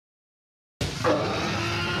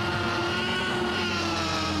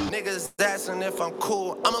Niggas asking if I'm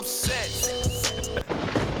cool, I'm upset.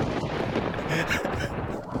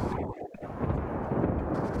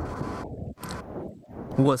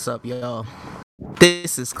 What's up, y'all?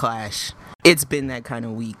 This is Clash. It's been that kind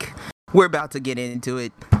of week. We're about to get into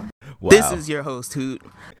it. Wow. This is your host, Hoot.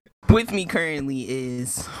 With me currently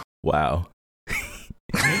is... Wow.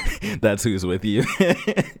 That's who's with you.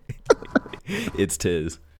 It's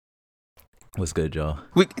Tiz. What's good, y'all?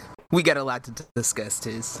 We got a lot to discuss,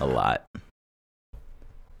 Tiz. A lot.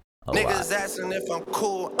 Niggas asking if I'm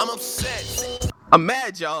cool, I'm upset. I'm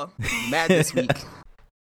mad, y'all. Mad this week.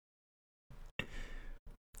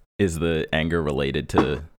 Is the anger related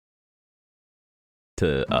to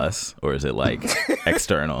us, or is it like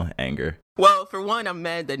external anger? Well, for one, I'm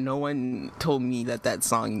mad that no one told me that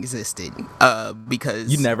song existed. Because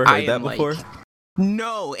You never heard that before?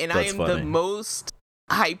 No, and I That's am funny. the most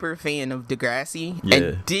hyper fan of Degrassi.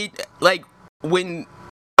 Yeah. And when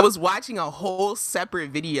I was watching a whole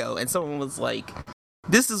separate video and someone was like,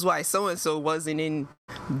 this is why so-and-so wasn't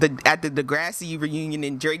at the Degrassi reunion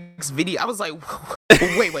in Drake's video. I was like,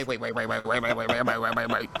 wait.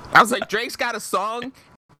 I was like, Drake's got a song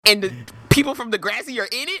and the people from Degrassi are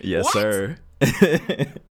in it? Yes, What? sir.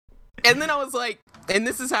 And then I was like, and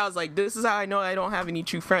this is how I know I don't have any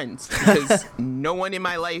true friends, because no one in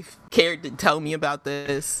my life cared to tell me about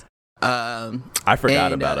this. I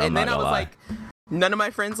forgot about it. I'm and not then I gonna was lie. like, none of my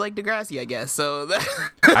friends like Degrassi, I guess. So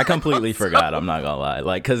I completely forgot. I'm not gonna lie.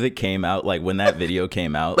 Like, cause it came out, like when that video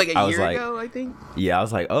came out, like I a was year like, ago, I think. yeah, I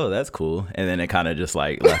was like, oh, that's cool. And then it kind of just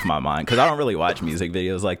like left my mind, because I don't really watch music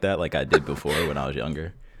videos like that, like I did before when I was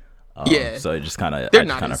younger. Yeah. So it just kind of, They're I just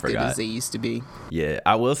not kind of as good forgot. as they used to be. Yeah,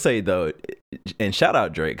 I will say though, and shout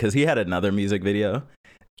out Drake, because he had another music video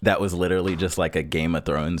that was literally just like a Game of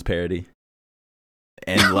Thrones parody.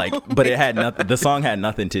 And like, but it had nothing. The song had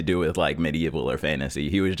nothing to do with like medieval or fantasy.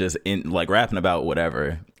 He was just in like rapping about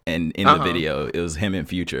whatever. And in the video, it was him and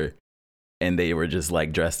Future, and they were just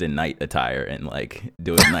like dressed in night attire and like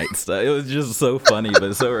doing night stuff. It was just so funny,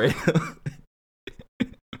 but so random.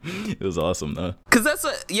 It was awesome though. Cause I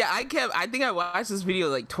think I watched this video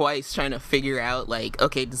like twice trying to figure out like,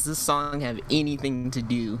 okay, does this song have anything to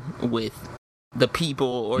do with the people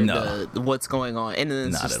or No. the what's going on? And then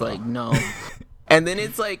it's Not just at like, all. no. And then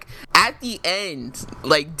it's like at the end,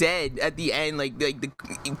 like dead at the end,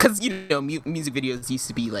 because music videos used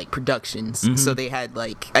to be like productions, so they had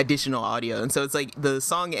like additional audio, and so it's like the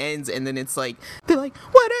song ends, and then it's like they're like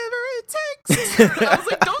whatever it takes. I was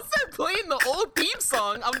like, don't start playing the old theme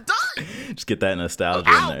song. I'm done. Just get that nostalgia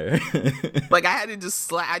Ow. in there. Like I had to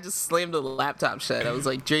just I just slammed the laptop shut. I was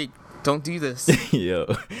like, Drake, don't do this.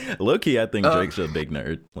 Yo, low key, I think Drake's a big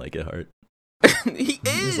nerd, like at heart. He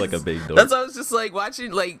is. He's like a big dork. That's why I was just like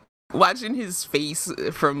watching his face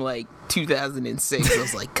from like 2006. I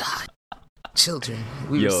was like, God, children.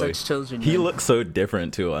 We were such children. He then. looks so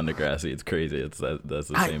different too on Degrassi. It's crazy. That's the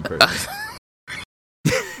same person.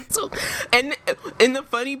 So, and the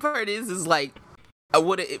funny part is like,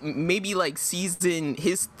 maybe like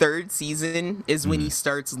his third season is when he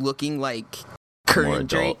starts looking like More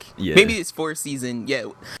current adult. Drake. Yeah. Maybe his fourth season, yeah.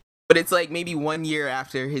 But it's like maybe 1 year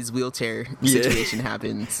after his wheelchair situation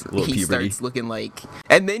happens, Little he puberty. starts looking like,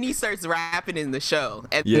 and then he starts rapping in the show,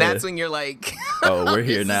 and Yeah. that's when you're like, Oh, we're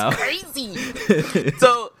here this now. is crazy.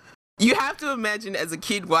 So you have to imagine as a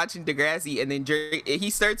kid watching Degrassi, and then Drake, he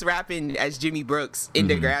starts rapping as Jimmy Brooks in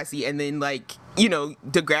Degrassi, and then like he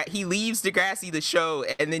leaves Degrassi the show,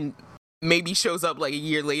 and then maybe shows up like a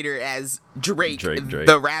year later as Drake.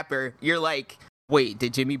 The rapper. You're like, wait,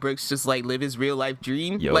 did Jimmy Brooks just like live his real life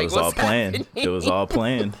dream? Yo, like, it was all what's planned. happening? It was all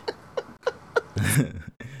planned.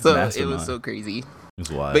 So it Mastermind. was so crazy. It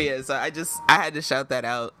was wild. But yeah, so I had to shout that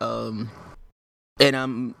out.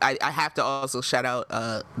 And I have to also shout out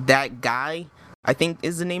that guy, I think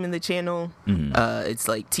is the name of the channel. It's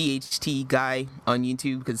like THT guy on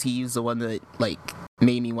YouTube, because he was the one that like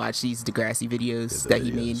made me watch these Degrassi videos that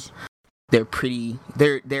he made.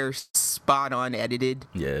 They're spot on edited.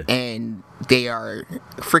 Yeah. And they are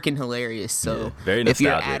freaking hilarious. So Yeah, very if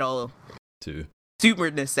you're nostalgic at all too. super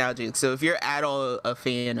nostalgic, so if you're at all a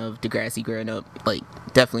fan of Degrassi growing up, like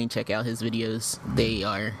definitely check out his videos. They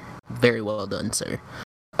are very well done, sir.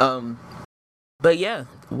 But yeah,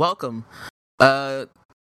 welcome. That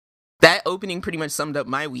opening pretty much summed up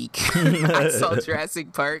my week. I saw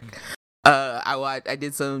Jurassic Park. I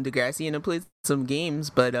did some Degrassi and I played some games,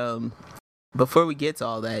 but before we get to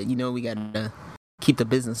all that, we gotta keep the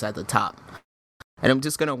business at the top. And I'm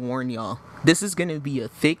just gonna warn y'all, this is gonna be a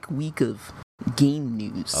thick week of game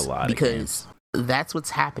news. A lot because of games. that's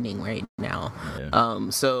what's happening right now. Yeah.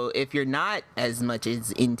 So if you're not as much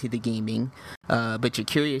as into the gaming, but you're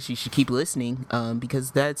curious, you should keep listening,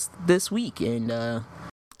 because that's this week. And It's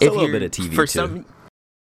if a little you're bit of TV for too. some,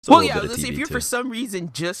 It's a well, little yeah, bit of let's say TV if you're too. for some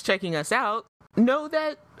reason just checking us out, know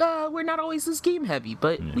that we're not always this game heavy,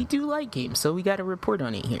 but we do like games, so we got to report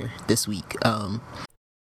on it here this week.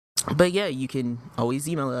 But yeah, you can always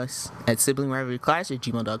email us at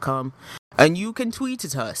siblingrivalryclash@gmail.com, and you can tweet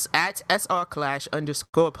at us at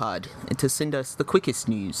srclash_pod and to send us the quickest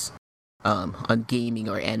news on gaming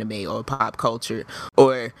or anime or pop culture,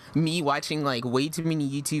 or me watching like way too many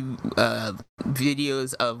YouTube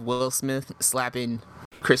videos of Will Smith slapping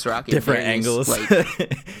Chris Rock in Different various, angles.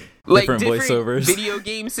 like different voiceovers. video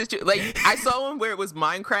game like I saw one where it was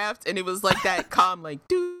Minecraft and it was like that calm like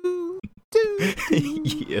do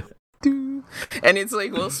Yeah. do, and it's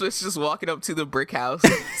like Will Smith just walking up to the brick house.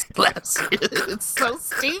 It's so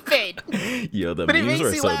stupid, Yo, the but it memes makes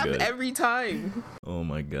were me so laugh good. every time. Oh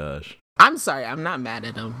my gosh. I'm sorry, I'm not mad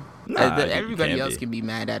at him. Nah, you Everybody can't else be. can be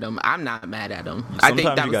mad at him. I'm not mad at him. I think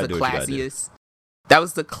Sometimes that you was gotta the do what you gotta do. classiest. That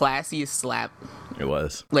was the classiest slap. It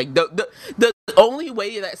was. Like the only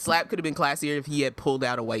way that slap could have been classier if he had pulled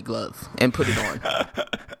out a white glove and put it on,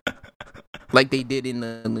 like they did in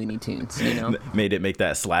the Looney Tunes. You know, Made it make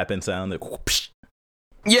that slapping sound. That whoopsh.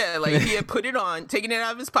 yeah, like he had put it on, taken it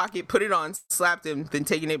out of his pocket, put it on, slapped him, then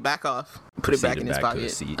taking it back off, put it back in his Proceeded back to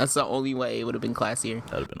his pocket. seat. That's the only way it would have been classier.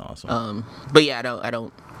 That'd have been awesome. But yeah, I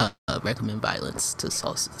don't recommend violence to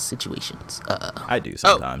solve situations. I do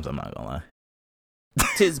sometimes. I'm not gonna lie.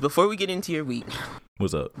 Tiz, before we get into your week,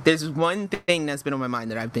 What's up? there's one thing that's been on my mind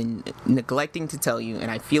that I've been neglecting to tell you, and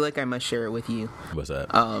I feel like I must share it with you, What's that?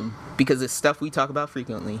 because it's stuff we talk about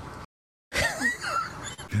frequently.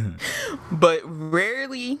 But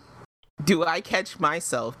rarely do I catch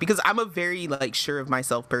myself, because I'm a very like sure of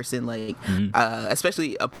myself person, like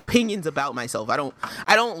especially opinions about myself. I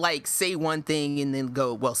don't like say one thing and then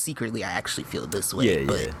go, well, secretly I actually feel this way. Yeah,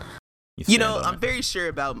 but yeah. you know, I'm very sure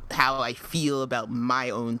about how I feel about my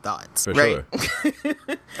own thoughts. For right? sure.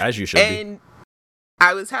 As you should And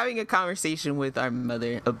I was having a conversation with our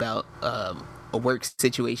mother about work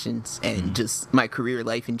situations and just my career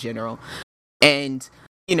life in general. And,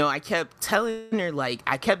 you know, I kept telling her, like,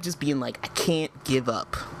 I kept just being like, I can't give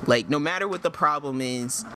up. Like, no matter what the problem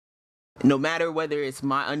is, no matter whether it's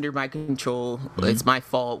under my control, it's my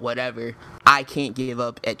fault, whatever, I can't give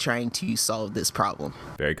up at trying to solve this problem. be.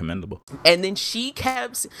 Very commendable. And then she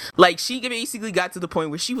kept, like, she basically got to the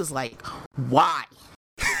point where she was like, why?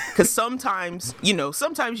 Because sometimes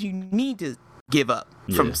you need to give up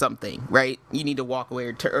from something, right? You need to walk away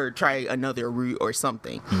or try another route or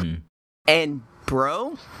something. And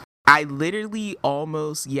bro, I literally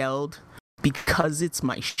almost yelled, because it's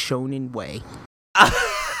my shonen way.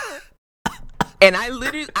 And I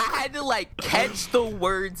had to like catch the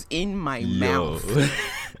words in my mouth.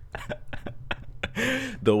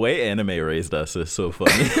 The way anime raised us is so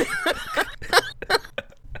funny.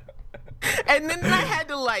 And then I had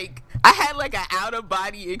like an out of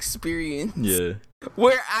body experience. Yeah.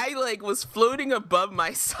 Where I like was floating above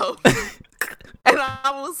myself. And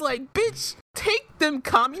I was like, bitch, take them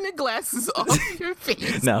Kamina glasses off your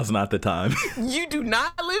face. Now's not the time. You do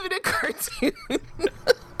not live in a cartoon.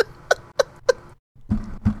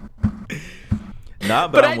 Nah,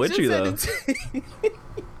 but I'm with you though.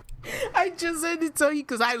 I just had to tell you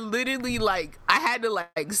because I literally I had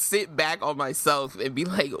to sit back on myself and be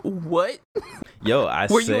like, what Yo,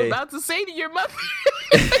 were you about to say to your mother?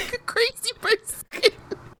 Like a crazy person.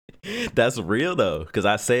 That's real though, because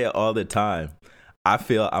I say it all the time. I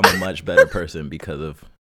feel I'm a much better person because of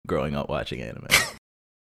growing up watching anime.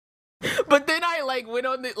 But then I went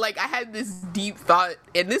on I had this deep thought,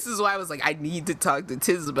 and this is why I was like, I need to talk to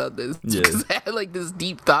Tiz about this, because I had this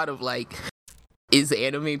deep thought of is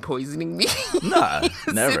anime poisoning me? Nah,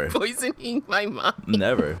 Is never. it poisoning my mind?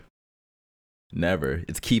 Never.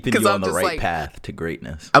 It's keeping 'Cause you I'm on the just right like- path to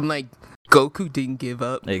greatness. I'm like, Goku didn't give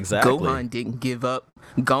up. Exactly. Gohan didn't give up.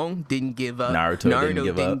 Gon didn't give up.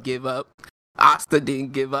 Naruto didn't give up. Asta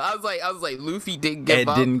didn't give up. I was like, Luffy didn't give Ed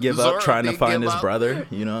up. didn't give up Zoro trying to didn't find give his up. brother.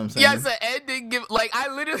 You know what I'm saying? Yeah, I said Ed didn't give. I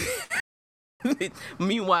literally.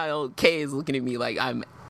 Meanwhile, Kay is looking at me like I'm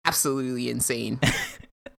absolutely insane.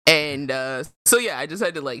 And so yeah, I just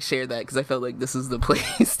had to share that because I felt like this is the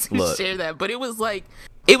place to share that. But it was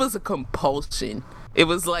a compulsion. It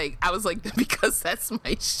was I was like, because that's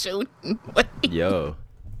my shonen way. Yo,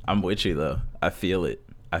 I'm with you though. I feel it.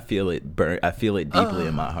 I feel it burn. I feel it deeply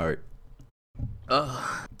in my heart.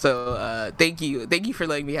 Thank you for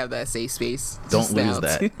letting me have that safe space. Don't lose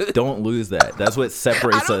that. Don't lose that. That's what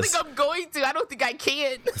separates us. I don't think I'm going to. I don't think I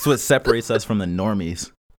can. That's what separates us from the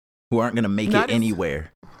normies who aren't going to make it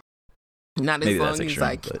anywhere. Not Maybe as long as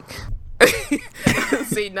I keep.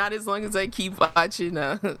 Say not as long as I keep watching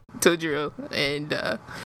Tojiro and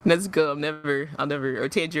Nezuko. I'll never or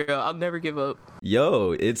Tanjiro. I'll never give up.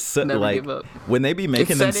 Yo, it's like when they be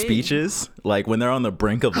making them speeches, like when they're on the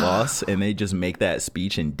brink of loss and they just make that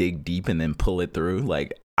speech and dig deep and then pull it through.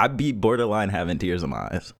 Like I'd be borderline having tears in my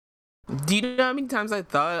eyes. Do you know how many times I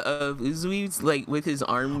thought of Uzui's like with his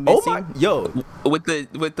arm missing? With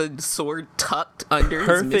the sword tucked under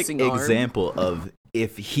his missing arm. Perfect example of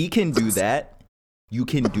if he can do that, you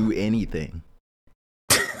can do anything.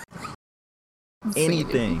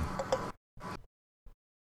 Anything.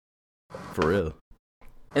 For real.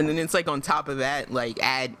 And then it's like on top of that,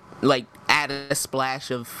 add a splash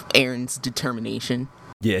of Aaron's determination.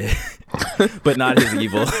 Yeah. But not his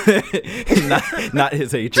evil. not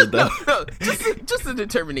his hatred though. No, just the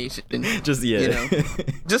determination. Just you know,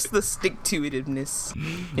 just the stick to itiveness.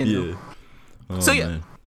 Yeah. Oh, so yeah. Man.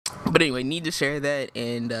 But anyway, need to share that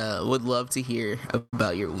and would love to hear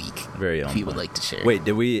about your week. Very if you would like to share. Wait,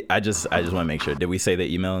 did we I just want to make sure. Did we say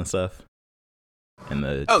the email and stuff? In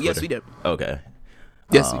the Twitter? Yes, we did. Okay.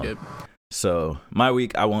 Yes, we did. So my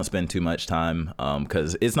week, I won't spend too much time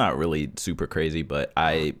because it's not really super crazy, but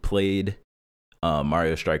I played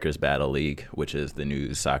Mario Strikers Battle League, which is the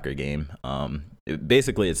new soccer game.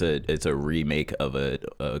 Basically, it's a remake of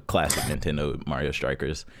a classic Nintendo Mario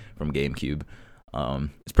Strikers from GameCube.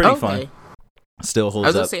 It's pretty fun. Still holds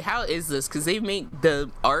up. I was gonna say, how is this? Because they make the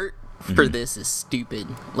art for this is stupid.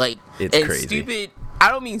 Like it's crazy. Stupid. I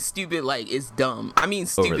don't mean stupid like it's dumb. I mean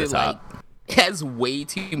stupid like it has way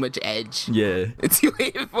too much edge. Yeah.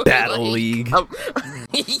 Battle League. Yeah.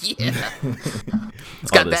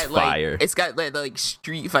 It's got that fire. It's got that like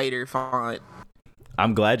Street Fighter font.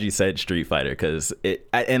 I'm glad you said Street Fighter because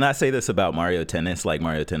and I say this about Mario Tennis, like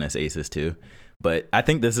Mario Tennis Aces too. But I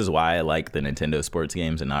think this is why I like the Nintendo sports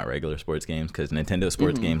games and not regular sports games, because Nintendo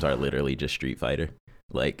sports games are literally just Street Fighter.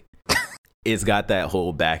 Like, it's got that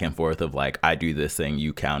whole back and forth of like, I do this thing,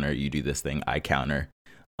 you counter, you do this thing, I counter.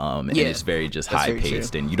 And it's very just high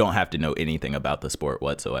paced, and you don't have to know anything about the sport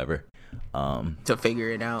whatsoever to figure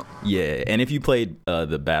it out. Yeah, and if you played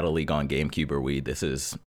the Battle League on GameCube or Wii, this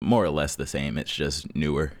is more or less the same. It's just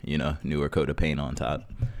newer coat of paint on top.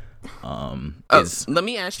 Let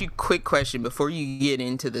me ask you a quick question before you get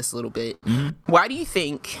into this a little bit. Why do you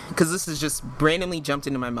think, because this has just randomly jumped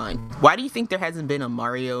into my mind, why do you think there hasn't been a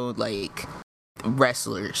Mario like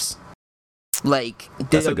wrestlers, like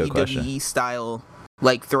That's a good question. WWE style,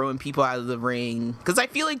 like throwing people out of the ring? Because I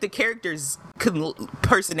feel like the characters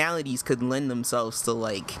personalities could lend themselves to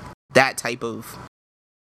like that type of.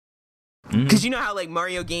 Because you know how like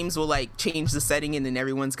Mario games will like change the setting and then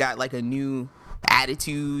everyone's got like a new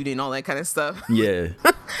attitude and all that kind of stuff. Yeah.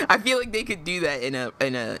 I feel like they could do that in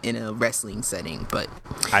a wrestling setting, but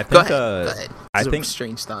I think go ahead. I think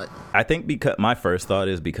strange thought. I think because my first thought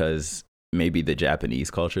is because maybe the Japanese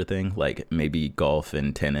culture thing, like maybe golf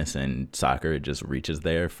and tennis and soccer just reaches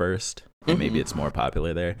there first. And maybe it's more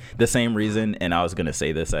popular there. The same reason, and I was going to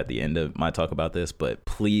say this at the end of my talk about this, but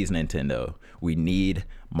please, Nintendo, we need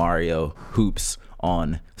Mario Hoops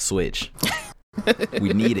on Switch. We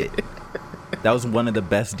need it. That was one of the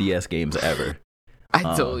best DS games ever. I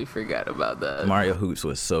totally forgot about that. Mario Hoops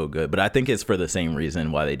was so good, but I think it's for the same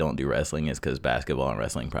reason why they don't do wrestling is because basketball and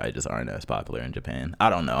wrestling probably just aren't as popular in Japan.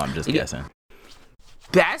 I don't know. I'm just guessing.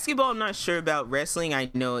 Basketball, I'm not sure about. Wrestling,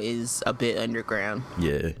 I know is a bit underground.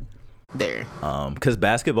 Yeah. There. Because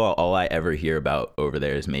basketball, all I ever hear about over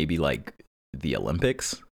there is maybe like the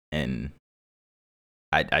Olympics, and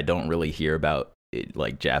I don't really hear about it,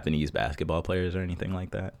 like Japanese basketball players or anything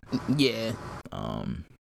like that. Yeah.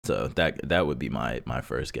 So that would be my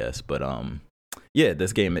first guess, but yeah,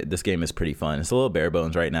 this game is pretty fun. It's a little bare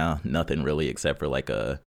bones right now. Nothing really except for like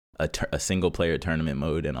a single player tournament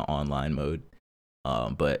mode and an online mode.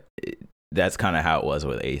 But that's kind of how it was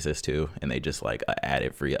with Aces too, and they just like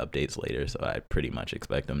added free updates later. So I pretty much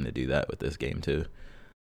expect them to do that with this game too.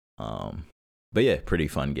 But yeah, pretty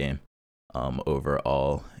fun game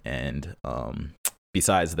overall. And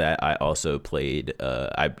besides that, I also played.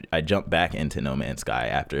 I jumped back into No Man's Sky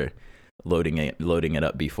after loading it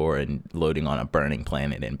up before and loading on a burning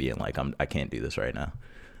planet and being like, I can't do this right now.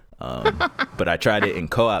 But I tried it in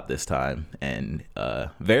co-op this time, and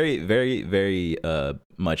very, very, very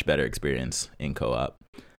much better experience in co-op.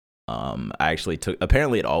 I actually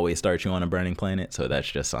apparently it always starts you on a burning planet, so that's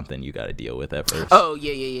just something you got to deal with at first. Oh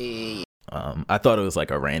yeah. I thought it was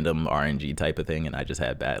like a random RNG type of thing, and I just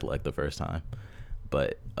had bad luck the first time.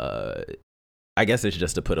 But I guess it's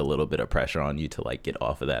just to put a little bit of pressure on you to like get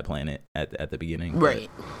off of that planet at the beginning. Right.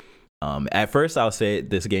 But, at first, I'll say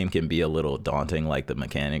this game can be a little daunting, like the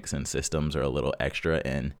mechanics and systems are a little extra.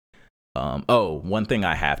 And one thing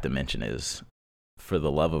I have to mention is, for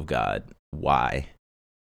the love of God, why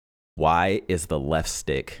is the left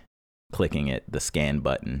stick clicking it the scan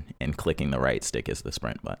button and clicking the right stick is the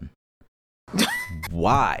sprint button?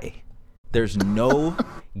 Why? There's no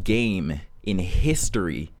game in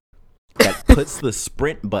history that puts the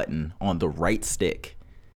sprint button on the right stick,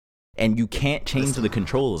 and you can't change the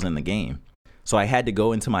controls in the game. So I had to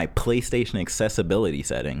go into my PlayStation accessibility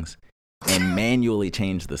settings and manually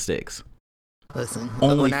change the sticks. Listen,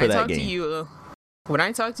 only for that game. When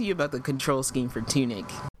I talk to you about the control scheme for Tunic,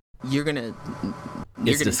 you're gonna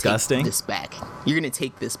disgusting. Take this back. You're gonna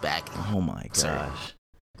take this back. Oh my gosh.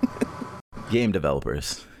 Game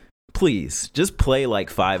developers, please just play like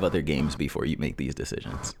 5 other games before you make these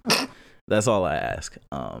decisions. That's all I ask.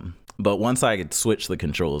 But once I could switch the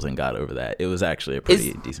controls and got over that, it was actually a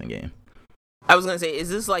pretty decent game. I was gonna say, is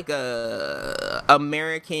this like a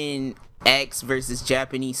American X versus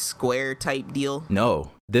Japanese Square type deal?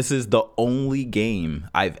 No, this is the only game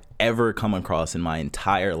I've ever come across in my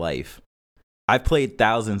entire life. I've played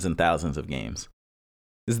thousands and thousands of games.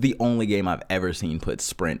 This is the only game I've ever seen put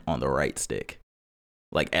sprint on the right stick.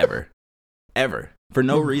 Like ever. For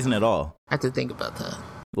no reason at all. I have to think about that.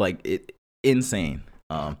 Like insane.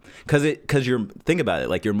 Cause you're think about it,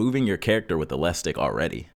 like you're moving your character with the left stick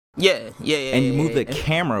already. Yeah. And you move the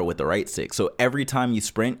camera with the right stick. So every time you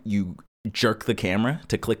sprint, you jerk the camera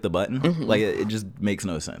to click the button. Mm-hmm. Like it just makes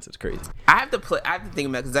no sense. It's crazy. I have to think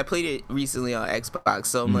about it because I played it recently on Xbox.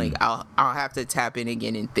 So I'm like, I'll have to tap in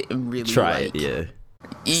again and really try it. Yeah.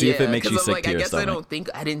 See if it makes you sick to your stomach.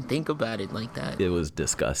 I didn't think about it like that. It was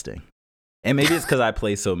disgusting. And maybe it's because I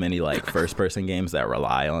play so many like first person games that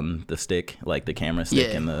rely on the stick, like the camera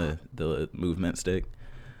stick and the movement stick.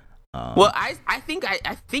 Well, I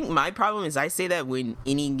think my problem is I say that when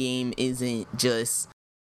any game isn't just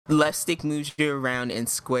left stick moves you around and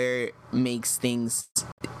square makes things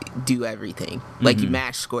do everything. Like you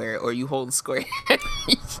mash square or you hold square.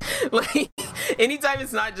 Like anytime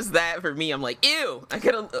it's not just that, for me, I'm like, ew, I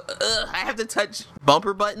have to touch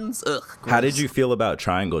bumper buttons. Ugh. Gross. How did you feel about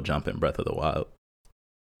triangle jump in Breath of the Wild?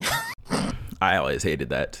 I always hated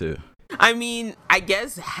that too. I mean, I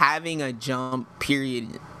guess having a jump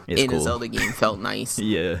period in a Zelda game felt nice.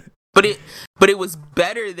 Yeah. But it was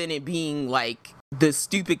better than it being like the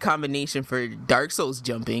stupid combination for Dark Souls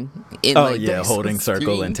jumping. Holding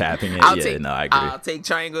circle 3. And tapping it. I agree. I'll take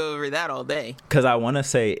triangle over that all day. Because I want to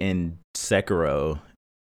say in Sekiro,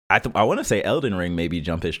 I want to say Elden Ring maybe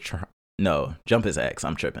jump is jump is X.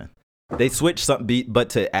 I'm tripping. They switched something, but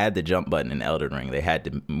to add the jump button in Elden Ring, they had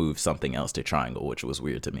to move something else to triangle, which was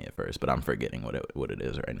weird to me at first. But I'm forgetting what it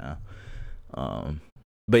is right now.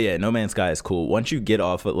 But yeah, No Man's Sky is cool. Once you get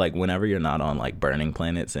off of, like, whenever you're not on, like, burning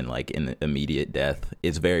planets and, like, in immediate death,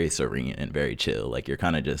 it's very serene and very chill. Like, you're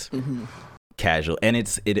kind of just casual. And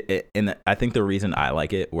and I think the reason I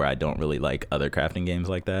like it, where I don't really like other crafting games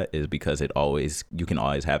like that, is because you can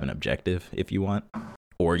always have an objective if you want,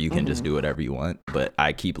 or you can just do whatever you want. But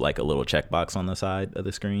I keep, like, a little checkbox on the side of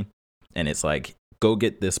the screen, and it's like, go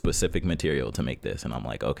get this specific material to make this. And I'm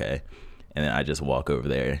like, okay. And then I just walk over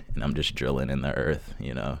there and I'm just drilling in the earth,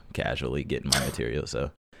 casually getting my material.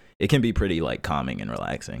 So it can be pretty like calming and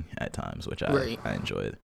relaxing at times, which I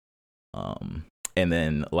enjoy. And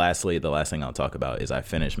then lastly, the last thing I'll talk about is I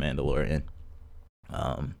finished Mandalorian.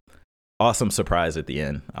 Awesome surprise at the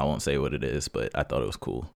end. I won't say what it is, but I thought it was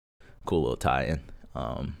cool. Cool little tie-in.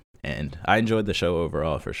 And I enjoyed the show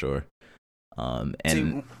overall for sure.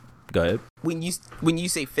 And go ahead. When you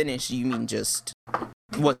say finish, you mean just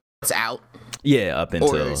what's out? Yeah, up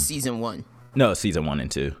until or season 1. No, season 1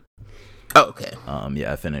 and 2. Oh, okay.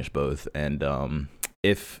 Yeah, I finished both, and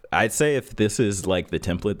if this is like the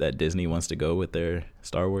template that Disney wants to go with their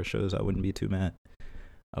Star Wars shows, I wouldn't be too mad.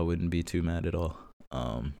 I wouldn't be too mad at all.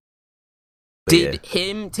 Did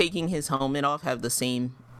him taking his helmet off have the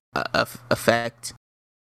same effect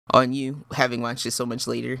on you, having watched it so much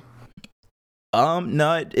later?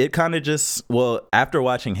 No, it kind of just, after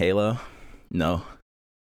watching Halo, no.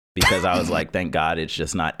 Because I was like, thank God it's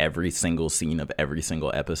just not every single scene of every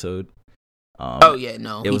single episode. No.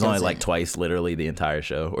 It was only like twice, literally, the entire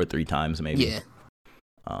show, or 3 times maybe. Yeah.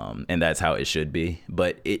 And that's how it should be.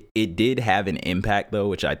 But it did have an impact, though,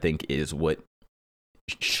 which I think is what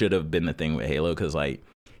should have been the thing with Halo. Because, like,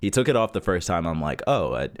 he took it off the first time. I'm like,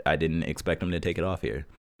 oh, I didn't expect him to take it off here.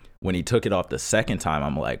 when he took it off the second time,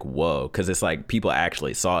 I'm like, whoa, because it's like people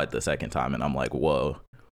actually saw it the second time, and I'm like, whoa,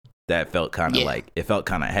 that felt kind of like, it felt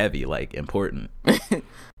kind of heavy, like important.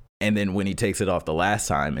 And then when he takes it off the last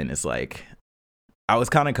time, and it's like, I was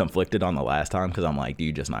kind of conflicted on the last time because I'm like, do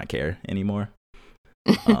you just not care anymore?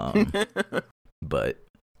 But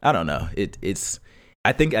I don't know.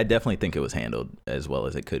 I definitely think it was handled as well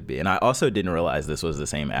as it could be. And I also didn't realize this was the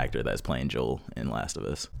same actor that's playing Joel in Last of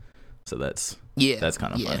Us. So that's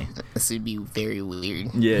kind of funny. This would be very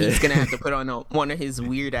weird. Yeah. He's going to have to put on one of his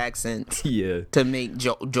weird accents to make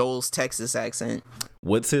Joel's Texas accent.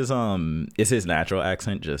 What's his, is his natural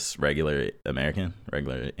accent just regular American,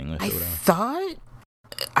 regular English or whatever? I thought,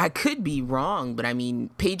 I could be wrong, but I mean,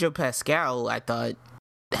 Pedro Pascal, I thought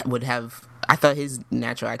his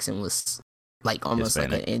natural accent was like almost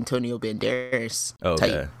Hispanic. like an Antonio Banderas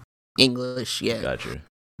Okay. type English. Yeah. Gotcha.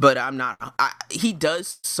 But I'm not. He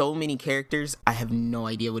does so many characters. I have no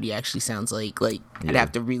idea what he actually sounds like. Like I'd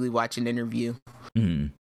have to really watch an interview. Mm-hmm.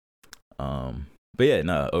 But yeah,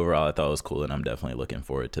 no. Overall, I thought it was cool, and I'm definitely looking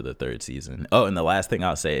forward to the third season. Oh, and the last thing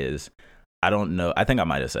I'll say is, I don't know. I think I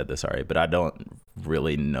might have said this already, but I don't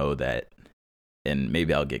really know that. And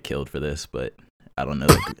maybe I'll get killed for this, but I don't know.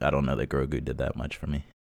 I don't know that Grogu did that much for me.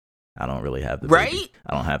 I don't really have the baby,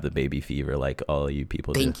 I don't have the baby fever like all of you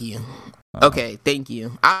people do. Thank you. Okay, thank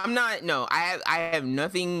you. I'm not. No, I have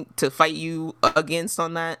nothing to fight you against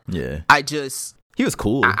on that. Yeah. He was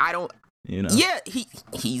cool. I don't. You know. Yeah,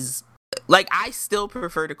 he's like, I still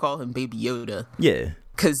prefer to call him Baby Yoda. Yeah.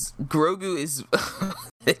 Because Grogu is.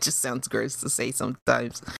 It just sounds gross to say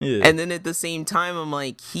sometimes. Yeah. And then at the same time, I'm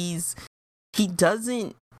like, he's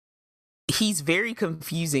very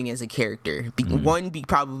confusing as a character. One,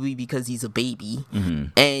 probably because he's a baby. Mm-hmm.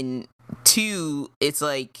 And two, it's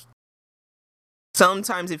like,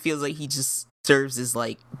 sometimes it feels like he just serves as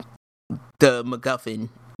like the MacGuffin.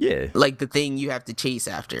 Yeah. Like the thing you have to chase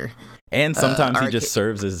after. And sometimes he just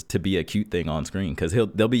serves as to be a cute thing on screen, because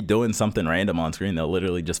they'll be doing something random on screen. They'll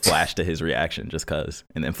literally just flash to his reaction just cause,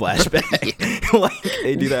 and then flash back. Like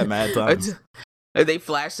they do that mad times. Or they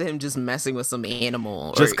flash to him just messing with some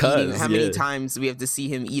animal. Just or cause. How many times we have to see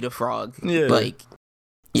him eat a frog? Yeah. Like,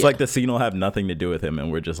 it's like the scene will have nothing to do with him,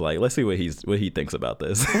 and we're just like, let's see what he thinks about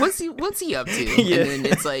this. What's he up to? Yeah. And then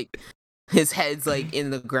it's like his head's like in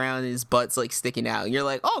the ground, his butt's like sticking out, and you're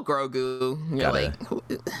like, oh, Grogu. And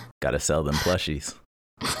you're gotta sell them plushies.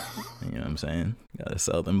 You know what I'm saying? Gotta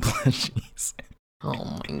sell them plushies.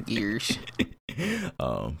 Oh my gosh.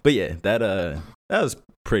 But yeah, that was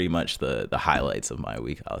pretty much the highlights of my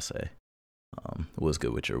week, I'll say. What was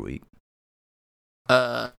good with your week?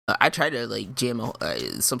 I tried to like jam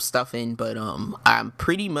some stuff in, but I'm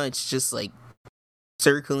pretty much just like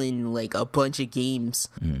circling like a bunch of games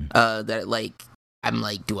that like I'm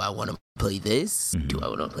like, do I want to play this? Mm-hmm. Do I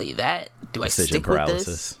want to play that? Do Decision I stick paralysis. with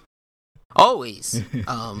this? Always.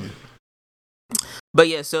 But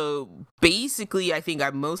yeah, so basically I think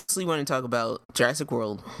I mostly want to talk about Jurassic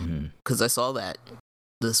World because I saw that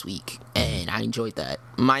this week and I enjoyed that,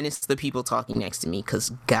 minus the people talking next to me,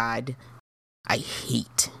 because God, I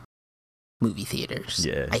hate movie theaters.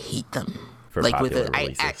 Yeah, I hate them. For like with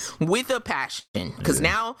a passion, because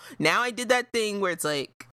now I did that thing where it's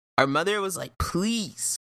like our mother was like,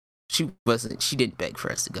 please. She didn't beg for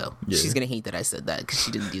us to go. Yeah. She's gonna hate that I said that, because she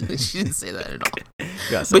didn't do this. She didn't say that at all.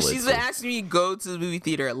 But she's been asking me to go to the movie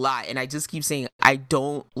theater a lot, and I just keep saying I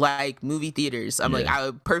don't like movie theaters. I'm like, I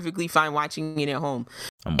would perfectly fine watching it at home.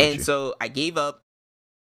 And so I gave up.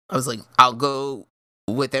 I was like, I'll go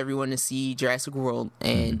with everyone to see Jurassic World.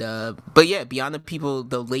 And but yeah, beyond the people,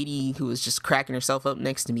 the lady who was just cracking herself up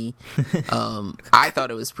next to me, I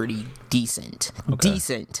thought it was pretty decent.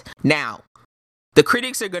 Decent. Now, the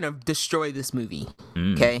critics are going to destroy this movie,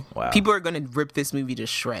 okay? Wow. People are going to rip this movie to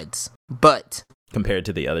shreds, but... Compared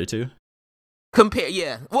to the other two?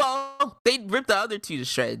 Yeah. Well, they ripped the other two to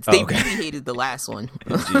shreds. They really hated the last one.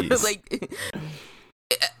 Like,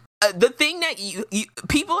 the thing that you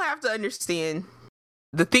people have to understand,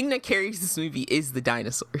 the thing that carries this movie is the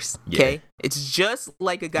dinosaurs, okay? Yeah. It's just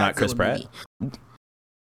like a Godzilla Not Chris Pratt? movie.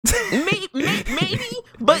 Maybe,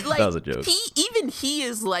 but like, that was a joke. He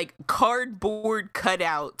is like cardboard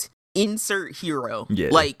cutout insert hero. Yeah.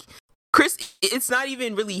 Like Chris, it's not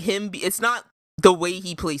even really him. It's not the way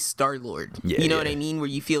he plays Star-Lord. Yeah, you know what I mean? Where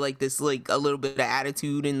you feel like this, like a little bit of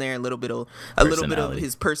attitude in there, a little bit of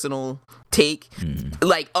his personal take.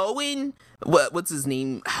 Like Owen, what's his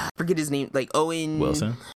name? I forget his name. Like Owen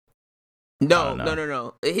Wilson.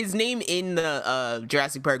 No. His name in the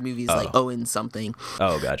Jurassic Park movie is like Owen something.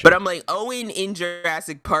 Oh, gotcha. But I'm like, Owen in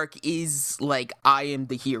Jurassic Park is like, I am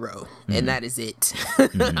the hero, and that is it.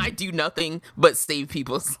 I do nothing but save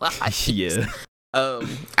people's lives. Yeah. I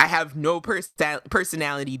have no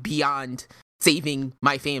personality beyond saving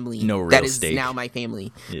my family. No real that is stake. now my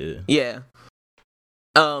family. Yeah.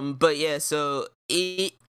 But yeah, so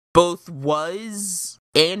it both was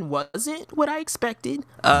and wasn't what I expected.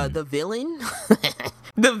 The villain,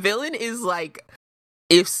 the villain is like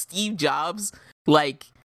if Steve Jobs like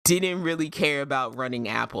didn't really care about running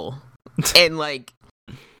Apple, and like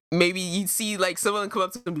maybe you'd see like someone come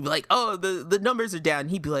up to him and be like, "Oh, the numbers are down."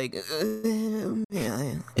 He'd be like, "Yeah," and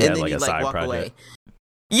then like he'd a like side walk project. away.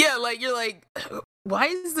 Yeah, like you're like, why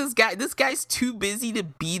is this guy? This guy's too busy to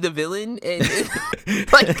be the villain, and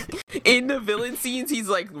like in the villain scenes, he's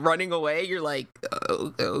like running away. You're like,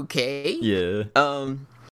 okay, Yeah.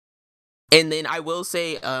 And then I will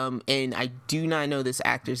say, and I do not know this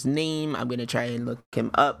actor's name. I'm gonna try and look him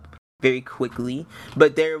up very quickly.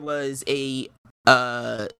 But there was a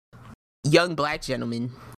young black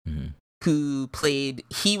gentleman who played.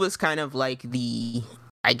 He was kind of like the,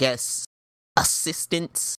 I guess,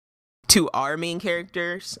 assistant to our main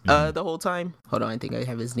characters the whole time. Hold on, I think I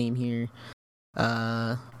have his name here.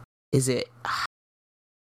 Is it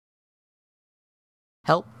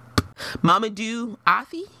help Mamadou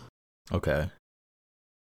Athi? Okay.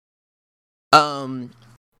 And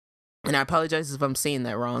I apologize if I'm saying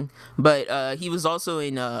that wrong, but he was also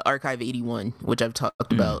in Archive 81, which I've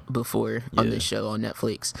talked about before on this show on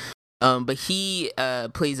Netflix. But he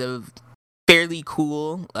plays a fairly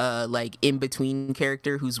cool like in between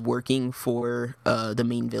character who's working for the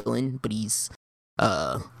main villain, but he's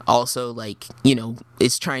also like, you know,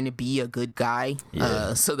 is trying to be a good guy.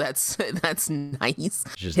 So that's nice.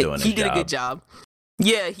 Just doing he his did job. a good job.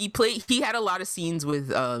 Yeah, he had a lot of scenes with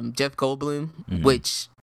Jeff Goldblum, which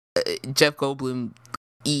Jeff Goldblum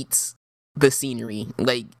eats the scenery.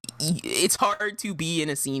 Like, it's hard to be in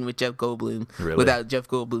a scene with Jeff Goldblum without Jeff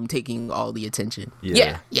Goldblum taking all the attention.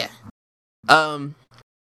 Yeah.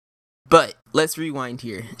 But let's rewind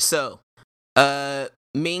here. So,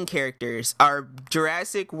 main characters, our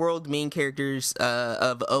Jurassic World main characters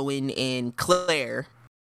of Owen and Claire.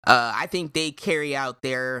 I think they carry out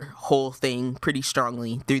their whole thing pretty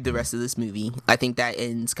strongly through the rest of this movie. I think that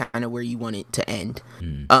ends kind of where you want it to end.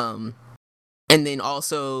 And then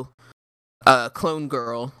also Clone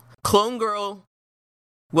Girl. Clone Girl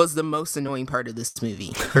was the most annoying part of this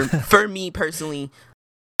movie. For me personally,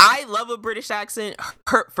 I love a British accent.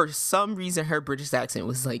 For some reason, her British accent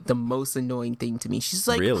was like the most annoying thing to me. She's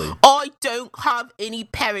like, Really? I don't have any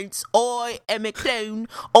parents. I am a clone.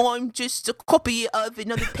 I'm just a copy of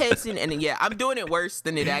another person. And yeah, I'm doing it worse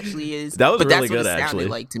than it actually is. That was but really that's what good, it sounded actually.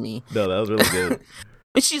 like to me. No, that was really good.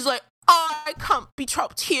 And she's like, I can't be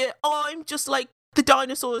trapped here. I'm just like the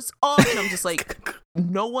dinosaurs. And I'm just like,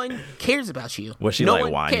 no one cares about you. Was she no like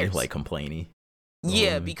one whiny, cares. like complaining?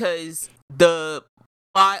 Yeah, because the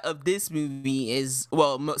plot of this movie is,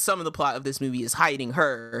 well, some of the plot of this movie is hiding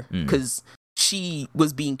her because she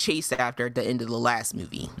was being chased after at the end of the last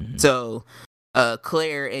movie. So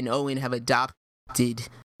Claire and Owen have adopted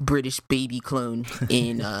British baby clone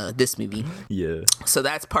in this movie. Yeah. So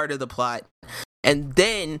that's part of the plot. And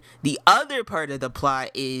then the other part of the plot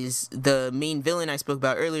is the main villain I spoke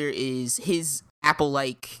about earlier is his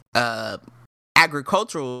Apple-like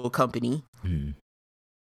agricultural company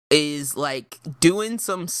is like doing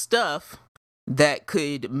some stuff that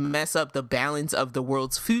could mess up the balance of the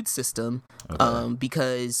world's food system.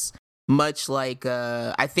 Because much like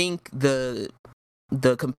I think the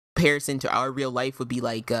comparison to our real life would be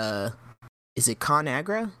like is it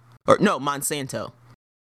ConAgra? Or no, Monsanto.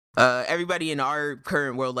 Everybody in our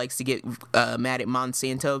current world likes to get mad at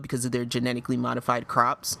Monsanto because of their genetically modified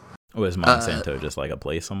crops. Was Monsanto just like a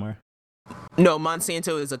place somewhere? No,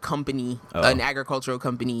 Monsanto is a company, an agricultural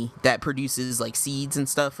company that produces like seeds and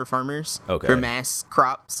stuff for farmers for mass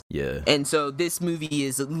crops. Yeah. And so this movie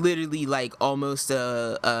is literally like almost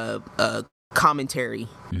a commentary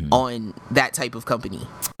on that type of company.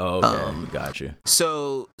 Gotcha.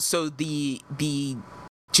 So the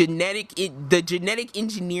genetic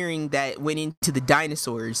engineering that went into the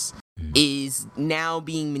dinosaurs is now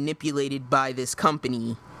being manipulated by this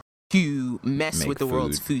company to mess with the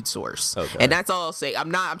world's food source. And that's all I'll say. I'm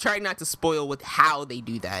trying not to spoil with how they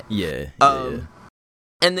do that. Yeah.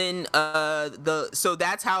 And then so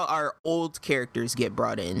that's how our old characters get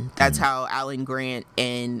brought in. That's how Alan Grant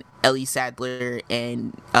and Ellie Sadler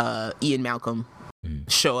and Ian Malcolm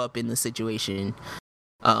show up in the situation.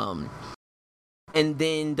 And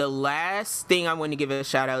then the last thing I want to give a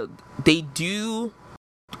shout out, they do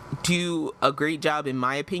a great job, in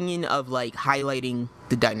my opinion, of like highlighting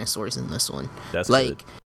the dinosaurs in this one. That's like good.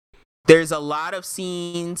 There's a lot of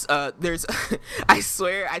scenes. There's, I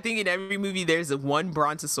swear, I think in every movie there's a one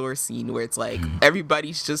brontosaurus scene where it's like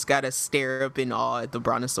everybody's just gotta stare up in awe at the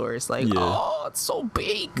brontosaurus, like, oh, it's so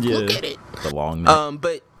big. Look at it. The long neck.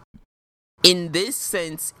 But in this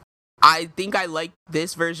sense, I think I like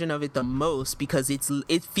this version of it the most because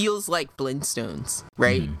it feels like Flintstones,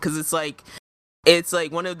 right? Because it's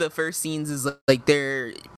like one of the first scenes is like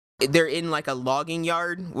they're in like a logging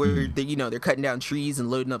yard where they're cutting down trees and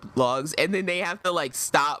loading up logs, and then they have to like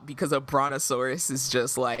stop because a brontosaurus is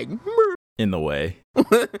just like in the way.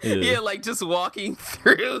 Yeah, like just walking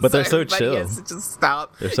through. But they're so everybody chill. has to just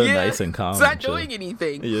stop. They're so nice and calm. It's not and chill. doing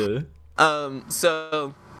anything. Yeah.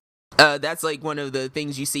 So that's like one of the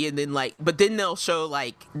things you see, and then but then they'll show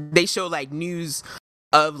news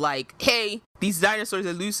of like, hey, these dinosaurs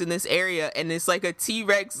are loose in this area, and it's like a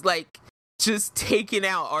T-Rex like just taking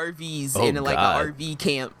out RVs in like an RV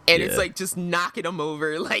camp, and it's like just knocking them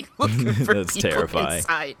over, like looking for That's people terrifying.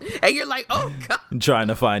 inside, and you're like, oh god, Trying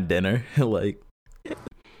to find dinner, like.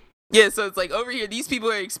 Yeah, so it's like over here, these people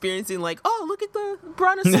are experiencing like, oh, look at the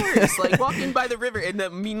brontosaurus, like walking by the river, and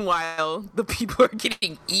then meanwhile, the people are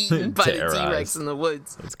getting eaten by the T-Rex in the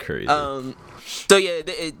woods. That's crazy. So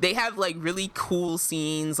yeah, they have like really cool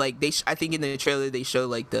scenes. Like I think in the trailer they show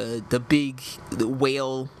like the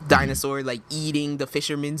whale dinosaur like eating the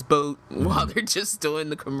fisherman's boat while they're just doing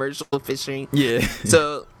the commercial fishing. Yeah.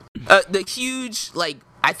 So the huge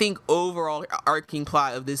I think overall arcing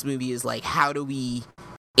plot of this movie is like, how do we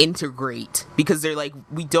integrate, because they're like,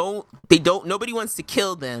 nobody wants to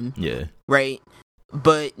kill them, right,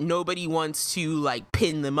 but nobody wants to like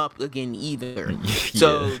pin them up again either.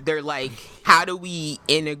 So they're like, how do we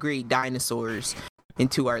integrate dinosaurs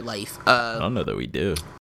into our life? I don't know that we do.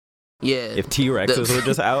 If T-Rexes were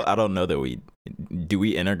just out, I don't know that we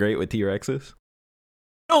integrate with T-Rexes.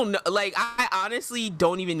 Oh no, like I honestly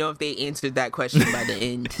don't even know if they answered that question by the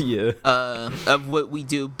end of what we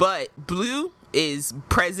do. But Blue is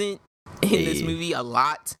present in this movie a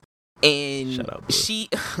lot, and Shout out, Blue.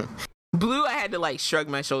 Blue I had to like shrug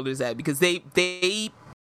my shoulders at, because they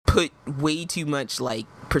put way too much they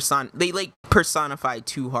personified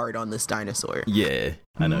too hard on this dinosaur. Yeah,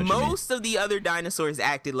 I know. Most of the other dinosaurs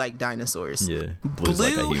acted like dinosaurs. Yeah,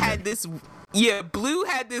 Blue had this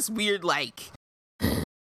weird like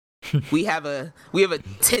we have a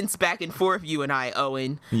tense back and forth, you and I,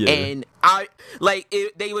 Owen. And I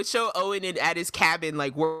they would show Owen at his cabin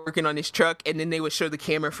like working on his truck, and then they would show the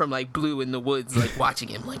camera from like Blue in the woods like watching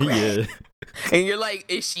him like and you're like,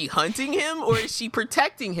 is she hunting him or is she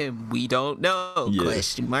protecting him? We don't know.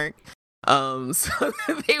 Question mark. So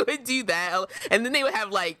they would do that, and then they would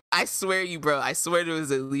have like, I swear there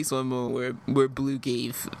was at least one moment where Blue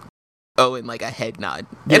gave Owen like a head nod,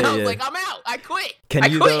 and I was like, I'm out, I quit.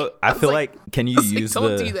 Can you quit. though? I feel like can you use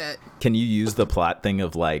don't do that. Can you use the plot thing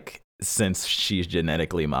of like, since she's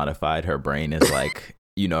genetically modified, her brain is like,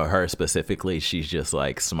 her specifically, she's just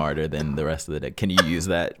like smarter than the rest of the day. Can you use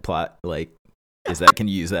that plot? Like, can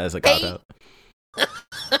you use that as a cop out?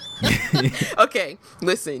 Okay,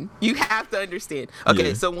 listen, you have to understand.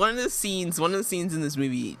 Okay, so one of the scenes in this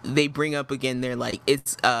movie, they bring up again, they're like,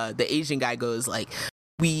 it's the Asian guy goes like,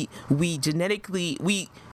 we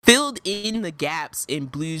filled in the gaps in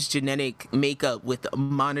Blue's genetic makeup with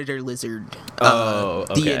monitor lizard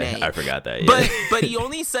DNA. I forgot that. But he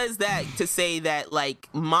only says that to say that like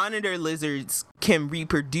monitor lizards can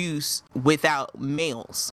reproduce without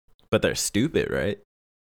males. But they're stupid, right?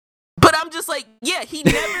 But I'm just like, yeah,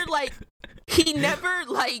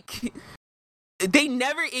 they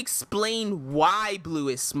never explain why Blue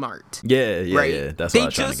is smart. Yeah. That's what I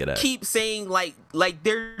was trying to get at. They just keep saying like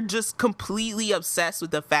they're just completely obsessed with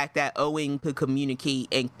the fact that Owen could communicate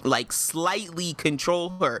and like slightly control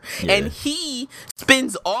her. And he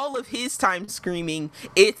spends all of his time screaming,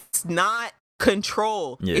 it's not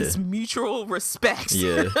control, it's mutual respect.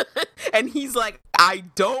 And he's like, I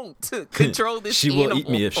don't control this animal. Will eat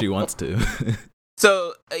me if she wants to.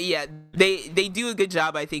 So they do a good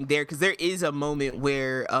job, I think, there, because there is a moment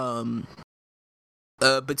where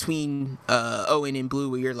between Owen and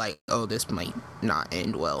Blue where you're like, oh, this might not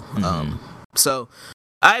end well. So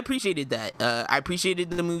I appreciated that. I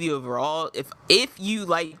appreciated the movie overall. If you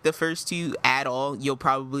like the first two at all, you'll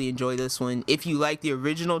probably enjoy this one. If you like the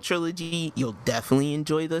original trilogy, you'll definitely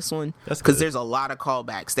enjoy this one, because there's a lot of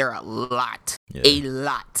callbacks. There are a lot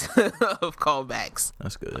of callbacks.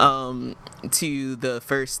 That's good. To the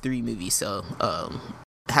first three movies. So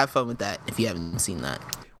have fun with that if you haven't seen that.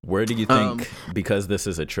 Where do you think, because this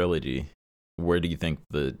is a trilogy, where do you think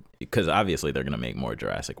because obviously they're going to make more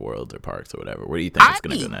Jurassic Worlds or parks or whatever. Where do you think it's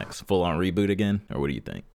going to go next? Full on reboot again? Or what do you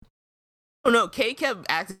think? Oh no, Kay kept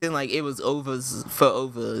acting like it was ovas for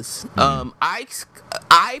ovas.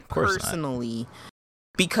 I personally,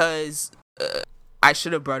 because I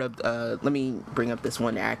should have brought up, let me bring up this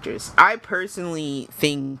one actress. I personally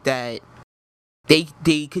think that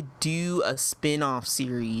they could do a spin-off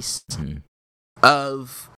series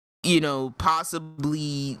of, you know,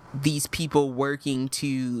 possibly these people working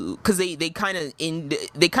to, because they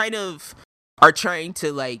kind of are trying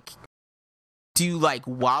to like do like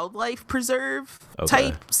wildlife preserve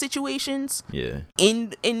type situations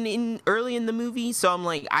in early in the movie. So I'm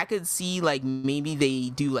like, I could see like maybe they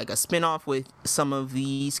do like a spin-off with some of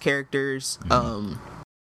these characters.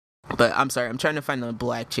 But I'm sorry, I'm trying to find the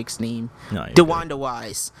black chick's name. DeWanda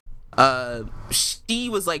Wise. She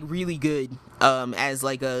was like really good as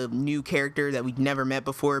like a new character that we'd never met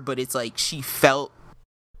before, but it's like she felt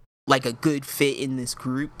like a good fit in this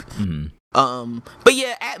group. But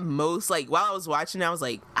yeah, at most, like while I was watching, I was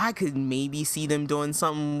like, I could maybe see them doing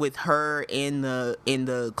something with her and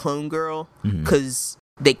the clone girl, because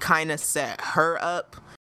they kind of set her up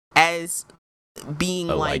as being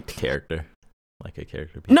a like character. Like a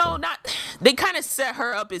character piece. No, not. They kind of set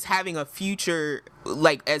her up as having a future,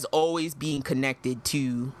 like as always being connected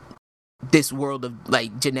to this world of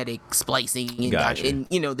like genetic splicing and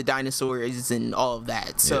you know, the dinosaurs and all of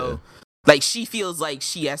that. So like she feels like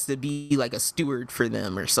she has to be like a steward for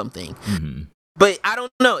them or something. But I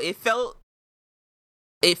don't know. It felt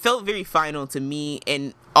very final to me,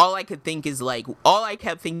 and all I kept thinking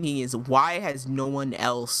is, why has no one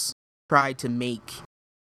else tried to make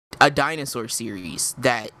a dinosaur series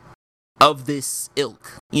that of this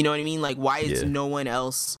ilk? You know what I mean? Like, why has no one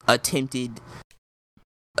else attempted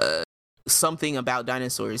something about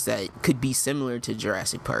dinosaurs that could be similar to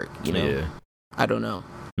Jurassic Park? You know, I don't know.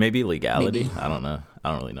 Maybe legality. I don't know.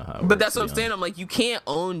 I don't really know how it works, but that's what I'm saying. I'm like, you can't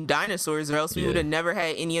own dinosaurs, or else we would have never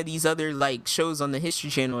had any of these other like shows on the History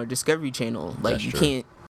Channel or Discovery Channel. Like, that's you can't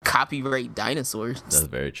copyright dinosaurs. That's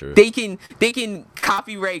very true. They can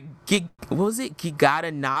copyright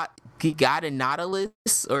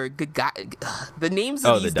Gigantosaurus or the names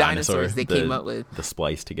of these dinosaurs they came up with. The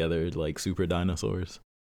spliced together like super dinosaurs.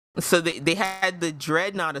 So they had the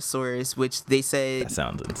Dreadnoughtosaurus, which they said that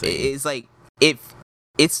sounds insane. Is like,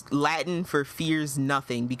 it's Latin for fears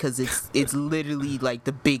nothing, because it's literally like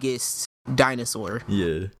the biggest dinosaur.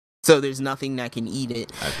 Yeah. So there's nothing that can eat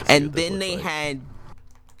it. And then they had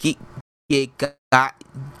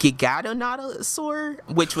Giganotosaur,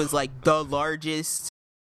 which was like the largest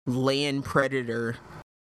land predator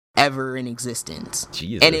ever in existence.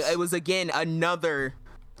 Jesus. And it was again another.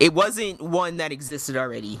 It wasn't one that existed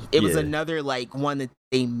already. It was another like one that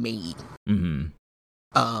they made.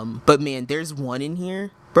 But man, there's one in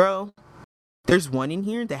here, bro. There's one in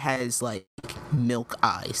here that has like milk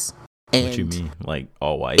eyes. And what you mean? Like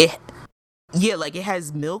all white? Like it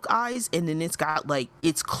has milk eyes, and then it's got like,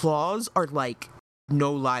 its claws are like,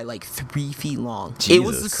 no lie, like 3 feet long. Jesus it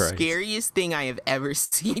was the Christ. Scariest thing I have ever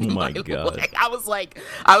seen in my God. life. I was like,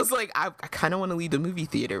 I kind of want to leave the movie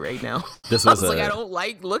theater right now. I don't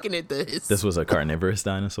like looking at this. This was a carnivorous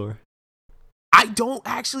dinosaur? I don't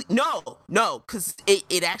actually, no, because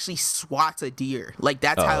it actually swats a deer. Like,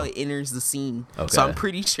 that's how it enters the scene. Okay. So I'm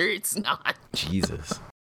pretty sure it's not. Jesus.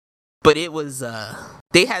 But it was,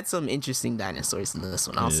 they had some interesting dinosaurs in this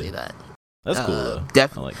one, I'll say that. That's cool, though.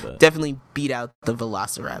 I like that. Definitely beat out the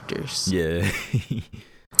Velociraptors. Yeah.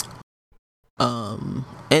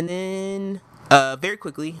 And then, very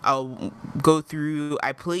quickly, I'll go through.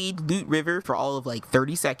 I played Loot River for all of like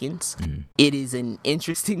 30 seconds. It is an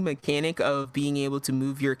interesting mechanic of being able to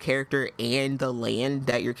move your character and the land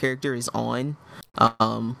that your character is on.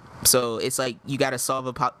 So it's like you got to solve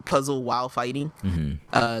a puzzle while fighting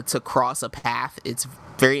to cross a path. It's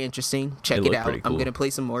very interesting. Check it out. Cool. I'm gonna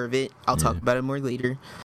play some more of it. I'll talk about it more later.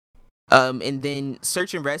 And then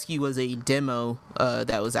Search and Rescue was a demo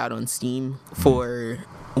that was out on Steam for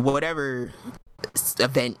whatever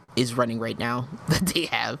event is running right now that they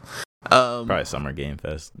have. Probably Summer Game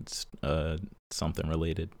Fest. It's something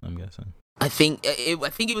related, I'm guessing. I think it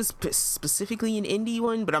was specifically an indie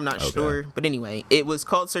one, but I'm not sure. But anyway, it was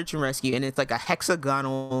called Search and Rescue, and it's like a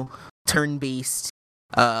hexagonal turn-based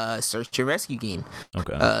search and rescue game.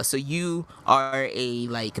 Okay. So you are a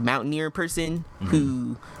like mountaineer person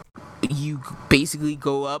who you basically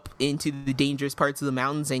go up into the dangerous parts of the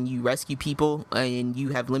mountains and you rescue people, and you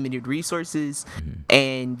have limited resources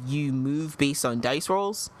and you move based on dice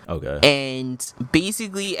rolls. Okay. And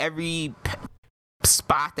basically every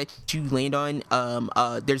spot that you land on,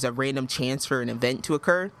 there's a random chance for an event to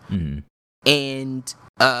occur. And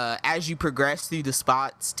as you progress through the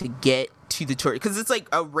spots to get to the tour, because it's like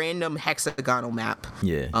a random hexagonal map.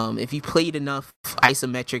 Yeah. If you played enough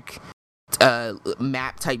isometric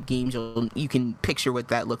map type games, you can picture what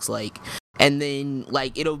that looks like. And then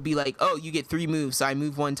like it'll be like, oh, you get 3 moves. So I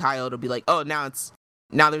move one tile. It'll be like, oh, now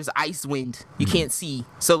there's ice wind. You can't see.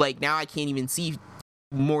 So like now I can't even see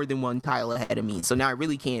more than one tile ahead of me. So now I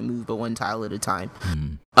really can't move but one tile at a time.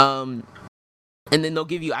 And then they'll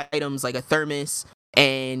give you items like a thermos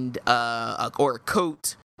and or a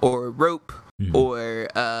coat or rope or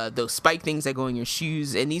those spike things that go in your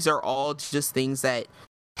shoes. And these are all just things that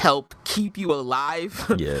help keep you alive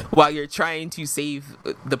while you're trying to save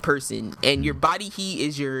the person. And your body heat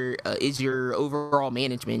is your overall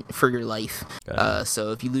management for your life.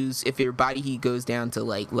 So if your body heat goes down to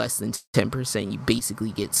like less than 10%, you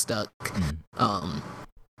basically get stuck.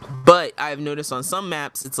 But I've noticed on some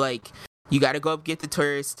maps it's like you gotta go up, get the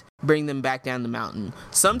tourist, bring them back down the mountain.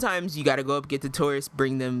 Sometimes you gotta go up, get the tourist,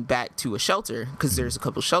 bring them back to a shelter, because there's a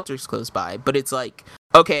couple shelters close by. But it's like,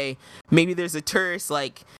 okay, maybe there's a tourist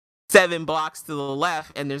like 7 blocks to the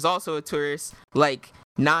left, and there's also a tourist like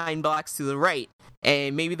 9 blocks to the right.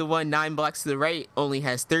 And maybe the one 9 blocks to the right only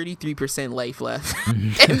has 33% life left.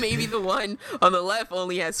 And maybe the one on the left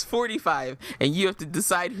only has 45. And you have to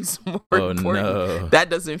decide who's more important. No. That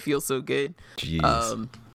doesn't feel so good. Jeez.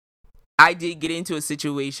 I did get into a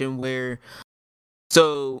situation where,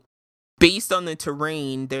 so based on the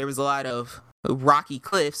terrain, there was a lot of rocky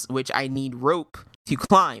cliffs, which I need rope to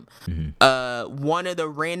climb. One of the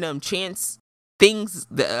random chance things,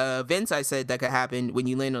 the events I said that could happen when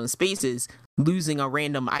you land on space is losing a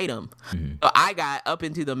random item. So I got up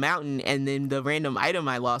into the mountain, and then the random item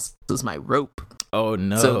I lost was my rope. Oh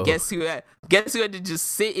no. So guess who had to just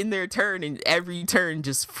sit in their turn, and every turn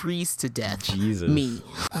just freeze to death? Jesus. Me.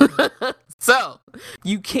 So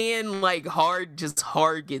you can like hard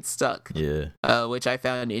get stuck. Yeah. Which I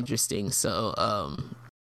found interesting. So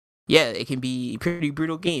yeah, it can be a pretty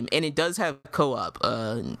brutal game, and it does have co-op.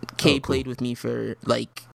 Kay played with me for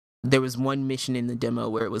like, there was one mission in the demo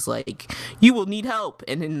where it was like, you will need help,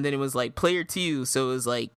 and then it was like player 2. So it was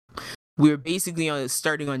like we were basically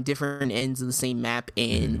starting on different ends of the same map,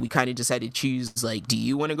 and we kind of just had to choose like, do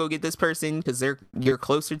you want to go get this person because you're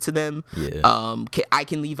closer to them? I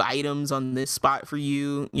can leave items on this spot for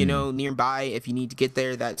you, know, nearby if you need to get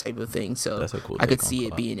there, that type of thing. So that's a cool I could see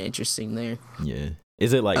it being interesting there. Yeah.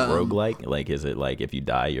 Is it like roguelike? Like, is it like if you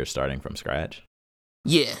die, you're starting from scratch?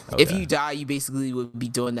 Yeah. Okay. If you die, you basically would be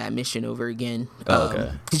doing that mission over again.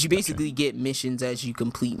 Because you basically get missions as you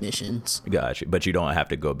complete missions. Gotcha. But you don't have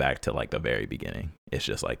to go back to like the very beginning. It's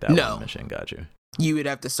just like that one mission. Gotcha. You would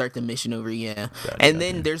have to start the mission over, and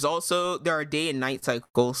then there are day and night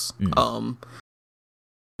cycles.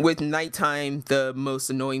 With nighttime, the most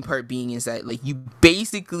annoying part being is that like you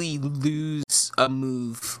basically lose a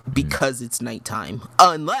move because it's nighttime,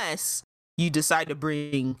 unless you decide to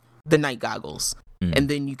bring the night goggles, and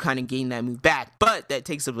then you kind of gain that move back. But that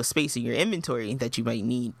takes up a space in your inventory that you might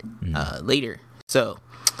need later. So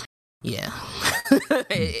yeah,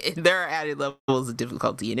 there are added levels of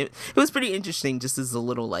difficulty, and it was pretty interesting. Just as a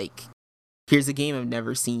little like, here's a game I've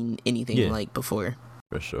never seen anything like before.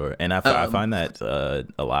 For sure. And I find that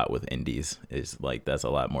a lot with indies. Is like that's a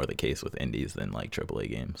lot more the case with indies than like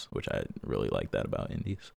AAA games, which I really like that about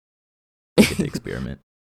indies. You get to experiment.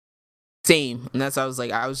 Same. And that's why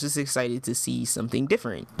I was just excited to see something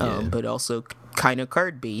different, but also kind of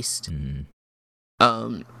card based.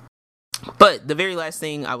 But the very last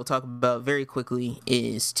thing I will talk about very quickly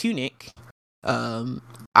is Tunic.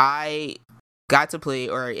 I got to play,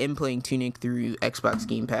 or am playing Tunic through Xbox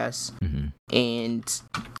Game Pass. And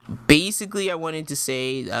basically I wanted to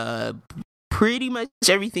say pretty much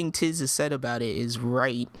everything Tiz has said about it is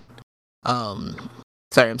right.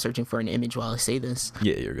 Sorry, I'm searching for an image while I say this.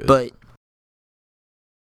 Yeah, you're good. But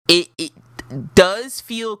it does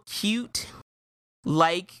feel cute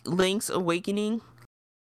like Link's Awakening.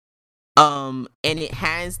 And it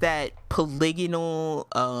has that polygonal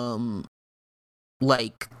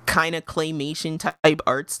like kind of claymation type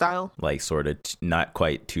art style, like sort of not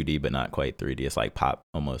quite 2D but not quite 3D. It's like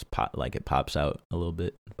almost pop, like it pops out a little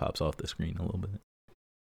bit, pops off the screen a little bit.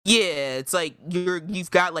 Yeah, it's like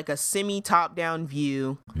you've got like a semi top down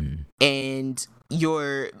view, and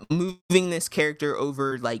you're moving this character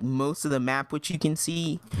over like most of the map, which you can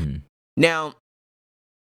see. Now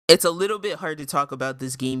it's a little bit hard to talk about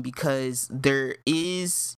this game because there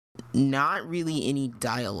is not really any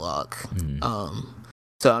dialogue.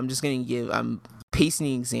 So I'm pasting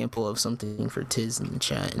an example of something for Tiz in the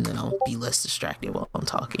chat, and then I'll be less distracted while I'm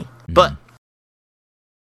talking. Mm-hmm. But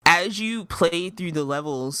as you play through the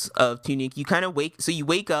levels of Tunic, you kind of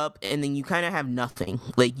wake up, and then you kind of have nothing.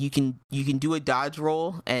 Like you can do a dodge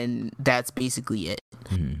roll, and that's basically it.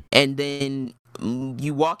 Mm-hmm. And then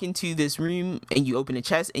you walk into this room, and you open a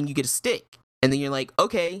chest, and you get a stick. And then you're like,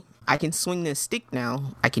 okay, I can swing this stick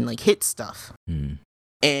now. I can like hit stuff. Mm-hmm.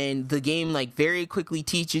 And the game like very quickly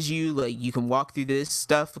teaches you like you can walk through this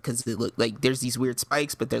stuff because it look like there's these weird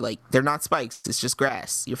spikes, but they're not spikes. It's just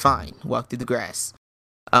grass. You're fine. Walk through the grass.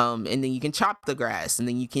 And then you can chop the grass, and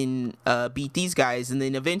then you can beat these guys, and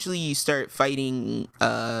then eventually you start fighting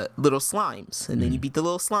little slimes, and then you beat the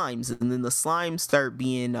little slimes, and then the slimes start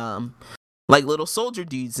being like little soldier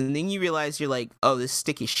dudes, and then you realize you're like, oh, this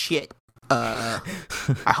stick is shit. I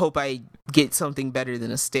hope I get something better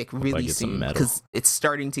than a stick really soon, because it's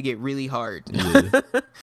starting to get really hard. Yeah.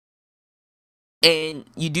 And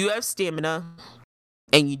you do have stamina,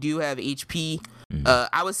 and you do have HP.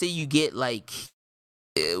 I would say you get like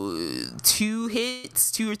 2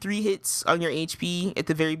 or 3 hits on your HP at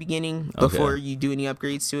the very beginning before you do any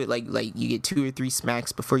upgrades to it. Like you get 2 or 3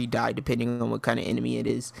 smacks before you die, depending on what kind of enemy it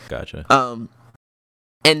is. Gotcha.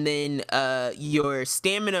 And then your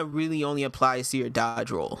stamina really only applies to your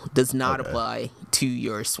dodge roll. Does not apply to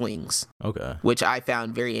your swings. Okay. Which I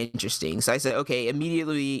found very interesting. So I said, okay,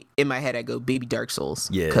 immediately in my head I go, baby Dark Souls.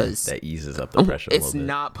 Yeah, because that eases up the pressure a little bit. It's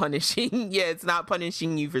not punishing. Yeah, it's not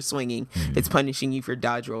punishing you for swinging. It's punishing you for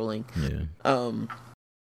dodge rolling. Yeah.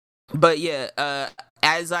 But yeah,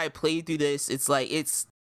 as I played through this, it's like it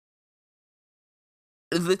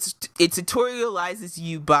tutorializes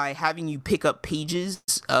you by having you pick up pages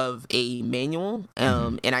of a manual,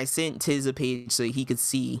 and I sent Tiz a page so he could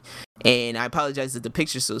see, and I apologize that the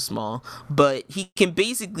picture's so small, but he can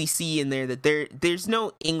basically see in there that there's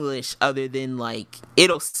no English other than like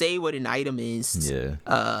it'll say what an item is,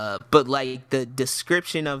 but like the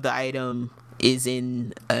description of the item is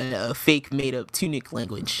in a fake made up Tunic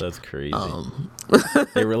language. That's crazy.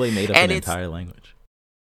 They really made up an entire language.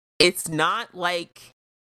 It's not like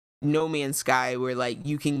No Man's Sky where like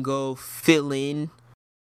you can go fill in,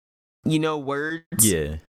 words.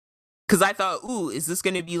 Yeah. Cause I thought, is this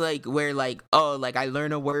gonna be like where like, oh, like I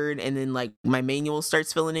learn a word and then like my manual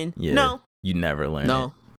starts filling in? Yeah. No. You never learn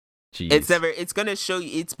it. Jeez. It's gonna show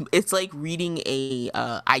you. It's like reading a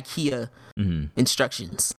IKEA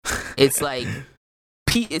instructions. It's like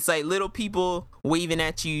little people waving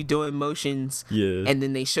at you doing motions. Yeah. And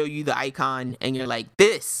then they show you the icon and you're like,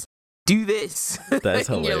 do this. That's hilarious.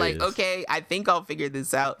 And you're like, okay, I think I'll figure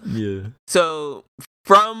this out. Yeah. So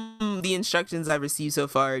from the instructions I've received so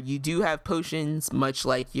far, you do have potions much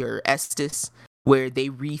like your Estus, where they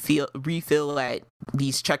refill at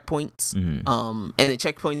these checkpoints. And the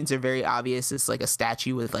checkpoints are very obvious. It's like a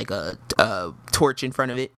statue with like a torch in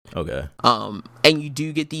front of it. Okay. And you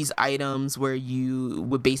do get these items where you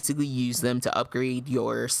would basically use them to upgrade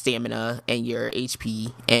your stamina and your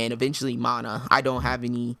HP and eventually mana. I don't have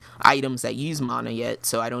any items that use mana yet,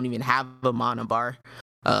 so I don't even have a mana bar.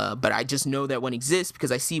 But I just know that one exists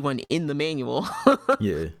because I see one in the manual.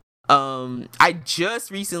 Yeah. I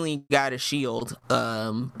just recently got a shield,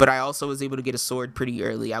 but I also was able to get a sword pretty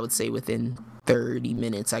early. I would say within 30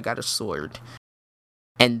 minutes I got a sword,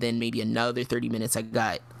 and then maybe another 30 minutes I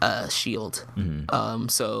got a shield.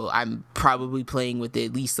 So I'm probably playing with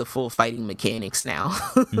at least the full fighting mechanics now.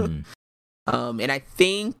 And I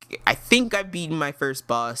think I've beaten my first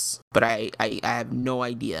boss, but I have no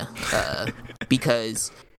idea,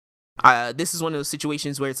 because this is one of those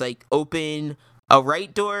situations where it's like open a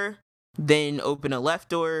right door, then open a left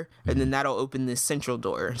door, and then that'll open this central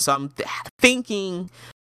door. So I'm thinking,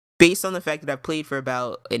 based on the fact that I've played for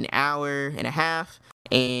about an hour and a half,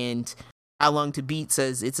 and How Long to Beat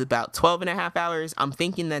says it's about 12 and a half hours, I'm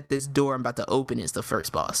thinking that this door I'm about to open is the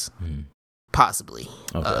first boss. Possibly.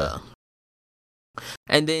 Okay.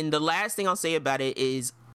 And then the last thing I'll say about it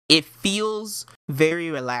is it feels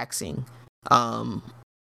very relaxing.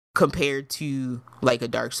 Compared to like a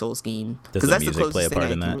Dark Souls game, because that's the closest play a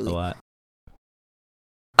part in that really... a lot.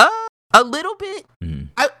 A little bit.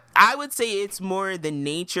 I would say it's more the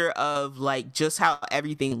nature of like just how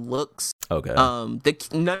everything looks. Okay.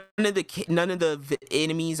 None of the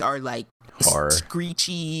enemies are like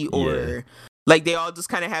screechy or like they all just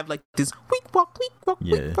kind of have like this weak walk,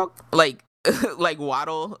 like like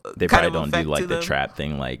waddle. They probably don't do like the trap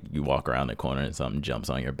thing, like you walk around the corner and something jumps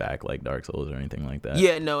on your back like Dark Souls or anything like that.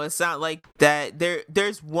 Yeah, no, it's not like that.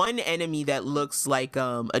 There's one enemy that looks like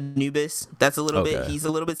Anubis. That's a little bit. He's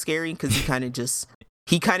a little bit scary because he kind of just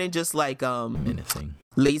he kind of just like Menacing.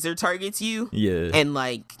 laser targets you, Yeah. and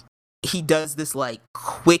like he does this like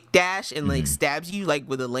quick dash and like stabs you like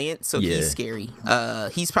with a lance. So he's scary.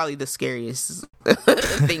 He's probably the scariest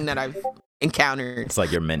thing that I've encountered. It's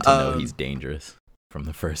like you're meant to know he's dangerous from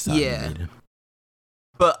the first time you meet him.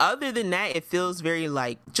 But other than that, it feels very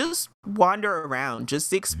like just wander around,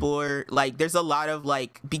 just explore. Like there's a lot of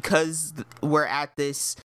like, because we're at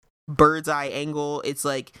this bird's eye angle, it's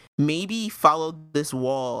like maybe follow this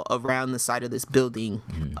wall around the side of this building,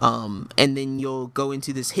 and then you'll go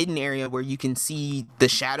into this hidden area where you can see the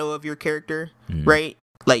shadow of your character, right?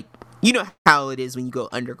 Like, you know how it is when you go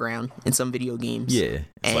underground in some video games. Yeah,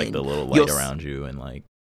 it's like the little light around you and like.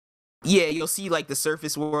 Yeah, you'll see like the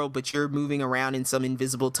surface world, but you're moving around in some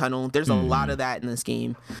invisible tunnel. There's a lot of that in this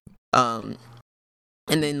game. And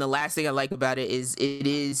then the last thing I like about it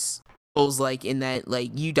is feels like in that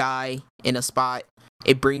like you die in a spot,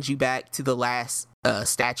 it brings you back to the last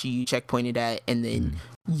statue you checkpointed at, and then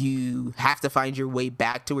you have to find your way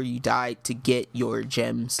back to where you died to get your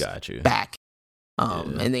gems back.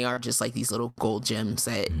 And they are just like these little gold gems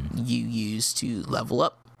that you use to level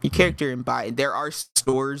up your character and buy. There are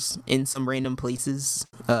stores in some random places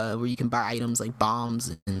where you can buy items like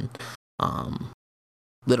bombs and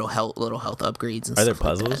little health upgrades and are there stuff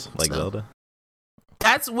puzzles like Zelda?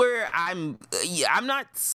 That's where I'm not,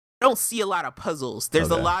 I don't see a lot of puzzles. There's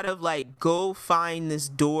a lot of like, go find this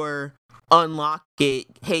door, unlock it,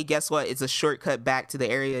 hey, guess what, it's a shortcut back to the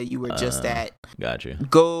area you were just at. Gotcha.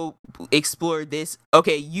 Go explore this.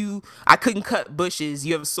 Okay, I couldn't cut bushes,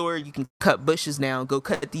 you have a sword, you can cut bushes now, go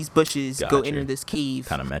cut these bushes. Go enter this cave,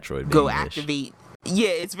 kind of Metroid, go activate. Yeah,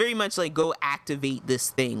 it's very much like go activate this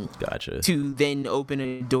thing. Gotcha. To then open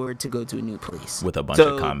a door to go to a new place with a bunch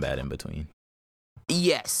of combat in between.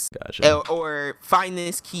 Yes. Gotcha. Or find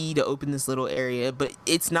this key to open this little area, but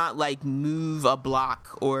it's not like move a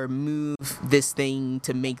block or move this thing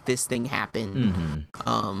to make this thing happen,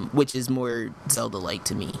 which is more Zelda-like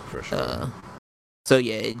to me. For sure. So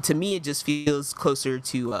yeah, to me it just feels closer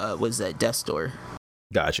to was that Death's Door.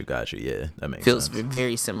 Gotcha. Yeah, that makes feels sense.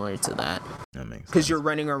 very similar to that. That makes sense. Because you're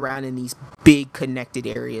running around in these big connected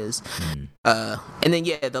areas. And then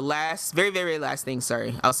the last, very, very last thing,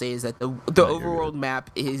 I'll say is that the overworld map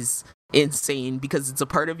is insane because it's a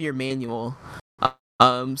part of your manual.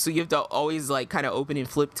 So you have to always like kind of open and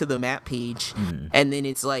flip to the map page, and then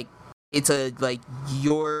it's a like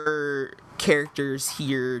your characters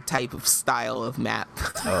here type of style of map.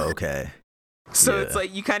 Oh, okay. So it's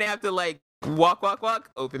like you kind of have to like walk,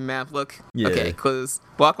 open map, look, okay, close,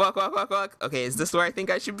 walk, okay, is this where I think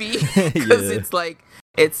I should be? Because it's like,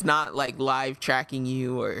 it's not like live tracking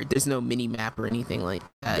you, or there's no mini map or anything like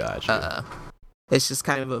that. Gotcha. It's just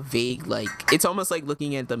kind of a vague, like, it's almost like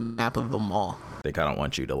looking at the map of a mall. They kind of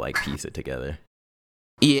want you to like piece it together.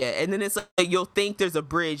 Yeah, and then it's like you'll think there's a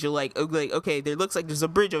bridge. You're like, okay, there looks like there's a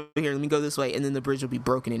bridge over here. Let me go this way, and then the bridge will be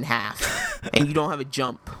broken in half, and you don't have a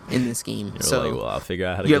jump in this game. You're so like, well, I'll figure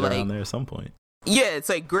out how to get around there at some point. Yeah, it's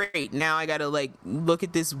like, great. Now I gotta like look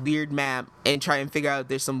at this weird map and try and figure out if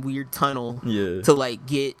there's some weird tunnel to like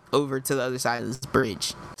get over to the other side of this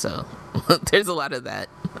bridge. So there's a lot of that.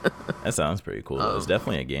 That sounds pretty cool. It's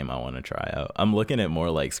definitely a game I want to try out. I'm looking at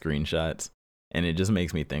more like screenshots. And it just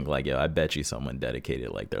makes me think like, yo, I bet you someone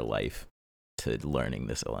dedicated like their life to learning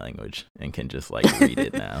this language and can just like read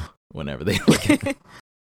it now whenever they look at it.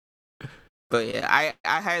 But yeah,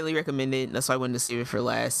 I highly recommend it. That's why I wanted to save it for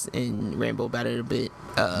last and ramble about it a bit.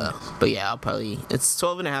 But yeah, it's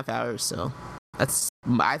 12 and a half hours. So I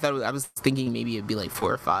was thinking maybe it'd be like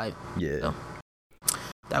 4 or 5. Yeah. So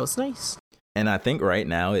that was nice. And I think right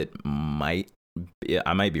now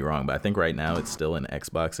I might be wrong, but I think right now it's still an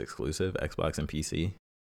Xbox exclusive, Xbox and PC.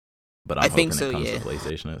 But I'm hoping it comes to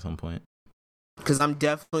PlayStation at some point. Because I'm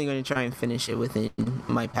definitely going to try and finish it within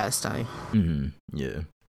my pastime. Yeah.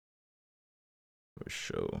 For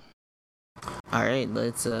sure. All right,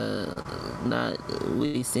 let's not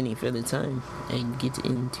waste any further time and get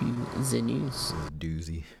into the news.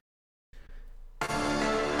 Doozy.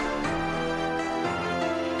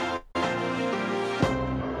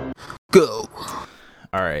 Go.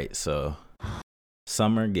 All right, so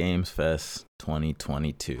Summer Games Fest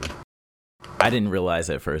 2022. I didn't realize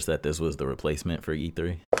at first that this was the replacement for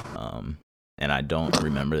E3. And I don't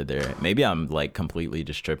remember maybe I'm like completely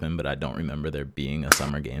just tripping, but I don't remember there being a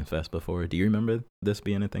Summer Games Fest before. Do you remember this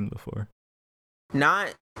being a thing before?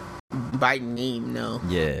 Not by name, no.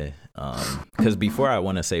 Yeah. Because before, I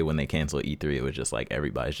want to say when they canceled E3, it was just like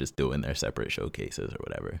everybody's just doing their separate showcases or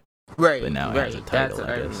whatever. Right. But now it has a title,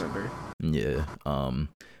 I guess. I remember. Yeah.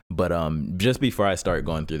 But just before I start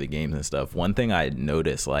going through the games and stuff, one thing I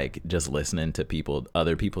noticed, like just listening to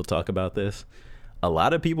other people talk about this, a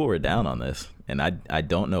lot of people were down on this, and I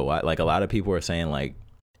don't know why. Like a lot of people were saying like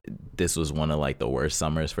this was one of like the worst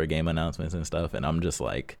summers for game announcements and stuff, and I'm just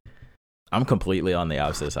like, I'm completely on the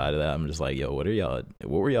opposite side of that. I'm just like, yo, what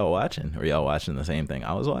were y'all watching? Were y'all watching the same thing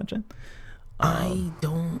I was watching? I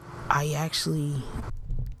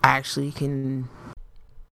actually can.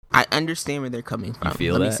 I understand where they're coming from. You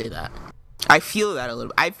feel Let that? me say that. I feel that a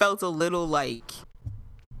little. I felt a little like,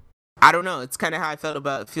 I don't know. It's kind of how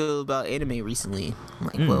I feel about anime recently.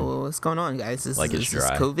 Like, well, what's going on, guys? Is this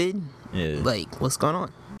COVID? Yeah. Like, what's going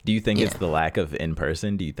on? Do you think it's the lack of in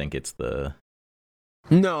person? Do you think it's the?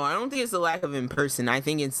 No, I don't think it's the lack of in person. I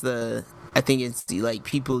think it's the like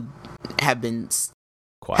people have been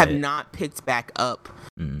Quiet. have not picked back up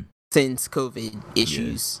since COVID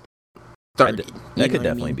issues started. That could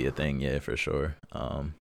definitely be a thing, yeah, for sure.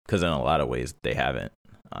 Because in a lot of ways they haven't,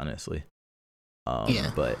 honestly.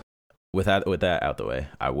 But with that out the way,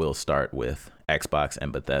 I will start with Xbox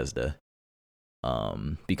and Bethesda.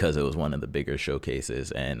 Because it was one of the bigger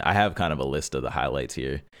showcases, and I have kind of a list of the highlights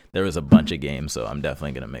here. There was a bunch of games, so I'm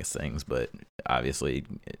definitely gonna mix things, but obviously,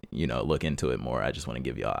 look into it more. I just want to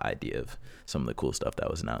give y'all an idea of some of the cool stuff that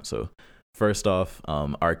was announced. So first off,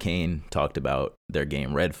 Arcane talked about their game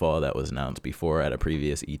Redfall that was announced before at a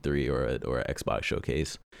previous E3 or a Xbox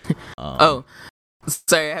showcase.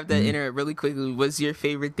 Sorry, I have to interrupt really quickly. Was your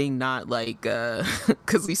favorite thing not like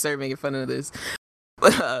because we started making fun of this?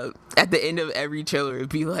 At the end of every trailer, it'd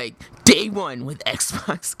be like day one with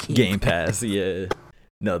Xbox Game Pass. Yeah,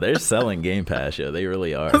 no, they're selling Game Pass. Yeah, they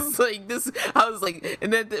really are. I was like,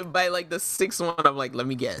 and then by like the sixth one, I'm like, let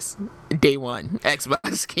me guess, day one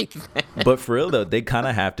Xbox Game Pass. But for real though, they kind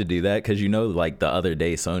of have to do that because like the other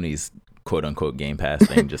day, Sony's quote unquote Game Pass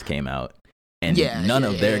thing just came out. And none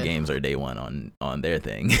of their games are day one on their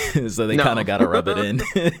thing. So they kind of got to rub it in.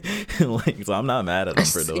 So I'm not mad at them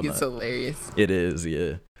for doing that. It's hilarious. It is,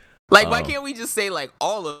 yeah. Like, why can't we just say, like,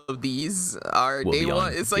 all of these are day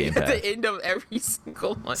one? It's like at the end of every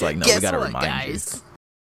single one. It's like, no, we got to remind you.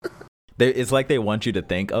 It's like they want you to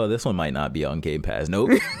think, oh, this one might not be on Game Pass.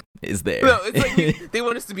 Nope, it's there. No, it's like they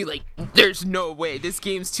want us to be like, there's no way. This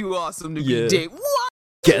game's too awesome to be day. What?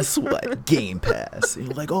 Guess what? Game Pass. And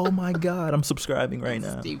you're like, oh my God, I'm subscribing right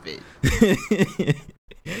now. Stupid.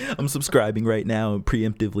 I'm subscribing right now,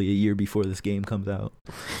 preemptively a year before this game comes out.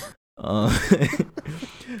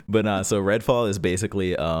 But so Redfall is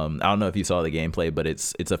basically, I don't know if you saw the gameplay, but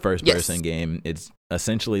it's a first person game. It's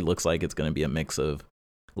essentially looks like it's going to be a mix of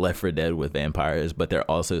Left 4 Dead with vampires, but they're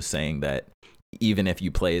also saying that even if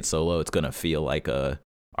you play it solo, it's going to feel like a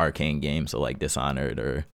Arcane game, so like Dishonored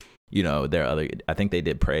or their other. I think they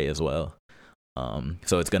did Prey as well.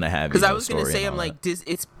 So it's gonna have. Because I was gonna say, I'm like, is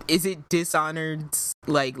it Dishonored's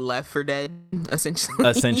like Left 4 Dead essentially?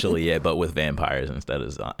 Essentially, yeah, but with vampires instead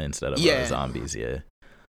of zombies, yeah.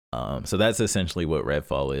 So that's essentially what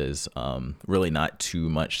Redfall is. Really not too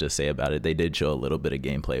much to say about it. They did show a little bit of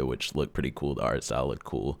gameplay, which looked pretty cool. The art style looked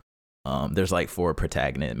cool. There's like 4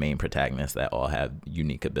 main protagonists that all have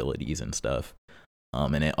unique abilities and stuff.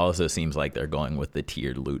 And it also seems like they're going with the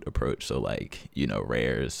tiered loot approach. So like,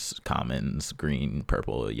 rares, commons, green,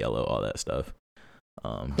 purple, yellow, all that stuff.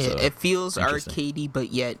 So it feels arcadey,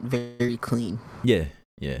 but yet very clean. Yeah,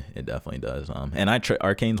 it definitely does. And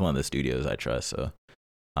Arcane's one of the studios I trust, so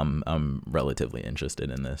I'm relatively interested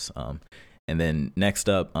in this. And then next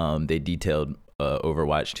up, they detailed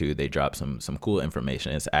Overwatch 2. They dropped some cool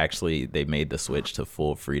information. It's actually, they made the switch to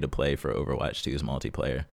full free to play for Overwatch 2's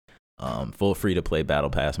multiplayer. Full free to play battle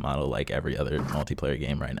pass model like every other multiplayer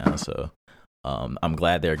game right now. So I'm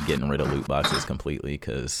glad they're getting rid of loot boxes completely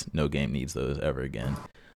because no game needs those ever again.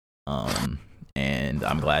 And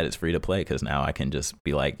I'm glad it's free to play because now I can just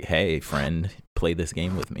be like, hey friend, play this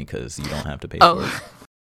game with me because you don't have to pay for it.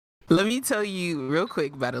 Let me tell you real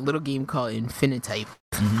quick about a little game called Infinitype,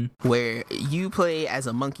 where you play as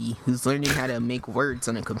a monkey who's learning how to make words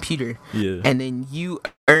on a computer. Yeah. And then you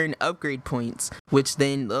earn upgrade points, which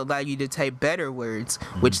then allow you to type better words,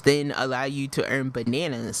 which then allow you to earn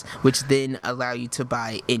bananas, which then allow you to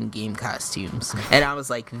buy in-game costumes. And I was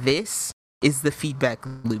like, this is the feedback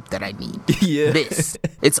loop that I need. Yeah.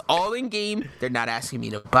 It's all in game. They're not asking me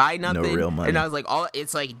to buy nothing. No real money. And I was like,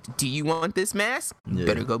 it's like, do you want this mask? You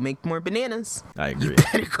better go make more bananas. I agree. You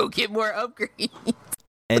better go get more upgrades.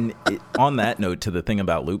 And on that note, to the thing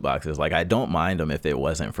about loot boxes, like I don't mind them if it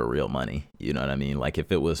wasn't for real money. You know what I mean? Like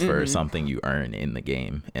if it was for something you earn in the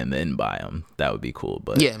game and then buy them, that would be cool.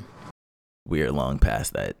 But we are long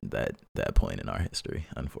past that point in our history,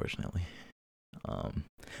 unfortunately.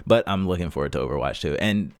 But I'm looking forward to Overwatch 2.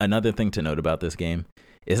 And another thing to note about this game,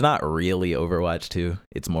 it's not really Overwatch 2.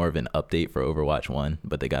 It's more of an update for Overwatch 1,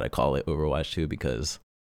 but they got to call it Overwatch 2 because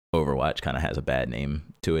Overwatch kind of has a bad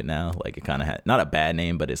name to it now. Like it kind of had, not a bad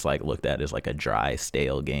name, but it's like looked at as like a dry,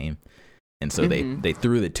 stale game. And so they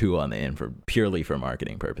threw the 2 on the end for purely for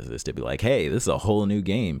marketing purposes to be like, hey, this is a whole new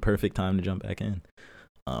game. Perfect time to jump back in.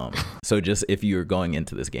 So just if you're going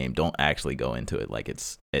into this game, don't actually go into it like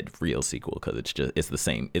it's a real sequel because it's the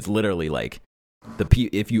same. It's literally like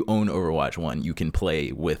if you own Overwatch 1, you can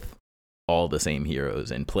play with all the same heroes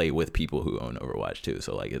and play with people who own Overwatch 2.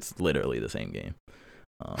 So like it's literally the same game,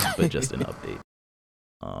 but just an update.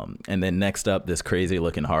 And then next up, this crazy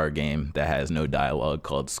looking horror game that has no dialogue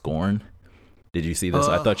called Scorn. Did you see this?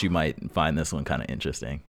 I thought you might find this one kind of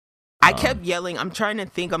interesting. I kept yelling. I'm trying to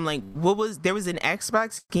think. I'm like, there was an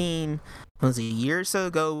Xbox game, was it a year or so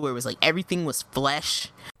ago, where it was like everything was flesh,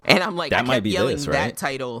 and I'm like, I kept yelling that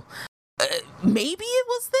title. Maybe it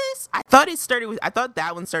was this. I thought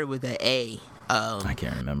that one started with an A. I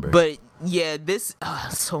can't remember. But yeah, this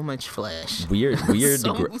so much flesh. Weird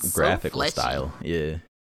graphical style. Yeah,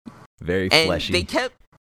 very fleshy. They kept.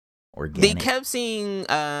 Organic. They kept saying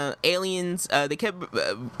aliens. They kept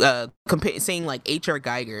saying like H.R.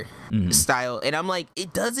 Geiger style, and I'm like,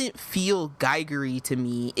 it doesn't feel Geigery to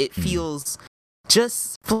me. It feels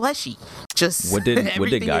just fleshy. Just what did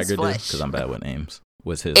Geiger do? Because I'm bad with names.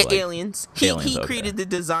 Was his like, Aliens? He created the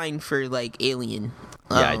design for like Alien.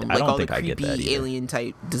 Yeah, I like don't all think the I get that either. Alien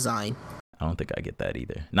type design. I don't think I get that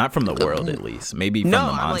either. Not from the world, at least. Maybe from the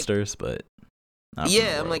monsters, but.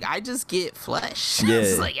 I'm like, I just get flesh. Yeah.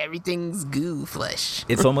 It's like everything's goo flesh.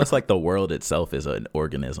 It's almost like the world itself is an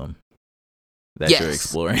organism that you're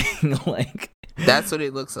exploring. Like that's what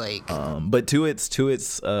it looks like. But to its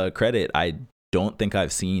credit, I don't think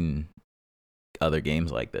I've seen other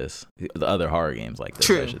games like this, the other horror games like this.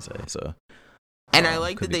 True. I should say so. And I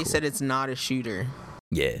like that they said it's not a shooter.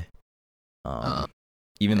 Yeah.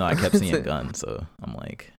 Even though I kept seeing guns, so I'm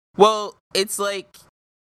like, well, it's like.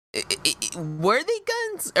 Were they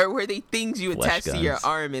guns or were they things you attach to your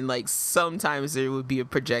arm, and like sometimes there would be a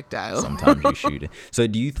projectile, sometimes you shoot it? So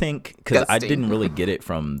do you think, because I didn't really get it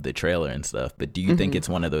from the trailer and stuff, but do you think it's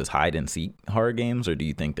one of those hide and seek horror games, or do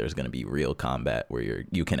you think there's going to be real combat where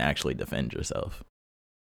you can actually defend yourself?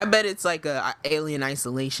 I bet it's like a Alien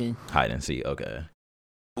Isolation. Hide and seek, okay.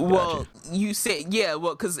 Well, you say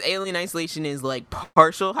because Alien Isolation is like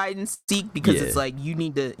partial hide and seek because it's like you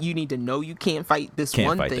need to know you can't fight this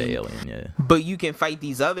one thing, the alien, but you can fight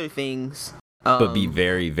these other things. But be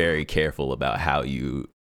very, very careful about how you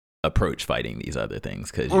approach fighting these other things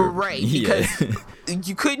because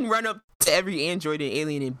you couldn't run up to every android and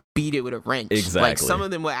alien and beat it with a wrench. Exactly, like some of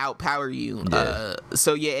them would outpower you.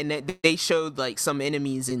 And they showed like some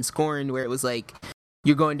enemies in Scorn where it was like.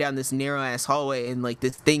 You're going down this narrow ass hallway and like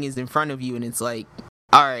this thing is in front of you and it's like,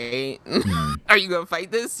 all right, are you gonna fight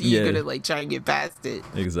this? You're gonna like try and get past it.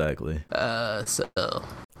 Exactly. I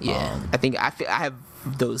think I have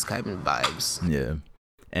those kind of vibes. Yeah.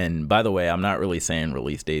 And by the way, I'm not really saying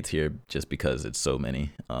release dates here just because it's so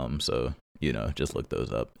many. So just look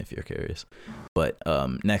those up if you're curious. But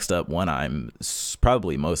next up, one I'm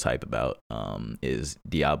probably most hype about is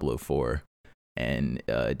Diablo 4. And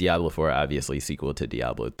Diablo 4, obviously sequel to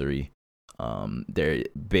Diablo 3. They're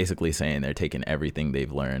basically saying they're taking everything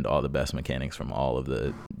they've learned, all the best mechanics from all of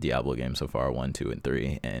the Diablo games so far, 1, 2, and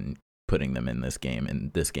 3, and putting them in this game.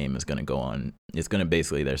 And this game is going to go on. It's going to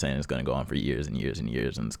basically, they're saying it's going to go on for years and years and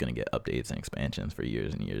years, and it's going to get updates and expansions for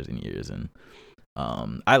years and years and years. And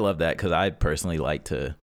I love that because I personally like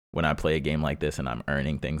to, when I play a game like this and I'm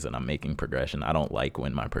earning things and I'm making progression, I don't like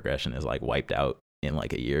when my progression is like wiped out in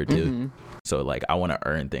like a year or two. So like I want to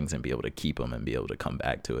earn things and be able to keep them and be able to come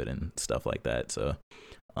back to it and stuff like that. So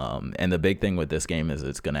and the big thing with this game is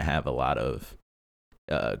it's going to have a lot of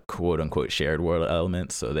quote unquote shared world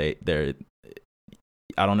elements. So they're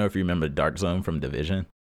I don't know if you remember Dark Zone from Division,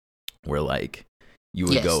 where like you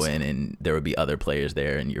would go in and there would be other players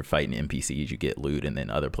there and you're fighting NPCs, you get loot, and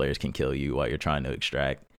then other players can kill you while you're trying to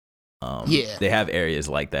extract. They have areas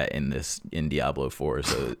like that in Diablo 4.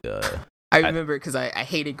 So I remember because I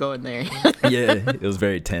hated going there. Yeah, it was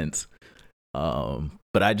very tense.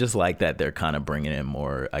 But I just like that they're kind of bringing in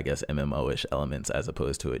more, I guess, MMO-ish elements as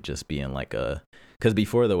opposed to it just being like because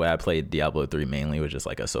before the way I played Diablo 3 mainly was just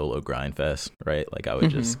like a solo grind fest, right? Like I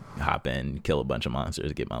would just hop in, kill a bunch of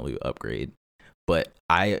monsters, get my loot, upgrade. But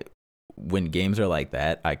when games are like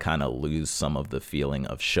that, I kind of lose some of the feeling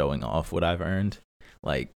of showing off what I've earned.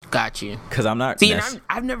 Like, got you. Because I'm not. See,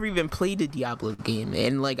 I've never even played a Diablo game,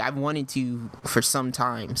 and like I've wanted to for some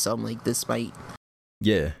time. So I'm like, this might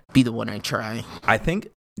Yeah. be the one I try. I think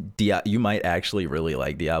you might actually really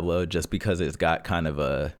like Diablo just because it's got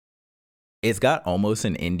almost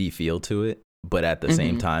an indie feel to it, but at the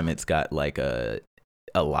same time it's got like a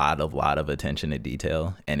lot of attention to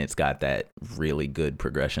detail, and it's got that really good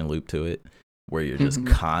progression loop to it where you're just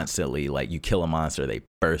constantly like, you kill a monster, they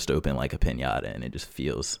burst open like a piñata, and it just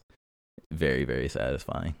feels very, very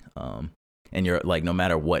satisfying. And you're like, no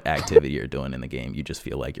matter what activity you're doing in the game, you just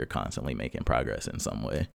feel like you're constantly making progress in some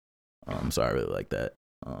way. So I really like that.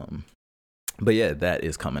 But yeah, that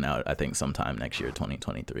is coming out, I think, sometime next year,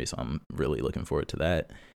 2023. So I'm really looking forward to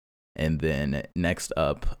that. And then next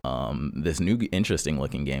up, this new interesting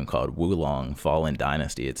looking game called Wulong Fallen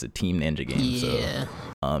Dynasty. It's a Team Ninja game. Yeah.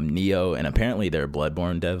 So Neo, and apparently there are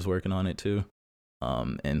Bloodborne devs working on it too.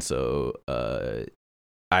 And so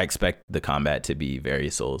I expect the combat to be very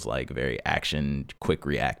Souls-like, very action, quick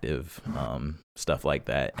reactive, stuff like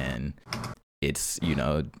that. And it's,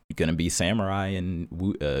 gonna be samurai and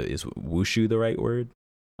is wushu the right word?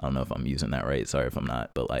 I don't know if I'm using that right. Sorry if I'm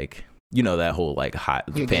not, but like, that whole like hot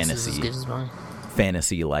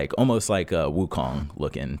fantasy, like almost like a Wukong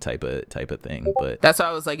looking type of thing. But that's why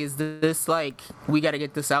I was like, is this like, we got to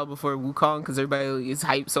get this out before Wukong, because everybody is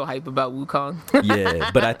so hype about Wukong.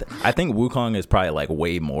 Yeah, but I think Wukong is probably like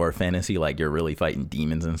way more fantasy, like you're really fighting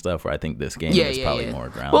demons and stuff, where I think this game is probably more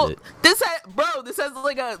grounded. Well, this has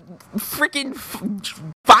like a freaking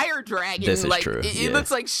fire dragon. This is like, true. It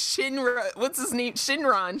looks like Shinra. What's his name?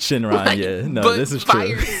 Shinron, like, yeah. No, this is true.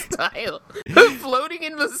 Fire style, floating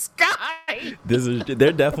in the sky.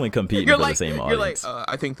 They're definitely competing for the same audience. You're like,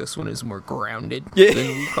 I think this one is more grounded than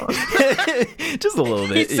Wukong. Just a little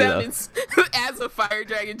bit. As a fire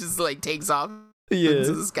dragon just like takes off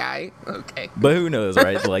into the sky. Okay. But who knows,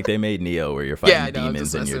 right? Like they made Neo where you're fighting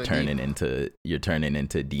demons and you're turning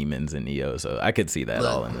into demons in Neo. So I could see that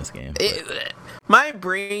all in this game. My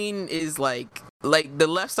brain is like the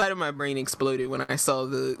left side of my brain exploded when I saw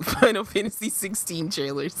the Final Fantasy 16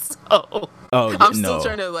 trailers. So I'm still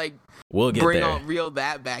trying to like we'll get reel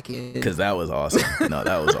that back in, because that was awesome. No,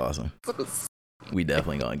 that was awesome. We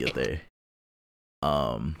definitely gonna get there.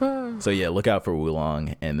 So yeah, look out for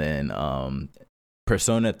Wulong, and then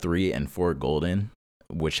Persona 3 and 4 Golden,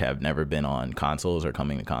 which have never been on consoles, are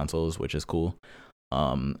coming to consoles, which is cool.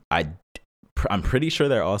 I'm pretty sure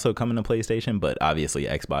they're also coming to PlayStation, but obviously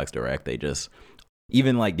Xbox Direct, they just,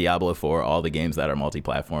 even like Diablo 4, all the games that are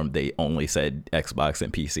multi-platform, they only said Xbox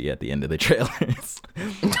and PC at the end of the trailers.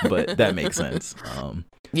 But that makes sense.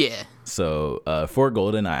 Yeah. So 4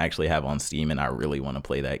 Golden I actually have on Steam, and I really want to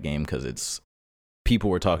play that game because people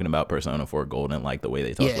were talking about Persona 4 Golden like the way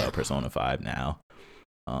they talk about Persona 5 now.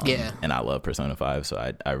 And I love Persona 5,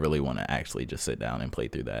 so I really want to actually just sit down and play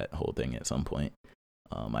through that whole thing at some point.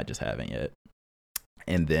 I just haven't yet.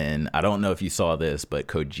 And then I don't know if you saw this, but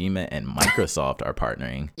Kojima and Microsoft are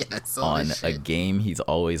partnering on a game he's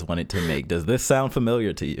always wanted to make. Does this sound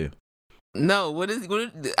familiar to you? No, what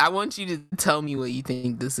I want you to tell me what you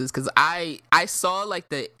think this is, because I saw like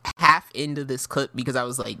the half end of this clip because I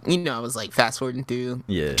was like, I was like fast forwarding through,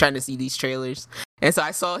 trying to see these trailers, and so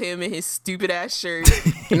I saw him in his stupid ass shirt,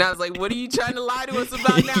 and I was like, what are you trying to lie to us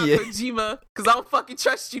about now, Kojima? Because I don't fucking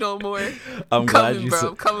trust you no more. I'm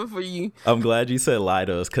coming for you. I'm glad you said lie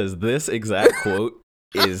to us, because this exact quote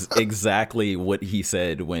is exactly what he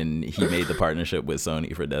said when he made the partnership with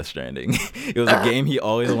Sony for Death Stranding. It was a game he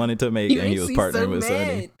always wanted to make, and he was partnering with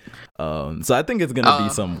Sony. So I think it's gonna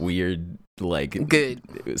be some weird, like,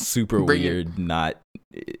 super weird, not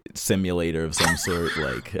simulator of some sort.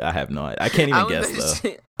 Like, I have no idea. I can't even guess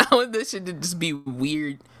though. I want this shit to just be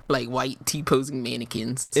weird, like white T-posing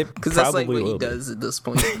mannequins, because that's like what he does at this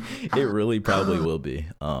point. It really probably will be.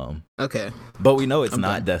 Okay, but we know it's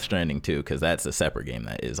not Death Stranding 2, because that's a separate game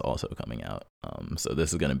that is also coming out. So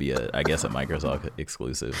this is going to be a Microsoft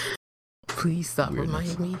exclusive. Please stop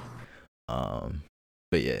reminding me.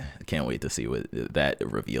 But yeah, I can't wait to see what that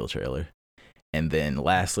reveal trailer. And then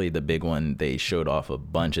lastly, the big one, they showed off a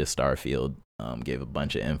bunch of Starfield, gave a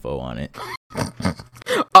bunch of info on it.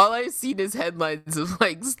 All I see is headlines of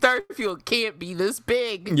like, Starfield can't be this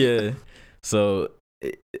big. Yeah. So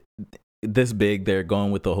this big, they're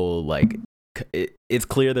going with the whole like, it's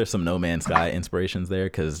clear there's some No Man's Sky inspirations there,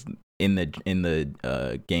 because in the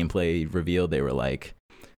gameplay reveal, they were like,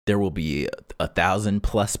 there will be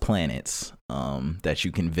 1,000+ planets that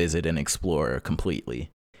you can visit and explore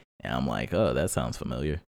completely. And I'm like, oh, that sounds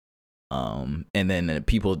familiar. And then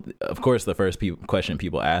people, of course, the first question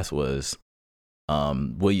people asked was,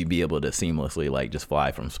 will you be able to seamlessly like just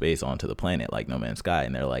fly from space onto the planet like No Man's Sky?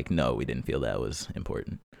 And they're like, no, we didn't feel that was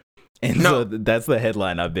important. And No. so that's the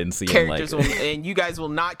headline I've been seeing. Characters like, and you guys will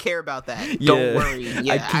not care about that. Yeah, Don't worry.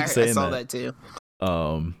 Yeah, I keep saying I saw that. too.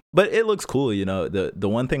 But it looks cool, you know. The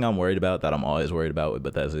one thing I'm worried about, that I'm always worried about with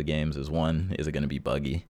Bethesda games, is it going to be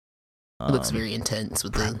buggy? It looks very intense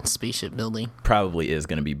with the spaceship building. Probably is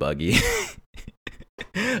going to be buggy.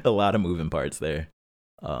 A lot of moving parts there.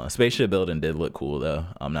 Spaceship building did look cool though.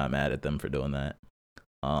 I'm not mad at them for doing that.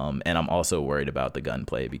 And I'm also worried about the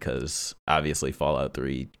gunplay, because obviously Fallout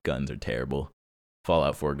 3 guns are terrible.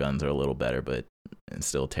 Fallout 4 guns are a little better, but it's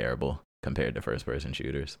still terrible compared to first-person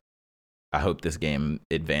shooters. I hope this game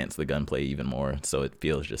advanced the gunplay even more so it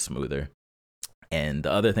feels just smoother. And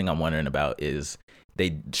the other thing I'm wondering about is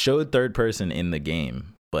they showed third person in the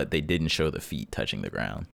game, but they didn't show the feet touching the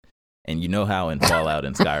ground. And you know how in Fallout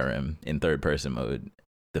and Skyrim, in third person mode,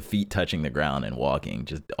 the feet touching the ground and walking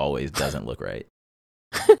just always doesn't look right.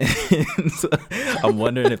 So I'm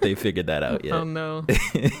wondering if they figured that out yet. Oh no.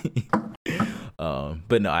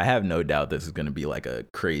 But no, I have no doubt this is going to be like a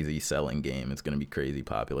crazy selling game. It's going to be crazy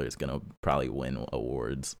popular. It's going to probably win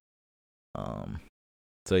awards.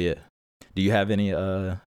 So yeah. Do you have any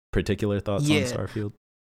particular thoughts on Starfield?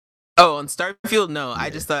 Oh, on Starfield, no. Yeah.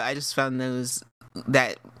 I just found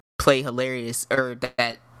that play hilarious, or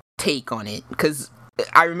that take on it, because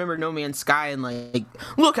I remember No Man's Sky and like,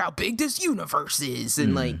 look how big this universe is,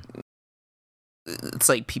 and like, it's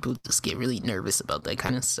like people just get really nervous about that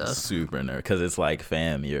kind of stuff. Super nerd, because it's like,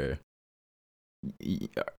 fam, you're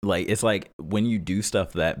like, it's like when you do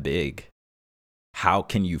stuff that big, how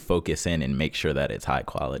can you focus in and make sure that it's high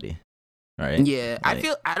quality, right? Yeah, Like,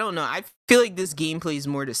 I don't know. I feel like this game plays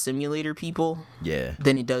more to simulator people yeah,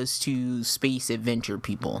 than it does to space adventure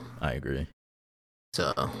people. I agree.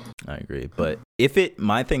 So I agree. But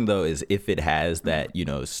my thing though is if it has that, you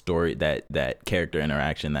know, story, that character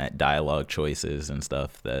interaction, that dialogue choices and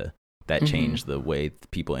stuff that change the way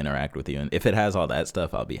people interact with you, and if it has all that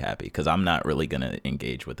stuff, I'll be happy, because I'm not really gonna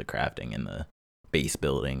engage with the crafting and the base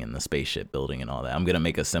building and the spaceship building and all that. I'm gonna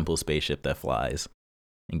make a simple spaceship that flies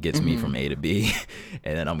and gets me from A to B,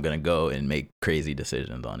 and then I'm gonna go and make crazy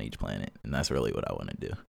decisions on each planet, and that's really what I want to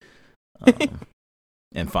do.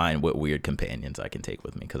 And find what weird companions I can take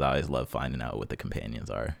with me, because I always love finding out what the companions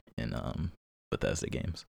are in Bethesda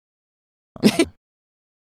games.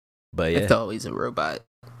 But yeah, it's always a robot.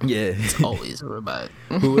 yeah, It's always a robot.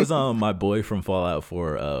 Who was my boy from Fallout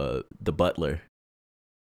 4, the butler?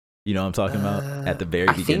 You know what I'm talking about? At the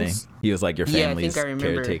very beginning, he was like your family's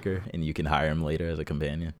caretaker, and you can hire him later as a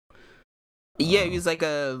companion. Yeah, he was like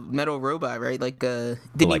a metal robot, right? Like, did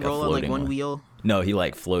like he roll on like one wheel? No, he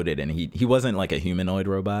like floated, and he wasn't like a humanoid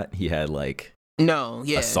robot. He had like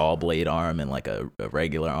a saw blade arm and like a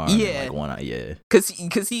regular arm. Yeah, and like one eye. Yeah, because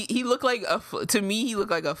he looked like to me he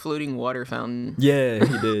looked like a floating water fountain. Yeah,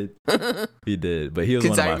 he did. He did, but he was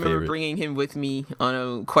one of my favorites. I remember favorites. bringing him with me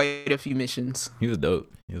on quite a few missions. He was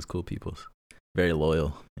dope. He was cool people. Very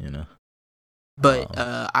loyal, you know. But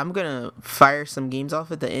I'm gonna fire some games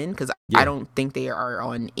off at the end, because I don't think they are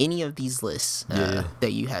on any of these lists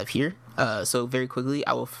that you have here. So very quickly,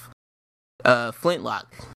 I will.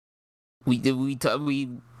 Flintlock. We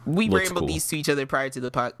rambled cool. These to each other prior to the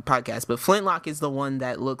podcast, but Flintlock is the one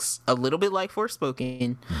that looks a little bit like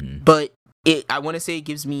Forspoken, but I want to say it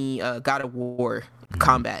gives me God of War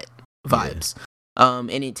combat vibes.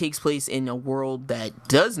 And it takes place in a world that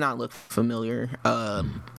does not look familiar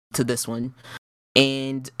to this one.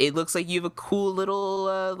 And it looks like you have a cool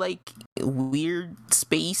little, like, weird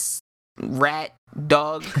space rat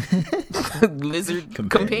dog lizard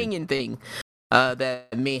companion thing that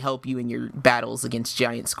may help you in your battles against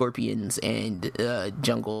giant scorpions and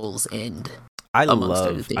jungles and I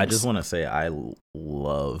just want to say I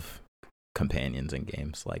love companions in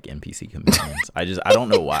games, like NPC companions. I don't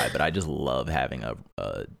know why, but I just love having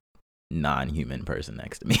a non-human person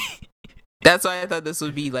next to me. That's why I thought this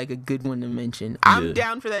would be like a good one to mention. I'm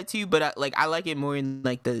down for that too, but I like it more in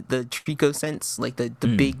like the Trico sense, like the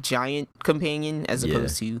big giant companion, as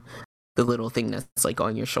opposed to the little thing that's like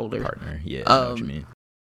on your shoulder. Partner, I know what you mean.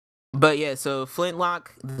 But yeah, so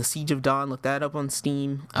Flintlock, The Siege of Dawn, look that up on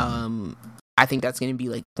Steam. I think that's gonna be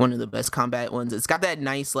like one of the best combat ones. It's got that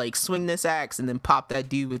nice like swing this axe and then pop that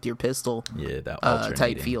dude with your pistol. Yeah, that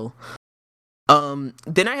type feel.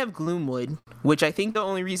 Then I have Gloomwood, which I think the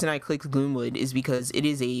only reason I clicked Gloomwood is because it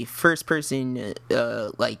is a first-person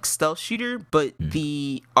like stealth shooter, but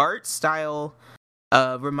the art style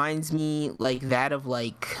reminds me like that of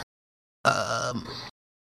like a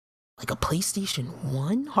PlayStation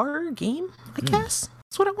 1 horror game, I guess.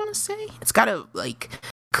 That's what I want to say. It's got a like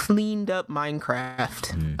cleaned up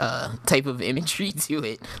Minecraft type of imagery to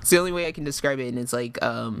it. It's the only way I can describe it, and it's like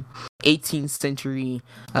 18th century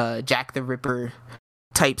Jack the Ripper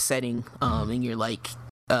type setting, and you're like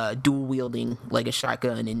dual wielding like a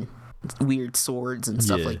shotgun and weird swords and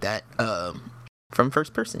stuff like that from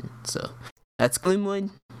first person. So that's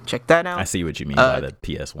Glimwood. Check that out. I see what you mean by the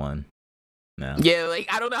PS1. No. Yeah, like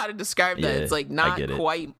I don't know how to describe that. Yeah, it's like not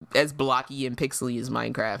quite as blocky and pixely as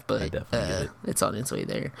Minecraft, but it's on its way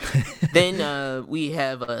there. Then we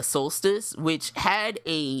have Solstice, which had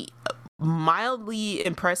a mildly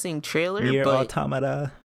impressing trailer. Nier but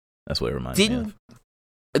Automata. That's what it reminds me of.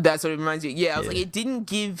 That's what it reminds you. Yeah, I was like, it didn't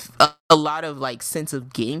give a lot of like sense of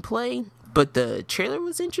gameplay, but the trailer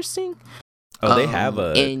was interesting. Oh, they have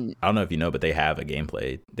I don't know if you know, but they have a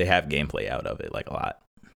gameplay. They have gameplay out of it, like a lot.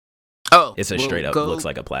 Oh, it's straight up looks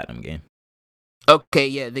like a platinum game. Okay,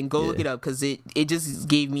 yeah, then go look it up because it just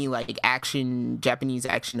gave me like Japanese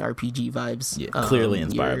action RPG vibes. Yeah, clearly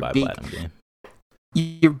inspired by a platinum game.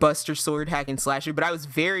 Your Buster Sword hack and slasher, but I was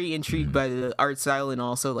very intrigued by the art style and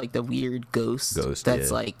also like the weird ghost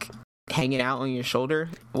that's like hanging out on your shoulder.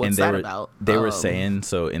 What's that about? They were saying,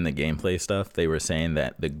 so in the gameplay stuff, they were saying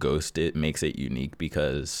that the ghost, it makes it unique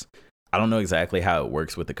because I don't know exactly how it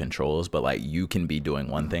works with the controls, but like you can be doing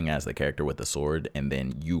one thing as the character with the sword, and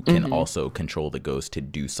then you can also control the ghost to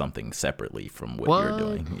do something separately from what you're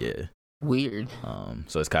doing. Yeah. Weird.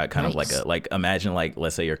 So it's kind of like imagine like,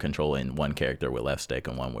 let's say you're controlling one character with left stick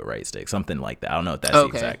and one with right stick, something like that. I don't know if that's the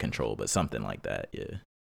exact control, but something like that. Yeah.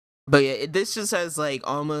 But yeah, this just has like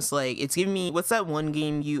almost like it's giving me, what's that one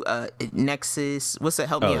game Nexus? What's that?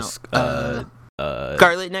 Help me out.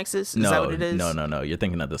 Scarlet Nexus? Is that what it is? No. You're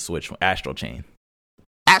thinking of the Switch one. Astral Chain.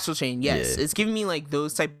 Astral Chain, yes. Yeah. It's giving me like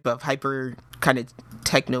those type of hyper kind of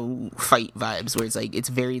techno fight vibes where it's like it's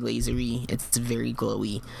very lasery, it's very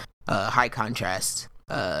glowy, high contrast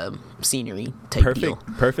scenery type deal.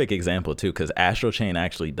 Perfect example too, because Astral Chain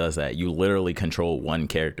actually does that. You literally control one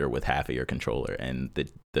character with half of your controller, and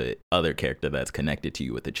the other character that's connected to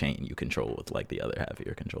you with the chain you control with like the other half of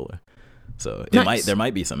your controller. So there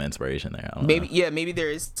might be some inspiration there. I don't know. Maybe there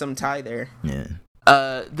is some tie there. Yeah.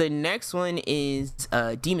 The next one is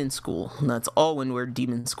Demon School. That's all one word,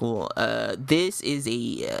 Demon School. This is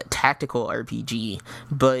a tactical RPG,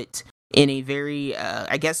 but in a very,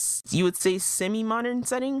 I guess you would say, semi-modern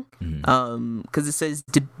setting. Because it says,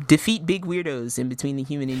 defeat big weirdos in between the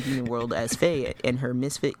human and demon world as Faye and her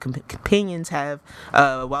misfit companions have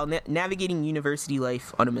while navigating university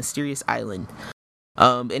life on a mysterious island.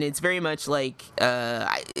 And it's very much like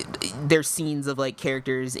there's scenes of like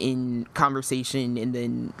characters in conversation, and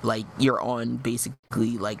then like you're on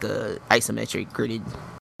basically like a isometric gridded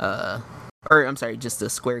just a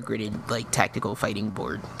square gridded like tactical fighting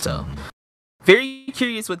board. So very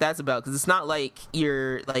curious what that's about, because it's not like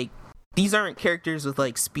you're like, these aren't characters with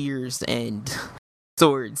like spears and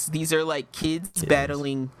swords. These are like kids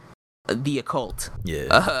battling the occult.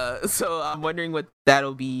 So I'm wondering what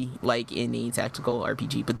that'll be like in a tactical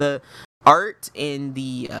RPG. But the art and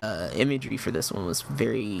the imagery for this one was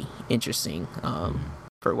very interesting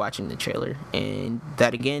for watching the trailer, and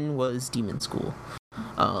that again was Demon School.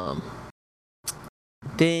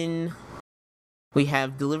 Then we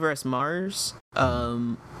have Deliver Us Mars.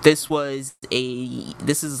 This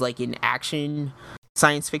is like an action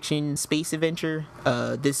science fiction space adventure.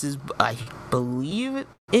 This is, I believe,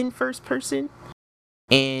 in first person,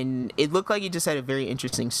 and it looked like it just had a very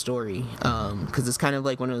interesting story, because it's kind of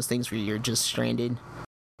like one of those things where you're just stranded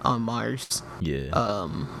on Mars.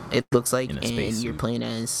 It looks like, and you're playing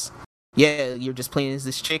as you're just playing as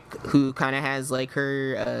this chick who kind of has like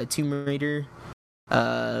her Tomb Raider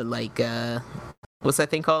what's that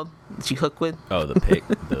thing called she hook with? Oh, the pick.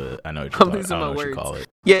 I know what you call it.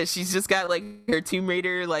 Yeah, she's just got like her Tomb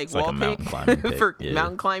Raider like wall like pick for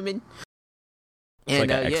mountain climbing. It's and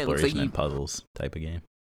like an exploration and puzzles type of game.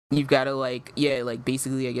 You've got to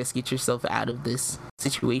basically I guess get yourself out of this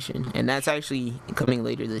situation, and that's actually coming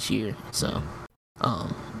later this year. So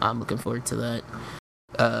I'm looking forward to that.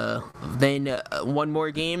 Then one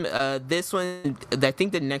more game. This one, I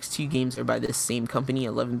think the next two games are by the same company,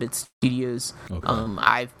 11-Bit Studios. Okay.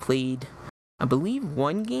 I've played, I believe,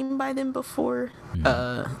 one game by them before.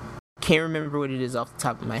 Can't remember what it is off the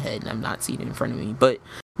top of my head, and I'm not seeing it in front of me. But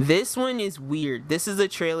this one is weird. This is a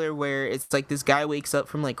trailer where it's like this guy wakes up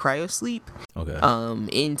from like cryo sleep. Okay.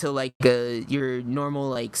 Into like your normal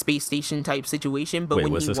like space station type situation. But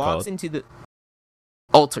when he walks into the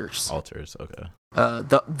Alters, okay.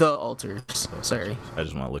 The Alters. Sorry. I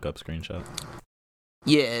just want to look up screenshot.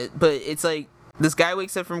 Yeah, but it's like this guy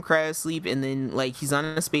wakes up from cryo sleep, and then like he's on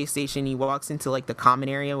a space station. He walks into like the common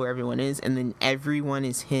area where everyone is, and then everyone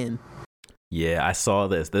is him. Yeah, I saw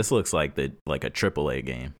this. This looks like a AAA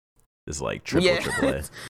game. It's like AAA.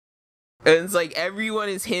 And it's like everyone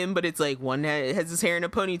is him, but it's like one has his hair in a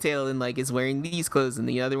ponytail and like is wearing these clothes, and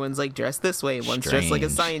the other one's like dressed this way. One's dressed like a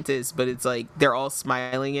scientist, but it's like they're all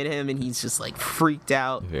smiling at him, and he's just like freaked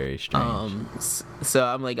out. Very strange. So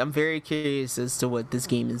I'm very curious as to what this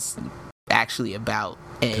game is actually about,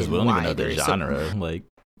 because we don't even know the genre. It's like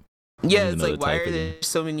why are there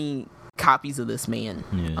so many copies of this man?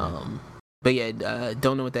 Yeah. But yeah,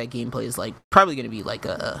 don't know what that gameplay is like. Probably gonna be like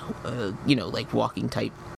a like walking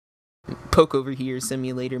type. Poke over here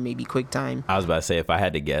simulator, maybe QuickTime. I was about to say, if I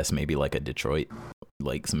had to guess, maybe like a Detroit,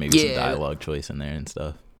 like some dialogue choice in there and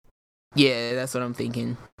stuff. Yeah, that's what I'm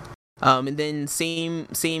thinking. And then same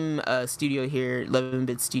studio here,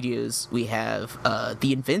 11-Bit Studios. We have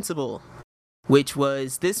The Invincible, which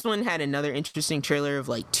was, this one had another interesting trailer of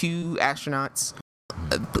like 2 astronauts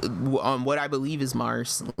on what I believe is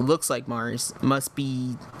Mars. Looks like Mars, must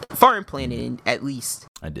be a foreign planet at least.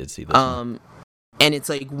 I did see this. One. And it's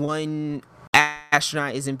like one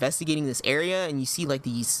astronaut is investigating this area, and you see like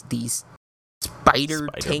these spider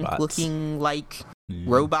tank bots looking like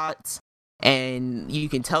robots, and you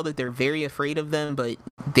can tell that they're very afraid of them, but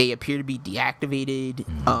they appear to be deactivated.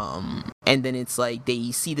 And then it's like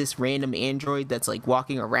they see this random android that's like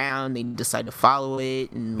walking around, they decide to follow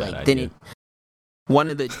it, and like then one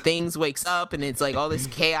of the things wakes up, and it's like all this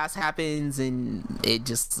chaos happens, and it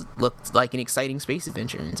just looked like an exciting space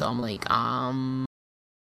adventure. And so I'm like,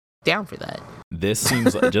 down for that. This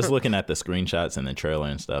seems like, just looking at the screenshots and the trailer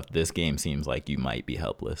and stuff, this game seems like you might be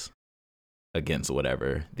helpless against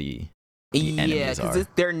whatever the enemies are. Because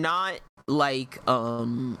they're not like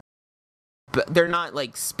they're not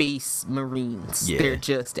like space marines. Yeah. They're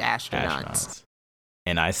just astronauts.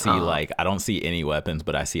 And I see I don't see any weapons,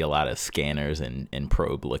 but I see a lot of scanners and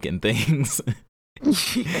probe looking things.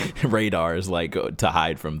 Radars like to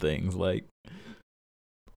hide from things, like.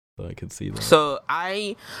 So I could see that. So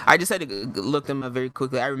I just had to look them up very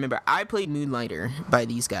quickly. I remember I played Moonlighter by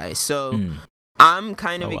these guys, so I'm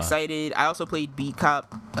kind of excited. I also played Beat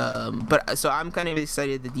Cop, but so I'm kind of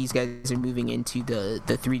excited that these guys are moving into the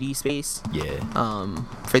 3D space. Yeah.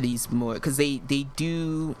 For these more, because they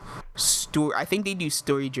do I think they do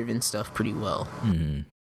story driven stuff pretty well. Mm-hmm.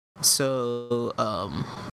 So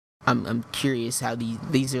I'm curious how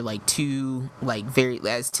these are like 2 like very,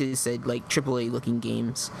 as Tiz said, like AAA looking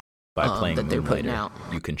games. By playing that they're putting out,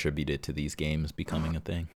 you contributed to these games becoming a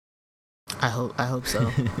thing. I hope so.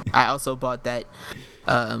 I also bought that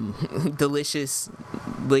delicious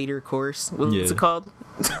later course. What's it called?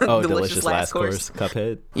 Oh, delicious last course.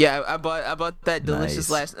 Cuphead. Yeah, I bought that delicious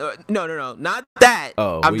last. No, not that.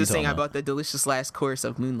 Oh, I'm just saying I bought the delicious last course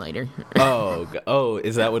of Moonlighter. Oh,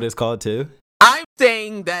 is that what it's called too? I'm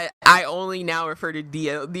saying that I only now refer to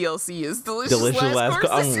DLC as delicious last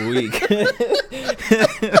course. I'm weak.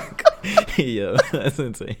 Yo, that's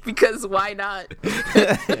insane. Because why not?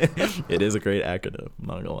 It is a great acronym, I'm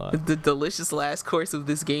not gonna lie. The delicious last course of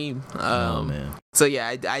this game. Oh man. So yeah,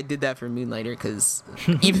 I did that for Moonlighter because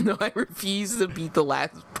even though I refuse to beat the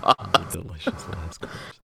last boss. The delicious last course.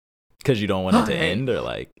 Because you don't want it to end, or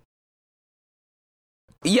like.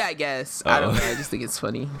 Yeah, I guess. I don't know. I just think it's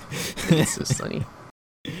funny. It's just funny.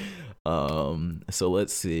 So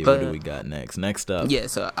let's see. What do we got next? Next up. Yeah,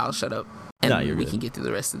 so I'll shut up. And we can get through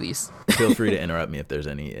the rest of these. Feel free to interrupt me if there's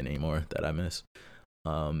any more that I miss.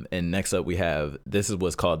 And next up we have, this is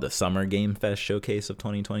what's called the Summer Game Fest Showcase of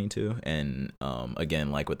 2022. And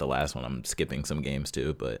again, like with the last one, I'm skipping some games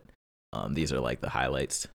too, but these are like the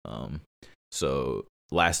highlights. So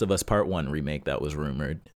Last of Us Part 1 remake that was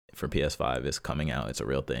rumored for PS5 is coming out. It's a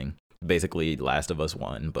real thing. Basically Last of Us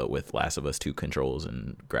 1, but with Last of Us 2 controls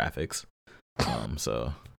and graphics.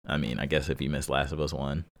 So I mean, I guess if you missed Last of Us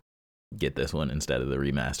 1, get this one instead of the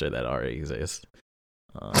remaster that already exists.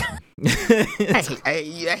 I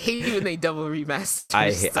hate when they double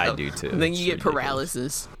remaster. I do too. And then you get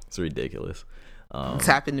paralysis. It's ridiculous. It's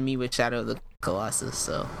happened to me with Shadow of the Colossus.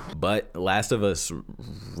 So, but Last of Us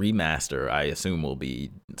remaster, I assume, will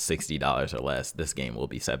be $60 or less. This game will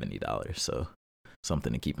be $70. So,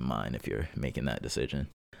 something to keep in mind if you're making that decision.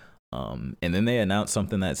 And then they announced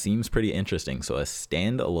something that seems pretty interesting. So, a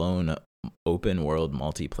standalone open world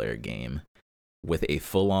multiplayer game with a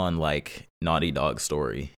full-on like Naughty Dog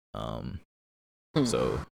story.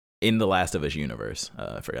 So in the Last of Us universe,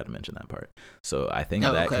 I forgot to mention that part. So I think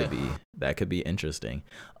could be interesting.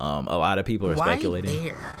 A lot of people are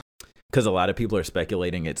speculating. because a lot of people are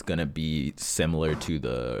speculating it's gonna be similar to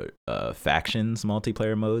the factions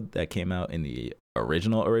multiplayer mode that came out in the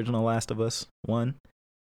original Last of Us one,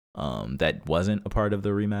 that wasn't a part of the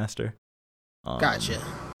remaster. Gotcha.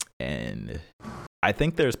 And I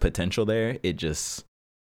think there's potential there. It just,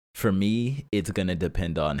 for me, it's gonna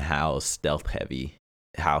depend on how stealth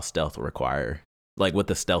require, like what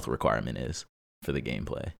the stealth requirement is for the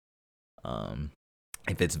gameplay.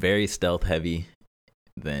 If it's very stealth heavy,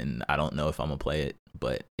 then I don't know if I'm gonna play it.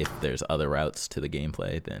 But if there's other routes to the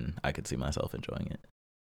gameplay, then I could see myself enjoying it.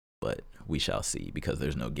 But we shall see, because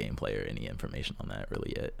there's no gameplay or any information on that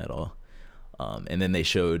really yet at all. And then they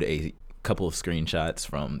showed a couple of screenshots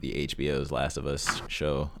from the HBO's Last of Us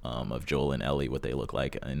show, of Joel and Ellie, what they look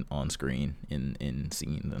like on screen in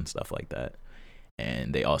scenes and stuff like that.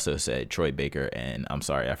 And they also said Troy Baker and, I'm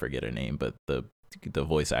sorry, I forget her name, but the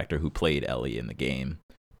voice actor who played Ellie in the game,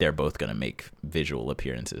 they're both going to make visual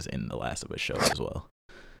appearances in the Last of Us show as well.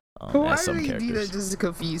 Why do you do that just to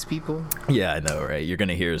confuse people? Yeah, I know, right? You're going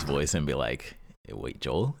to hear his voice and be like, wait,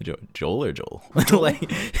 Joel or Joel?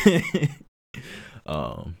 Like,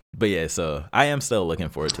 but yeah, so I am still looking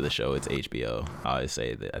forward to the show. It's HBO. I always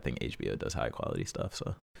say that I think HBO does high quality stuff.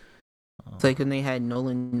 So it's like when they had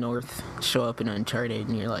Nolan North show up in Uncharted,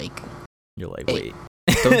 and you're like, hey, wait,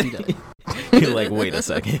 don't do that. You're like, wait a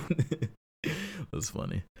second. That's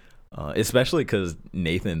funny, especially because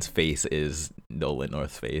Nathan's face is Nolan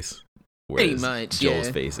North's face, whereas pretty much, Joel's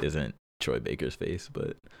face isn't Troy Baker's face.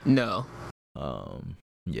 But no,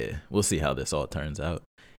 yeah, we'll see how this all turns out.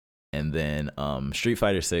 And then Street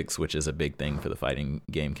Fighter 6, which is a big thing for the fighting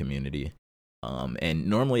game community. And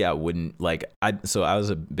normally I wouldn't I was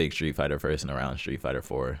a big Street Fighter person around Street Fighter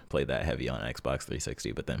 4, played that heavy on Xbox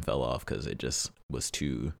 360, but then fell off because it just was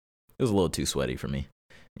a little too sweaty for me.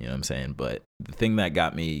 You know what I'm saying? But the thing that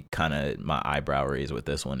got me kind of my eyebrow raised with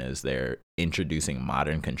this one is they're introducing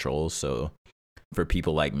modern controls. So for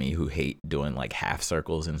people like me who hate doing like half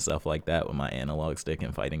circles and stuff like that with my analog stick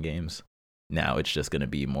in fighting games, now it's just going to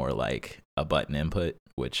be more like a button input,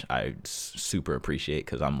 which I super appreciate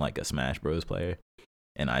because I'm like a Smash Bros player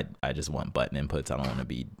and I just want button inputs. I don't want to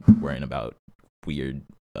be worrying about weird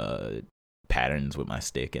patterns with my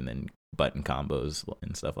stick and then button combos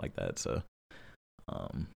and stuff like that. So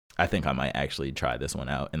I think I might actually try this one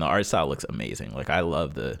out. And the art style looks amazing. Like I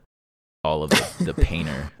love all of the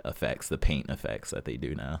painter effects, the paint effects that they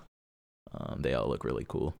do now. They all look really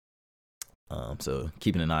cool. So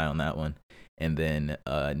keeping an eye on that one. And then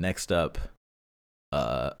next up,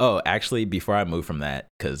 actually, before I move from that,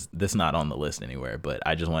 because this is not on the list anywhere, but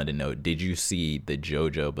I just wanted to know, did you see the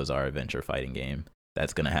JoJo Bizarre Adventure fighting game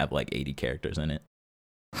that's going to have like 80 characters in it?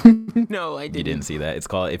 No, I didn't. You didn't see that? It's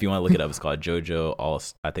called, if you want to look it up, it's called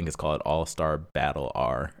JoJo I think it's called All-Star Battle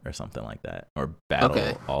R or something like that. Or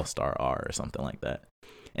Battle All-Star R or something like that.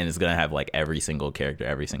 And it's going to have like every single character,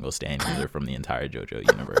 every single stand user from the entire JoJo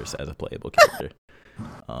universe as a playable character.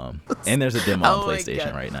 And there's a demo on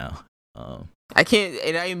PlayStation right now. I can't,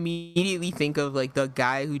 and I immediately think of like the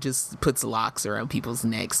guy who just puts locks around people's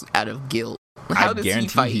necks out of guilt. How does he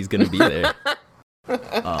fight? He's going to be there.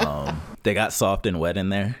 They got Soft and Wet in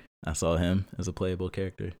there. I saw him as a playable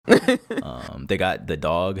character. They got the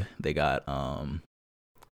dog. They got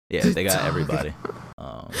they got everybody.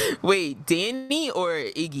 Wait, Danny or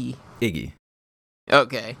Iggy? Iggy.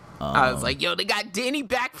 Okay. I was like, yo, they got Danny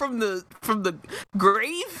back from the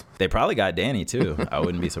grave? They probably got Danny too. I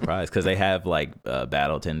wouldn't be surprised because they have like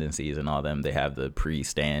battle tendencies and all them. They have the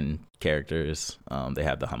pre-stand characters. They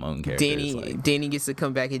have the Hamon characters. Danny gets to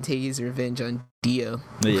come back and take his revenge on Dio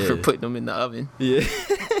for putting him in the oven. Yeah.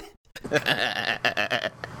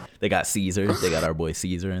 They got Caesar. They got our boy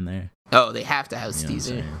Caesar in there. Oh, they have to have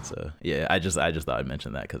Caesar. So yeah, I just thought I'd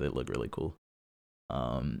mention that because it looked really cool.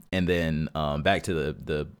 And then back to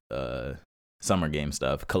the summer game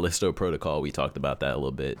stuff. Callisto Protocol, we talked about that a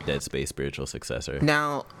little bit. Dead Space spiritual successor.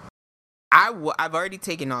 Now, I've already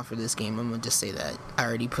taken off for this game. I'm gonna just say that I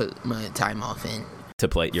already put my time off in to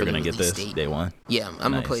play. You're gonna get this day one. Yeah,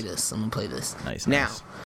 I'm gonna play this. Nice. Now,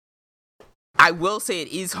 I will say it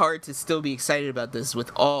is hard to still be excited about this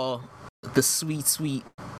with all the sweet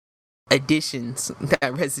additions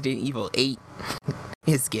that Resident Evil 8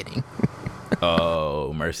 is getting.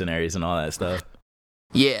 Oh, mercenaries and all that stuff.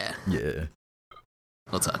 Yeah.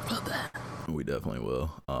 We'll talk about that. We definitely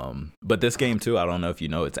will. But this game too, I don't know if you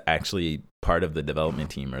know, it's actually part of the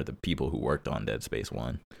development team or the people who worked on Dead Space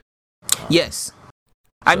 1. Yes.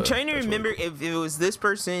 I'm trying to remember really cool. If it was this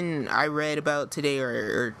person I read about today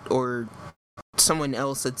or someone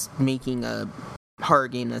else that's making a horror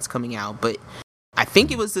game that's coming out, but I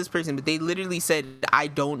think it was this person, but they literally said, I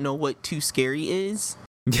don't know what too scary is.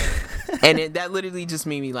 that literally just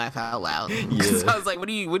made me laugh out loud. Yeah. I was like, what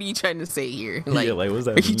are you trying to say here? Like, yeah, like what's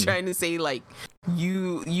that are you mean? trying to say like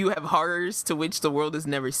you have horrors to which the world has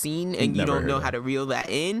never seen and you Never don't know heard how of. to reel that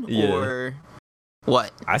in, Yeah. or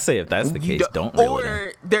what? I say if that's the You case, don't reel it in.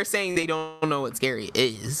 or they're saying they don't know what scary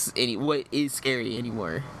is. What is scary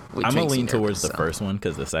anymore? Which I'm gonna makes me lean towards nervous, the so. first one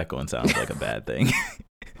because the second one sounds like a bad thing.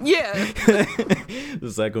 Yeah.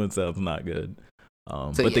 The second one sounds not good.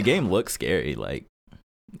 So, But the yeah. game looks scary. Like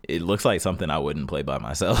it looks like something I wouldn't play by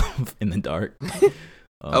myself in the dark.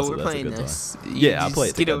 Oh, so we're that's a playing good this. sign. You Yeah, I'll just play it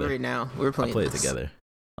get together. over it now. We're playing I'll play it this. together.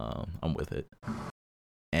 I'm with it.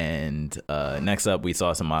 And next up, we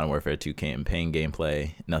saw some Modern Warfare 2 campaign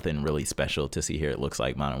gameplay. Nothing really special to see here. It looks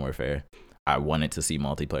like Modern Warfare. I wanted to see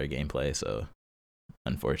multiplayer gameplay, so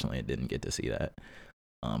unfortunately, I didn't get to see that.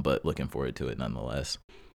 But looking forward to it nonetheless.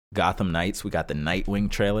 Gotham Knights, we got the Nightwing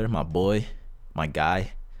trailer. My boy, my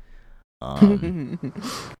guy.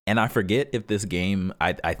 And I forget if this game,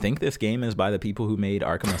 I think this game is by the people who made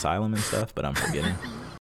Arkham Asylum and stuff, but I'm forgetting.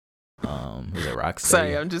 Was it Rocksteady?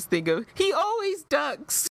 Sorry, I'm just thinking. He always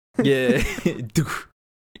ducks. Yeah.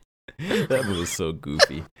 That was so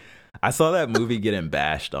goofy. I saw that movie getting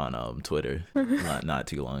bashed on Twitter not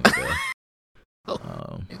too long ago.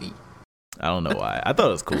 I don't know why. I thought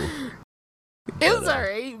it was cool. It was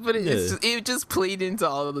alright, but yeah. it just played into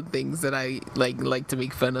all of the things that I like to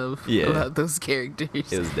make fun of Yeah. about those characters.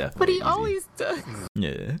 It was definitely But he easy. always ducks.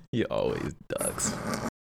 Yeah, he always ducks.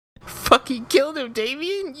 Fucking killed him,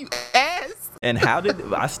 Damien, you ass. And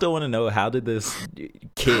I still want to know, how did this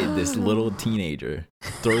kid, this little teenager,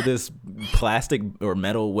 throw this plastic or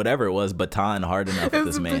metal, whatever it was, baton hard enough at It this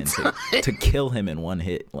was a man baton. to kill him in one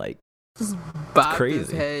hit? Like, Just bopped crazy.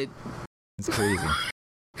 his head. it's crazy.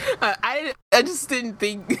 I just didn't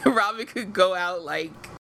think Robin could go out like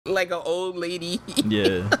an old lady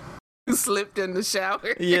Yeah. who slipped in the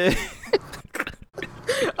shower. Yeah.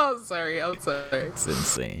 I'm sorry. It's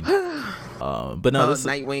insane. But no, this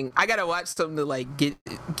Nightwing. I gotta watch something to like get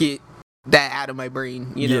that out of my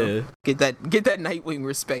brain. You know, Yeah. get that Nightwing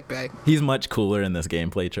respect back. he's much cooler in this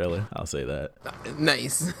gameplay trailer. I'll say that.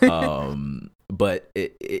 Nice. But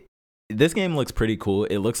this game looks pretty cool.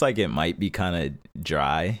 It looks like it might be kind of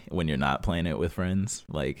dry when you're not playing it with friends.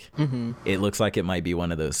 Like, it looks like it might be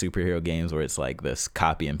one of those superhero games where it's like this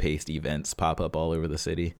copy and paste events pop up all over the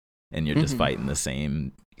city, and you're just fighting the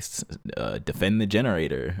same defend the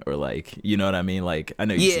generator, or like, you know what I mean? Like, I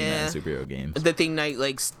know you've seen that in superhero games. The thing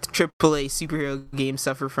like AAA superhero games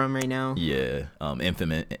suffer from right now. Yeah.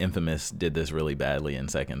 Infamous did this really badly in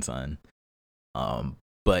Second Son.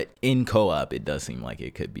 But in co-op, it does seem like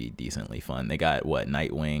it could be decently fun. They got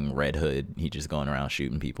Nightwing, Red Hood. He just going around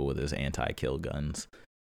shooting people with his anti-kill guns.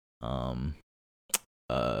 Who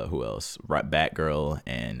else? Batgirl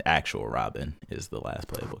and actual Robin is the last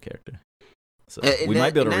playable character. So we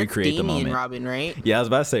might be able to recreate the moment. Robin, right? Yeah, I was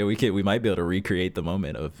about to say we might be able to recreate the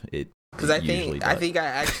moment of it. Because I think I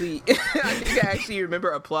actually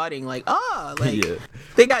remember applauding like, yeah.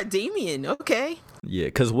 they got Damien, okay. Yeah,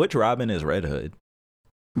 because which Robin is Red Hood?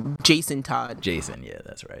 Jason Todd. Jason, yeah,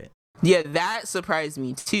 that's right. Yeah, that surprised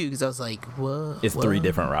me too, because I was like, what? It's 3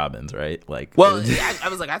 different Robins, right? Like, well, I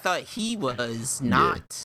was like, I thought he was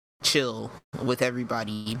not chill with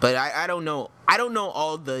everybody, but I don't know. I don't know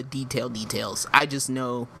all the details. I just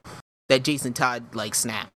know that Jason Todd like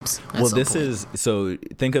snaps. Well, so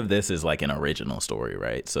think of this as like an original story,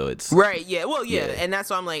 right? So it's right. Yeah. Well, yeah, Yeah. and that's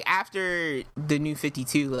why I'm like, after the New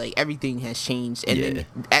 52, like everything has changed, and Yeah. then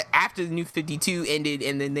after the New 52 ended,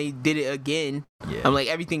 and then they did it again. Yeah. I'm like,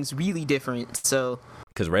 everything's really different. So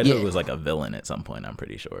because Red Hood Yeah. was like a villain at some point, I'm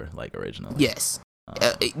pretty sure, like originally. yes.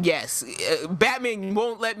 Yes, Batman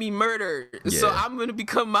won't let me murder, so Yeah. I'm gonna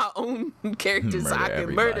become my own character so I Murder can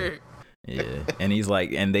everybody. murder. Yeah, and he's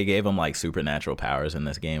like, and they gave him like supernatural powers in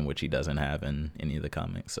this game, which he doesn't have in any of the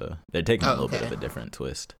comics. So they're taking a little bit of a different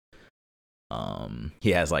twist.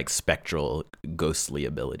 He has like spectral, ghostly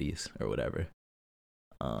abilities or whatever.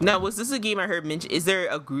 Now, was this a game I heard mentioned? Is there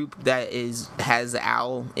a group that has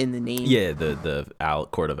owl in the name? Yeah, the Owl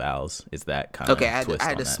Court of Owls is that kind of Okay, I twist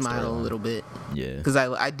had on to that smile a storyline. little bit Yeah, because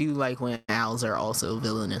I do like when owls are also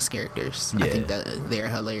villainous characters. I Yeah. think that they're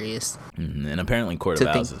hilarious. and apparently Court To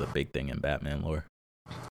of Owls think- is a big thing in Batman lore.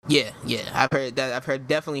 Yeah, I've heard that.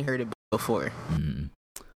 Definitely heard it before.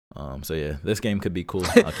 So yeah, this game could be cool.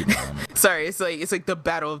 I'll keep an eye on it. Sorry, it's like the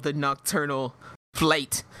battle of the nocturnal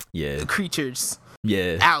flight Yeah, creatures,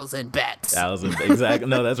 yeah. owls and bats. Owls and exactly.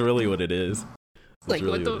 No, that's really what it is. Like,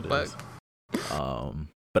 That's what the it fuck? is.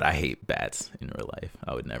 But I hate bats in real life.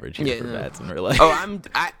 I would never cheer for bats in real life. Oh,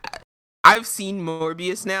 I've seen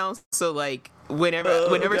Morbius now, so like whenever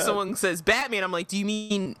God. someone says Batman, I'm like, do you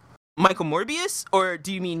mean Michael Morbius, or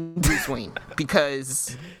do you mean Bruce Wayne?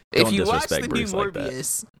 Because if Don't you watch the disrespect new Bruce like that.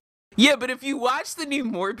 Morbius, yeah, but if you watch the new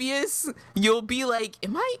Morbius, you'll be like,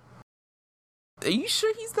 are you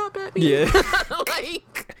sure he's not Batman? Yeah.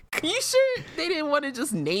 Like, are you sure they didn't want to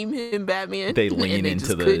just name him Batman? They And lean they into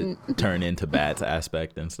just the couldn't? turn into bats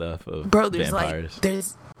aspect and stuff of Bro, there's vampires.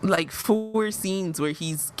 there's like 4 scenes where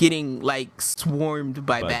he's getting like swarmed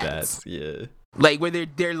by bats. Yeah. Like where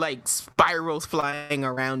they're like spirals flying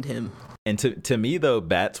around him. And to me though,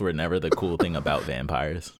 bats were never the cool thing about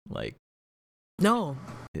vampires. Like, No.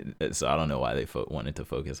 so I don't know why they wanted to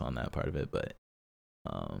focus on that part of it, but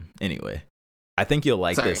anyway, I think you'll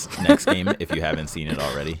like this next game if you haven't seen it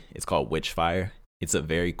already. It's called Witchfire. It's a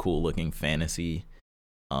very cool looking fantasy,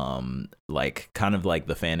 like kind of like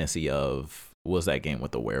the fantasy of, what was that game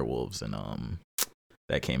with the werewolves and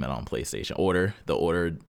that came out on PlayStation? The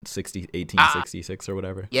Order 1866 or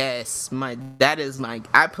whatever. Yes,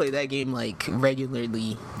 I play that game like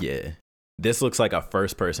regularly. Yeah. This looks like a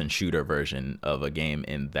first person shooter version of a game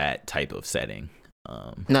in that type of setting.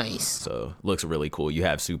 Nice. So looks really cool. You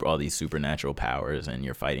have all these supernatural powers and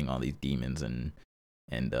you're fighting all these demons and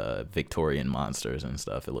Victorian monsters and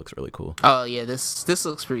stuff. It looks really cool. Oh yeah, this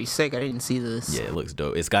looks pretty sick. I didn't see this. Yeah, it looks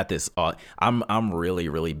dope. It's got this I'm really,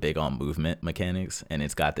 really big on movement mechanics, and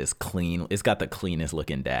it's got the cleanest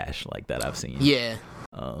looking dash like that I've seen. Yeah.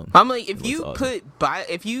 I'm like, if you awesome.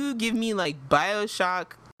 if you give me like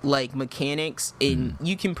BioShock like mechanics, and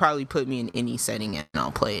you can probably put me in any setting and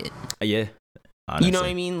I'll play it. Yeah. Honestly, you know what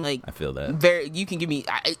I mean? Like, I feel that. You can give me.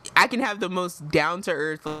 I can have the most down to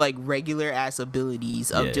earth, like regular ass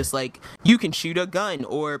abilities of just like you can shoot a gun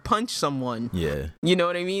or punch someone. Yeah. You know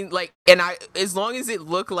what I mean? Like, and as long as it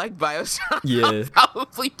looked like BioShock, yeah, I'll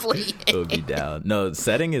probably play it. It'll be down. No,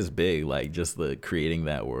 setting is big. Like just the creating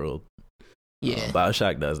that world. Yeah.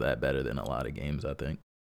 BioShock does that better than a lot of games, I think.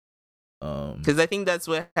 Because I think that's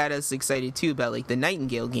what had us excited too about like the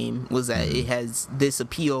Nightingale game, was that it has this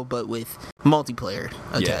appeal but with multiplayer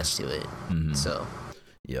attached to it. So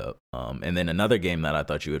yep. And then another game that I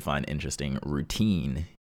thought you would find interesting, Routine.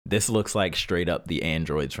 This looks like straight up the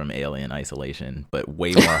androids from Alien Isolation, but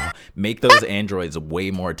way more. Make those androids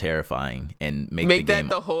way more terrifying and make the game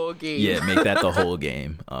the whole game. Yeah, make that the whole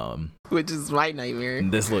game. Which is my nightmare.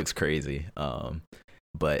 This looks crazy.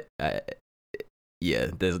 But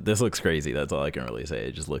yeah, this looks crazy. That's all I can really say.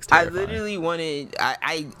 It just looks terrifying. I literally wanted.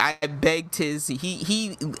 I begged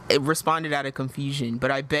he responded out of confusion,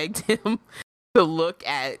 but I begged him to look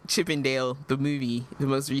at Chippendale, the movie, the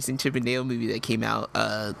most recent Chippendale movie that came out.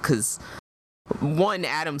 Because Andy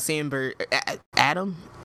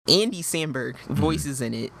Samberg voices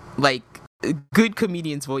in it, like good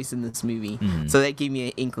comedian's voice in this movie. So that gave me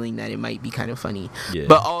an inkling that it might be kind of funny. Yeah.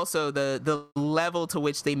 But also the level to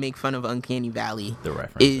which they make fun of Uncanny Valley the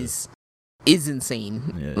references is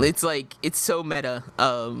insane. Yeah. It's like, it's so meta.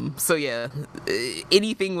 So yeah,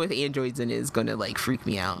 anything with androids in it is gonna like freak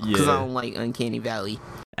me out because I don't like Uncanny Valley.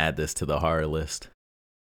 Add this to the horror list.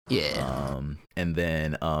 Yeah. And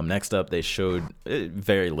then next up they showed a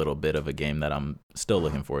very little bit of a game that I'm still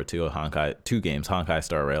looking forward to. Two games, Honkai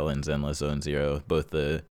Star Rail and Zenless Zone Zero, both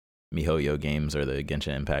the MiHoYo games or the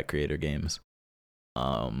Genshin Impact creator games.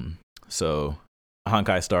 So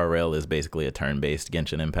Honkai Star Rail is basically a turn-based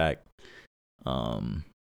Genshin Impact,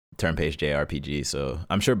 turn-based JRPG. So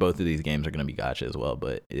I'm sure both of these games are going to be gacha as well,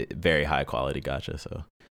 but very high quality gacha. So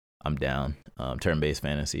I'm down. Turn-based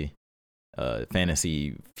fantasy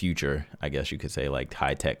future, I guess you could say, like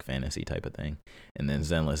high-tech fantasy type of thing. And then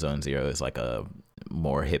Zenless Zone Zero is like a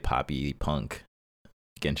more hip-hoppy punk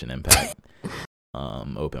Genshin Impact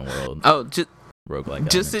open world. Oh, roguelike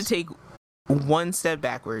just elements. to take one step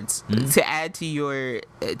backwards, to add to your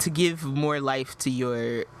to give more life to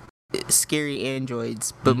your scary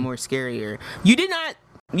androids, but more scarier.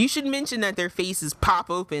 You should mention that their faces pop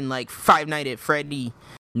open like Five Nights at Freddy.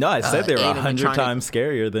 No, I said they were 100 times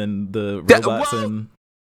scarier than the robots and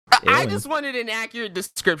I just wanted an accurate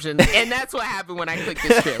description, and that's what happened when I clicked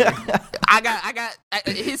this trailer. I got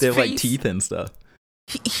his they have face, like teeth and stuff.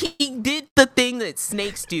 He did the thing that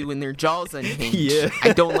snakes do when their jaws unhinge. Yeah.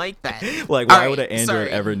 I don't like that. Like, why would an android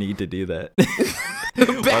ever need to do that?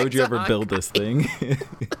 Why would you ever build this thing?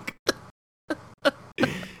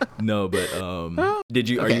 No, but are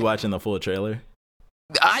you watching the full trailer?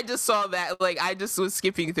 I just saw that. Like, I just was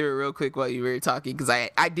skipping through it real quick while you were talking because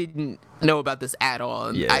I didn't know about this at all,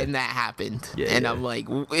 and, and that happened. I'm like,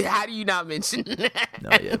 how do you not mention that? No,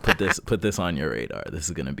 yeah, put this on your radar. This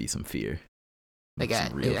is gonna be some fear.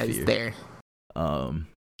 It's there.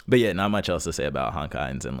 But yeah, not much else to say about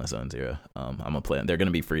Honkai and Zenless Zone Zero. I'm gonna play them. They're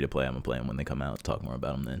gonna be free to play. I'm gonna play them when they come out. Talk more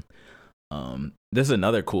about them then. This is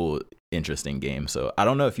another cool, interesting game. So I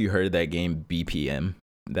don't know if you heard of that game BPM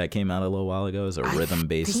that came out a little while ago. It's a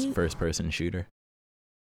rhythm-based first-person shooter.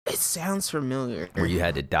 It sounds familiar. Where you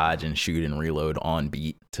had to dodge and shoot and reload on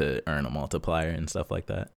beat to earn a multiplier and stuff like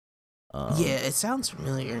that. Yeah, it sounds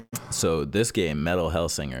familiar. So this game, Metal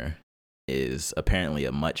Hellsinger, is apparently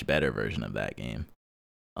a much better version of that game.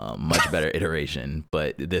 Much better iteration.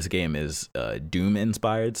 But this game is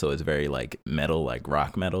Doom-inspired, so it's very like metal, like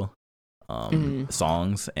rock metal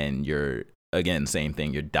songs. And you're, again, same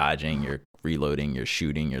thing. You're dodging, you're reloading, you're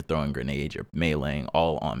shooting, you're throwing grenades, you're meleeing,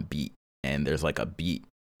 all on beat. And there's like a beat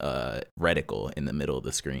reticle in the middle of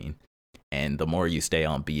the screen, and the more you stay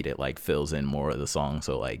on beat, it like fills in more of the song.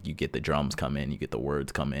 So like you get the drums come in, you get the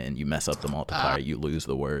words come in, you mess up the multiplier, you lose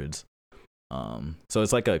the words. So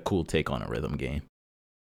it's like a cool take on a rhythm game.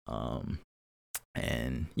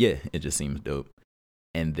 And yeah, it just seems dope.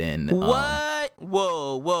 And then what?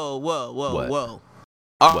 Whoa. What?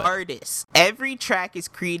 Artists. Every track is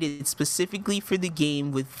created specifically for the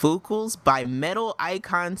game with vocals by metal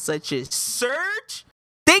icons such as Surge.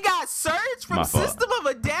 They got Surge from System of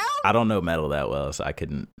a Down? I don't know metal that well, so I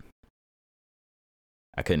couldn't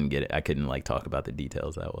get it. I couldn't like talk about the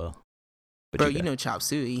details that well. But bro, you know Chop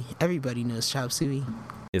Suey. Everybody knows Chop Suey.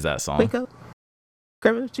 Is that a song? Wake up.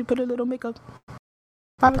 Grab it, you put a little makeup.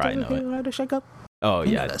 I probably know it. To shake up. Oh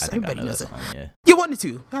yeah, I think everybody I know knows that it. song, yeah. You wanted to.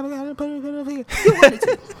 You wanted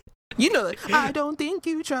to. You know it. I don't think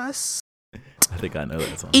you trust. I think I know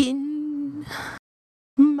that song. In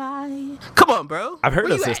my. Come on, bro. I've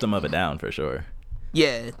heard of System of a Down for sure.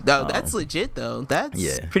 Yeah, no, that's legit though.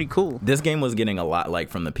 That's pretty cool. This game was getting a lot like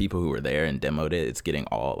from the people who were there and demoed it. It's getting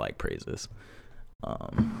all like praises.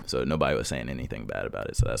 So nobody was saying anything bad about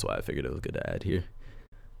it. So that's why I figured it was good to add here.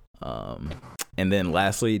 And then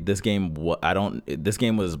lastly, this game was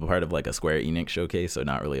part of like a Square Enix showcase, so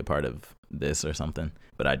not really a part of this or something.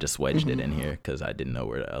 But I just wedged it in here because I didn't know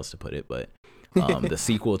where else to put it. But the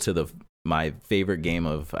sequel to my favorite game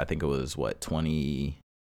of, I think it was 2020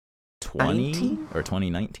 or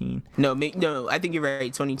 2019? No, I think you're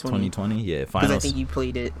right. 2020. 2020, yeah. Because I think you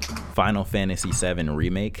played it. Final Fantasy VII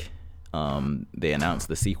Remake. They announced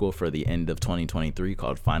the sequel for the end of 2023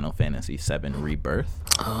 called Final Fantasy VII Rebirth.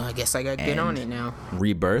 Oh, I guess I gotta get on it now.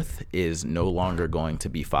 Rebirth is no longer going to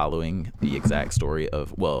be following the exact story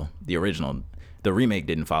of, the remake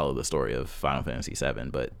didn't follow the story of Final Fantasy VII,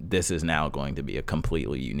 but this is now going to be a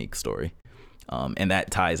completely unique story. And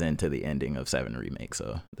that ties into the ending of 7 Remake,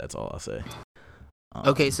 so that's all I'll say.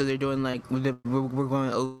 Okay, so they're doing like, we're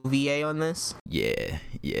going OVA on this? Yeah.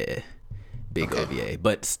 Big OVA.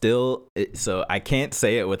 But still, so I can't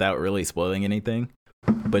say it without really spoiling anything,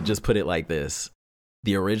 but just put it like this.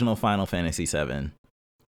 The original Final Fantasy VII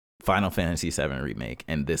Remake,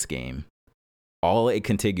 and this game, all a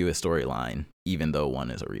contiguous storyline, even though one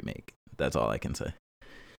is a remake. That's all I can say.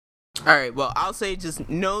 All right, well, I'll say just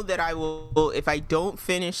know that I will, if I don't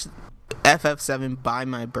finish FF7 by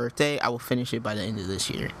my birthday, I will finish it by the end of this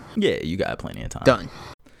year. Yeah, you got plenty of time. Done.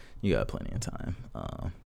 You got plenty of time.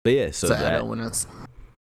 But yeah, so I don't want to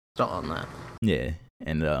start on that. Yeah,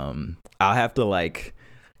 and I'll have to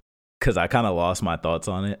because I kind of lost my thoughts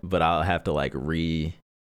on it, but I'll have to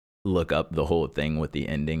look up the whole thing with the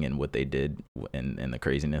ending and what they did and the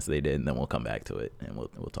craziness they did, and then we'll come back to it and we'll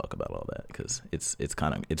talk about all that because it's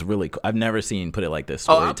really cool. I've never seen put it like this.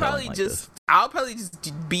 I'll probably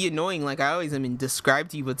just be annoying like I always am and describe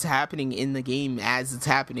to you what's happening in the game as it's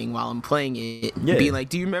happening while I'm playing it. Yeah. Being like,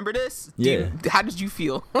 do you remember this? How did you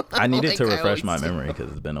feel? I needed to refresh my memory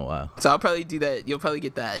because it's been a while. So I'll probably do that. You'll probably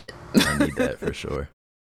get that. I need that for sure.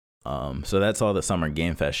 So that's all the Summer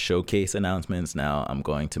Game Fest showcase announcements. Now I'm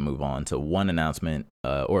going to move on to one announcement,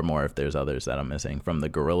 or more if there's others that I'm missing, from the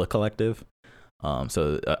Guerrilla Collective.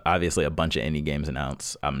 So obviously a bunch of indie games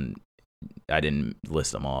announced. I didn't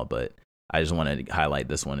list them all, but I just wanted to highlight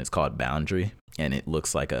this one. It's called Boundary, and it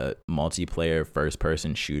looks like a multiplayer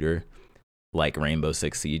first-person shooter, like Rainbow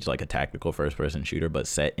Six Siege, like a tactical first-person shooter, but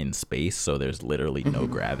set in space. So there's literally no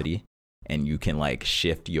gravity, and you can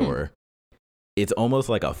shift your. It's almost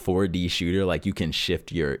like a 4D shooter. Like you can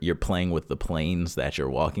shift you're playing with the planes that you're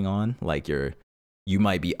walking on. Like you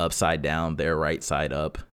might be upside down, they're right side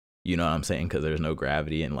up. You know what I'm saying? Because there's no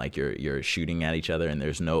gravity and you're shooting at each other and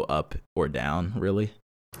there's no up or down really.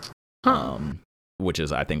 Which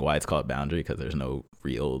is I think why it's called Boundary, because there's no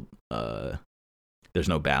real there's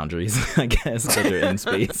no boundaries, I guess, because they're in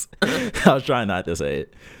space. I was trying not to say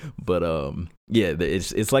it, but yeah,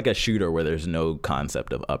 it's like a shooter where there's no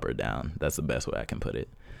concept of up or down. That's the best way I can put it.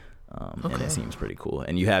 And it seems pretty cool.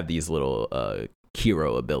 And you have these little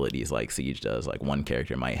hero abilities like Siege does. Like one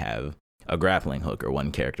character might have a grappling hook, or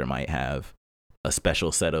one character might have a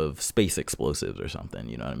special set of space explosives or something.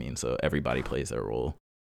 You know what I mean? So everybody plays their role,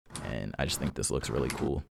 and I just think this looks really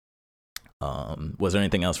cool. Was there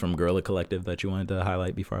anything else from Guerrilla Collective that you wanted to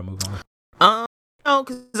highlight before I move on? No,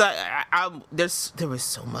 because there was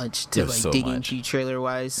so much to dig into trailer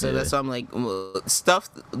wise, so that's why I'm like, stuff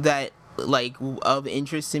that like of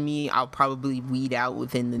interest to me, I'll probably weed out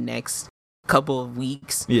within the next couple of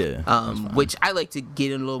weeks. Which I like to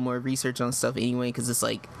get a little more research on stuff anyway, because it's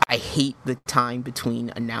like I hate the time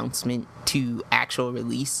between announcement to actual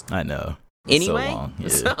release. I know. Anyway, so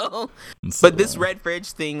long. Yeah. But this Red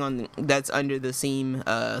Fridge thing that's under the same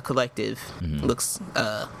collective looks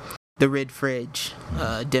the Red Fridge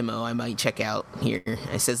demo I might check out here.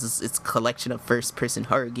 It says it's a collection of first-person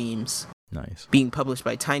horror games. Nice. Being published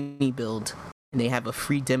by Tiny Build, and they have a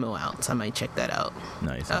free demo out, so I might check that out.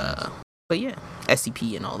 Nice. But yeah,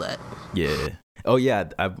 SCP and all that. Yeah. Oh yeah,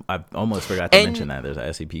 I almost forgot to mention that there's an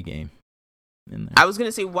SCP game in there. I was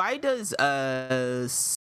gonna say, why does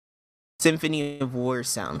Symphony of War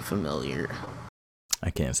sound familiar?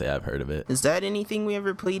 I can't say I've heard of it. Is that anything we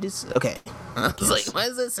ever played? Okay. I was like, why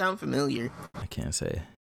does that sound familiar? I can't say.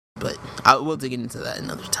 But we'll dig into that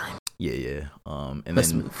another time. Yeah. And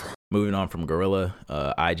let's then moving on from Guerrilla,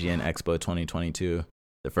 IGN Expo 2022.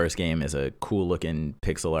 The first game is a cool looking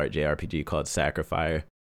pixel art JRPG called Sacrifier.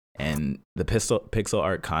 And the pixel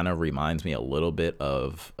art kind of reminds me a little bit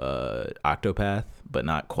of Octopath, but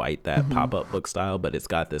not quite that pop-up look style. But it's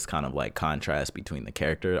got this kind of like contrast between the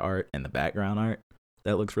character art and the background art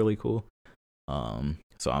that looks really cool.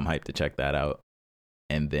 So I'm hyped to check that out.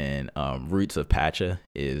 And then Roots of Pacha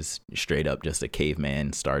is straight up just a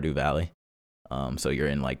caveman Stardew Valley. So you're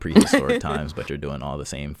in like prehistoric times, but you're doing all the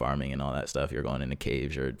same farming and all that stuff. You're going into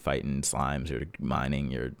caves, you're fighting slimes, you're mining,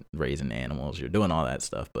 you're raising animals, you're doing all that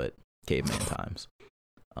stuff, but caveman times.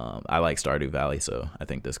 I like Stardew Valley, so I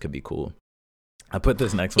think this could be cool. I put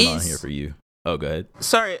this next one on here for you. Oh, go ahead.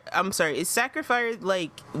 I'm sorry. Is Sacrifier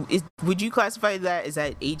like? Would you classify that as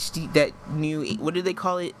that HD? That new? What do they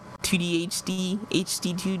call it? 2D HD?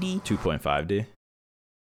 HD 2D? 2.5D.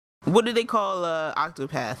 What do they call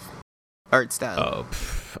Octopath art style? Oh,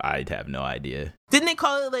 I'd have no idea. Didn't they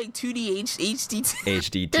call it like 2D HD?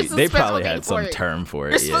 HD 2. They probably had some term for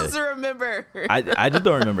it. You're supposed to remember. I just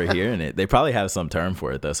don't remember hearing it. They probably have some term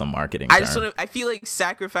for it though, some marketing term. I feel like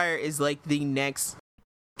Sacrifier is like the next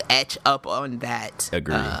etch up on that.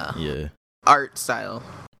 Agree. Yeah. Art style.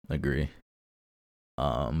 Agree.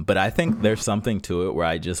 But I think there's something to it where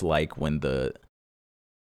I just like when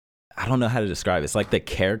I don't know how to describe it. It's like the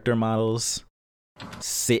character models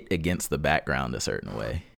sit against the background a certain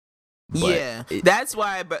way. But that's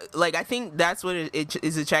why. But like, I think that's what it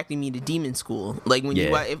is attracting me to Demon School. Like when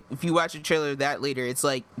if you watch a trailer of that later, it's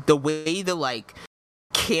like the way the like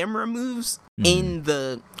camera moves in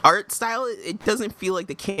the art style. It doesn't feel like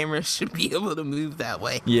the camera should be able to move that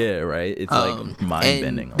way. Yeah, right. It's like mind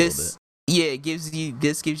bending a little bit. Yeah, it gives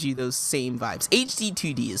you those same vibes. HD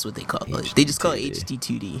 2D is what they call it. They just call it HD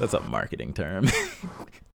 2D. That's a marketing term.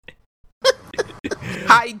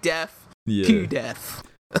 High def to def.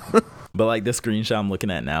 But like the screenshot I'm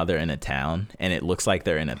looking at now, they're in a town, and it looks like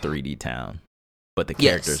they're in a 3D town, but the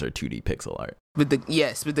characters are 2D pixel art. But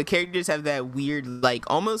the characters have that weird, like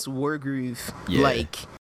almost Wargroove, like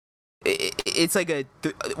it's like a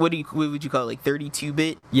what would you call it, like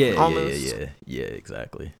 32-bit? Yeah,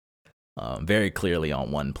 exactly. Very clearly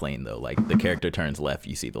on one plane though. Like the character turns left,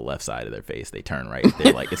 you see the left side of their face. They turn right.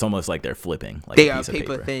 They're like it's almost like they're flipping. Like they are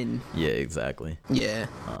paper thin. Yeah, exactly. Yeah.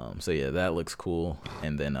 So yeah, that looks cool.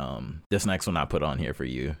 And then this next one I put on here for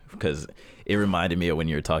you because it reminded me of when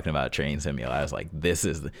you were talking about Train Simulator. I was like,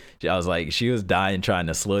 I was like, she was dying trying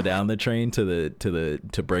to slow down the train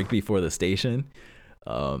to break before the station.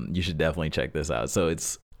 You should definitely check this out. So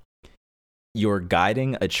you're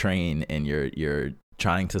guiding a train and you're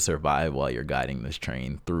trying to survive while you're guiding this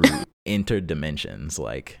train through interdimensions,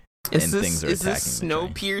 like things are attacking the train. Is this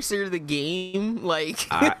Snowpiercer the game? Like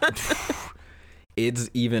it's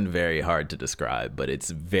even very hard to describe, but it's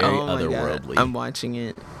very otherworldly. I'm watching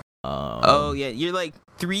it. You're like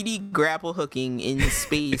 3D grapple hooking in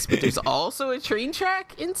space, but there's also a train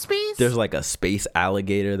track in space. There's like a space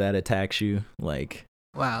alligator that attacks you. Like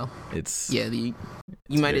wow, it's you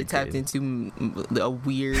might have tapped into a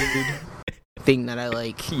weird thing that I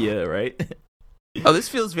like. Yeah, right. Oh, this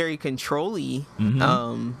feels very control-y.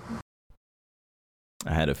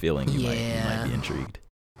 I had a feeling you might be intrigued.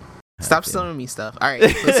 Stop selling me stuff. All right,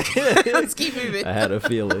 let's keep moving. I had a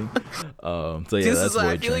feeling. So yeah, that's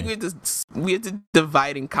I feel like we have to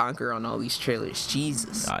divide and conquer on all these trailers.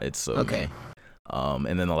 Jesus. It's so okay.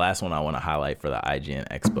 And then the last one I want to highlight for the IGN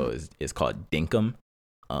Expo is called Dinkum.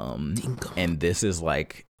 Dinkum. And this is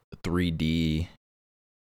like 3D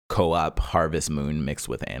co-op Harvest Moon mixed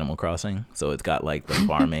with Animal Crossing. So it's got like the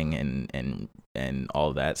farming and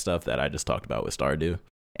all that stuff that I just talked about with Stardew.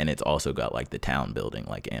 And it's also got like the town building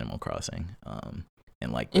like Animal Crossing.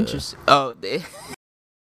 And like interesting. Oh,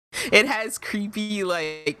 it has creepy,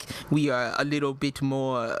 like we have a little bit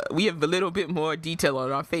more detail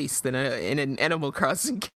on our face than in an Animal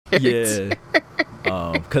Crossing character.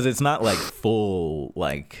 Yeah. Because it's not like full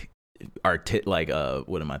like like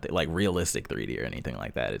realistic 3D or anything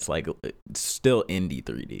like that. It's like it's still indie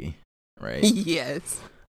 3D, right? Yes.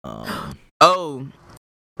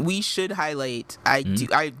 We should highlight. I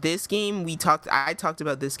talked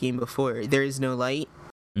about this game before. There Is No Light.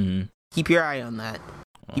 Mm-hmm. Keep your eye on that.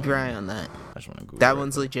 Keep your eye on that. I just want to Google that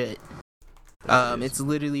one's legit. It's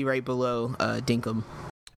literally right below Dinkum.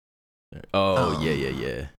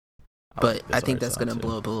 Yeah. But I think that's gonna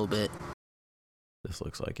blow up a little bit. This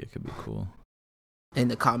looks like it could be cool. And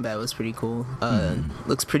the combat was pretty cool.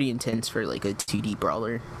 Looks pretty intense for like a 2D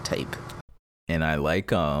brawler type. And I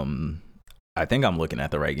like I think I'm looking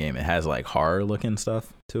at the right game. It has like horror looking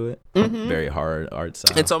stuff to it. Mm-hmm. Very hard art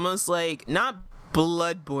style. It's almost like not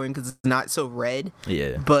Bloodborne because it's not so red.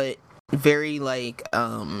 Yeah. But very like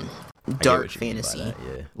dark fantasy.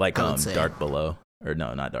 Yeah. Like Dark Below. Or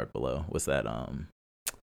no, not Dark Below. What's that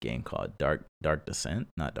game called? Dark Descent?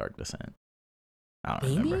 Not Dark Descent. I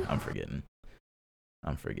don't remember. I'm forgetting.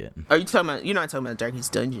 Are you talking about? You're not talking about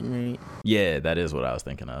Darkest Dungeon, right? Yeah, that is what I was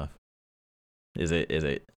thinking of. Does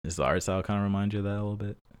the art style kind of remind you of that a little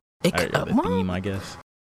bit? The theme, I guess.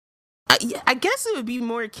 I guess it would be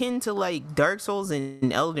more akin to like Dark Souls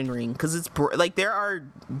and Elden Ring because it's like there are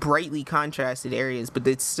brightly contrasted areas, but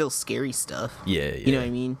it's still scary stuff. Yeah. You know what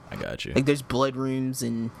I mean? I got you. Like there's blood rooms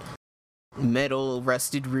and metal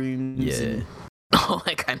rusted rooms and all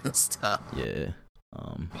that kind of stuff. Yeah.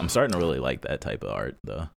 I'm starting to really like that type of art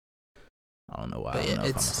though. I don't know why. I don't know if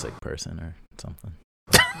I'm a sick person or something.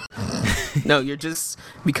 No, you're just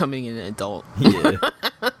becoming an adult. Yeah.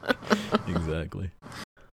 Exactly.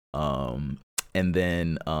 And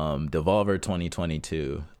then Devolver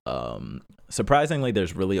 2022. Surprisingly,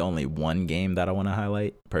 there's really only one game that I want to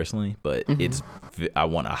highlight personally, but I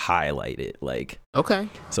want to highlight it. Like, okay.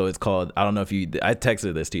 So it's called. I don't know if I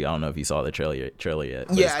texted this to you. I don't know if you saw the trailer yet.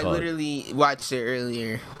 Yeah, I literally watched it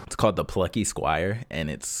earlier. It's called The Plucky Squire, and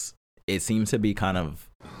it seems to be kind of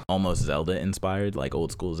almost Zelda inspired, like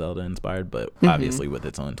old school Zelda inspired, but obviously with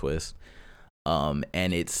its own twist. And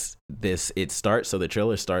so the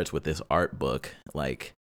trailer starts with this art book,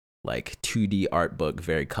 like 2D art book,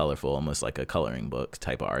 very colorful, almost like a coloring book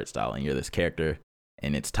type of art style. And you're this character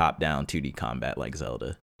and it's top down 2D combat like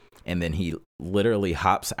Zelda. And then he literally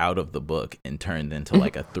hops out of the book and turns into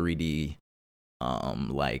like a 3D,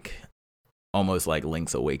 like almost like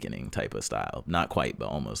Link's Awakening type of style. Not quite, but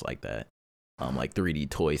almost like that. Like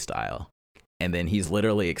 3D toy style. And then he's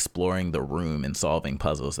literally exploring the room and solving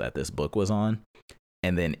puzzles that this book was on.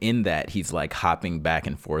 And then in that, he's like hopping back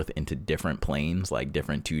and forth into different planes, like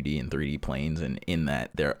different 2D and 3D planes. And in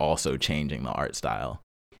that, they're also changing the art style.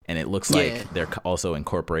 And it looks like they're also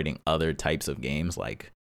incorporating other types of games,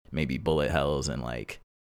 like maybe bullet hells and like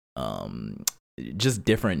just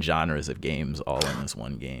different genres of games all in this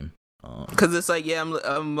one game. Because it's like,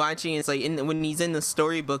 I'm watching. It's like when he's in the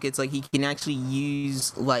storybook, it's like he can actually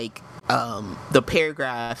use like the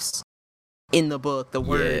paragraphs in the book, the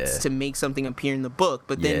words to make something appear in the book.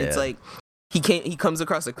 But then it's like he comes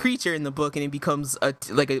across a creature in the book, and it becomes a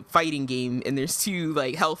fighting game. And there's two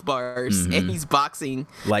like health bars, and he's boxing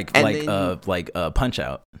like Punch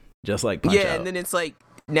Out, just like Punch Out. And then it's like.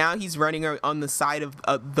 Now he's running on the side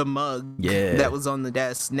of the mug that was on the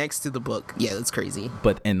desk next to the book. Yeah, that's crazy.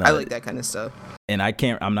 But I like that kind of stuff. And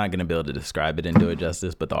I'm not gonna be able to describe it and do it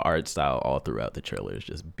justice, but the art style all throughout the trailer is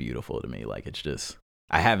just beautiful to me. Like it's just,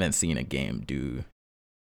 I haven't seen a game do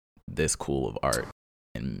this cool of art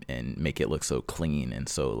and make it look so clean and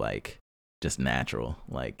so like just natural.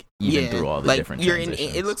 Like even through all the different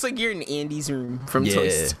transitions. It looks like you're in Andy's room from Toy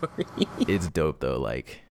Story. It's dope though.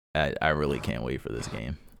 Like. I really can't wait for this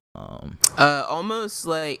game. Almost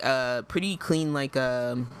like pretty clean, like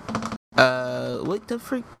what the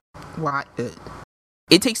frick? Why?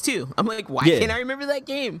 It Takes Two. I'm like, why can't I remember that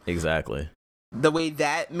game? Exactly. The way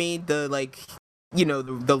that made the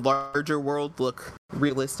the larger world look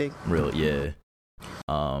realistic. Really, yeah.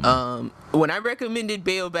 When I recommended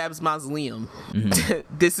Baobab's Mausoleum,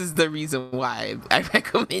 this is the reason why I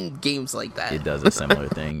recommend games like that. It does a similar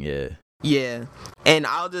thing, yeah. Yeah, and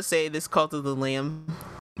I'll just say this Cult of the Lamb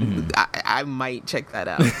I might check that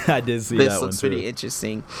out. I did see This that one looks too. pretty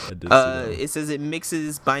interesting. I did see that one. It says it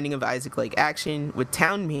mixes Binding of Isaac-like action with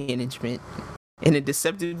town management in a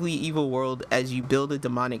deceptively evil world as you build a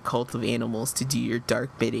demonic cult of animals to do your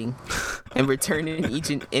dark bidding and return an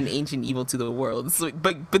ancient evil to the world. So,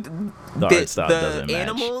 but The art style doesn't match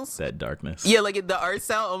animals, that darkness. yeah, like the art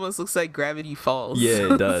style almost looks like Gravity Falls.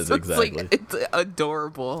 Yeah, it does, So exactly. It's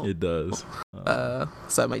adorable. It does.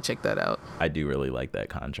 So I might check that out. I do really like that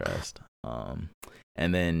contrast.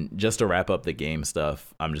 And then just to wrap up the game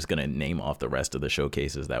stuff, I'm just gonna name off the rest of the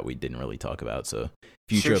showcases that we didn't really talk about. So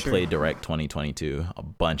Future Sure. Play Direct 2022, a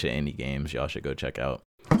bunch of indie games y'all should go check out.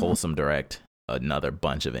 Wholesome Direct, another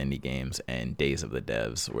bunch of indie games, and Days of the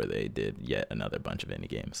Devs, where they did yet another bunch of indie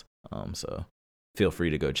games. So feel free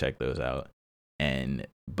to go check those out. And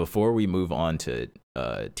before we move on to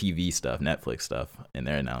TV stuff, Netflix stuff, and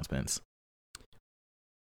their announcements,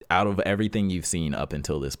 out of everything you've seen up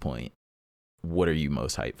until this point, what are you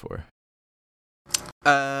most hyped for?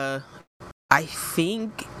 I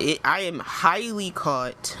think I am highly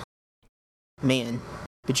caught. Man,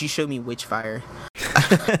 but you showed me Witchfire.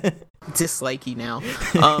 Dislike you now.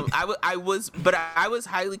 I was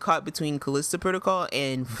highly caught between Callisto Protocol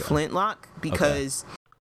and Flintlock because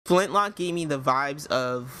Flintlock gave me the vibes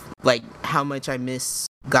of like how much I miss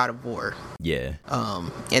God of War. Yeah.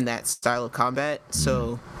 And that style of combat.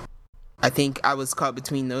 So I think I was caught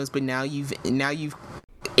between those, but now you've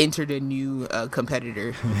entered a new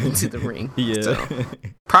competitor into the ring. Yeah. So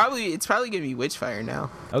it's probably gonna be Witchfire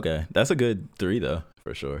now. Okay, that's a good 3 though,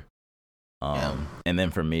 for sure. And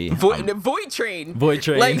then for me, Void Train. Void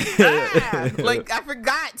Train. Like I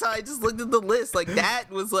forgot till I just looked at the list. Like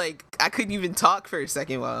that was like I couldn't even talk for a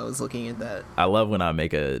second while I was looking at that. I love when I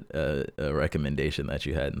make a recommendation that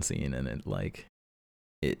you hadn't seen and it like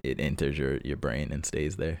it enters your brain and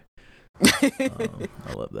stays there. I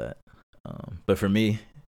love that. But for me,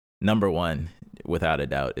 number 1, without a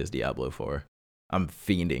doubt, is Diablo 4. I'm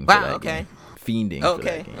fiending for that game. Fiending for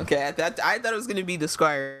that game. Okay. I thought it was gonna be the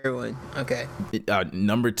Squire one. Okay.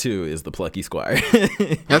 Number 2 is the Plucky Squire.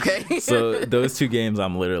 Okay. So those 2 games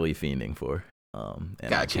I'm literally fiending for. And I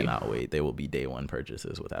Got you. cannot wait. They will be day 1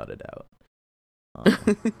 purchases without a doubt.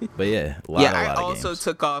 But yeah, a lot I of also games.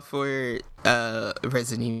 took off for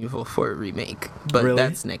Resident Evil 4 remake, but Really?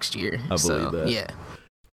 that's next year. I believe that. Yeah,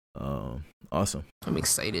 Awesome. I'm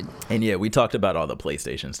excited. And yeah, we talked about all the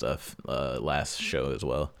PlayStation stuff last show as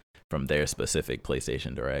well from their specific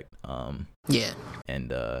PlayStation Direct. Yeah.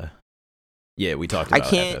 And yeah, we talked about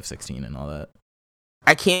FF16 and all that.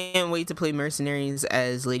 I can't wait to play Mercenaries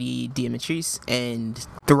as Lady Diatrice and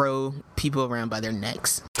throw people around by their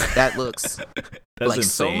necks. That looks That's like insane,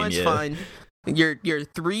 so much fun. You're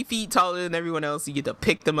 3 feet taller than everyone else. You get to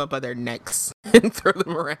pick them up by their necks and throw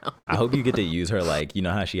them around. I hope you get to use her, like, you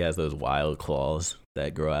know how she has those wild claws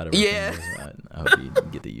that grow out of her Yeah. fingers? I hope you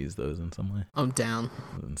get to use those in some way. I'm down.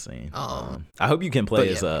 That's insane. Oh. I hope you can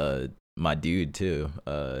play But as my dude too,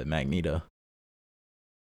 Magneto.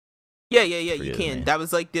 Yeah, Forget you his can. name. That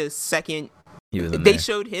was like the second. He was in They there.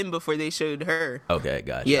 showed him before they showed her. Okay,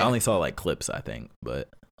 gotcha. Yeah. I only saw like clips, I think, but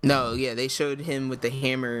No, yeah, they showed him with the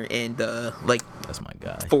hammer and like that's my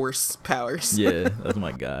guy. force powers. Yeah, that's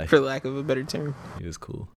my guy. For lack of a better term. He was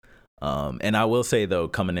cool. And I will say though,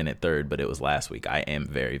 coming in at 3rd, but it was last week. I am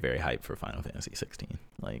very, very hyped for Final Fantasy 16.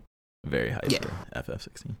 Like, very hyped for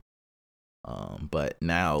FF16. But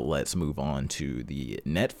now let's move on to the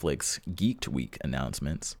Netflix Geeked Week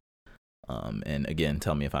announcements. And again,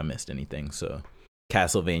 tell me if I missed anything. So,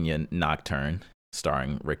 Castlevania Nocturne,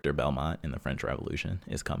 starring Richter Belmont in the French Revolution,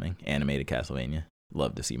 is coming. Animated Castlevania.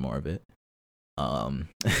 Love to see more of it.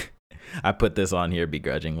 I put this on here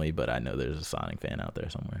begrudgingly, but I know there's a Sonic fan out there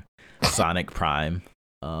somewhere. Sonic Prime.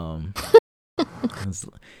 To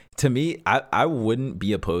me, I wouldn't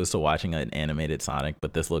be opposed to watching an animated Sonic,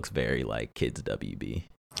 but this looks very like kids WB.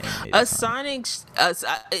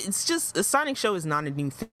 It's just a Sonic show is not a new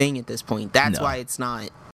thing at this point. That's why it's not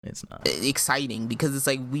exciting, because it's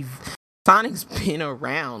like Sonic's been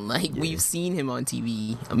around. Like we've seen him on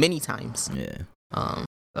TV many times. Yeah.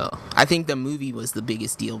 So I think the movie was the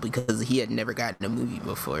biggest deal because he had never gotten a movie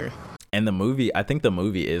before. And I think the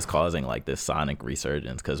movie is causing like this Sonic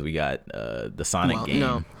resurgence because we got the Sonic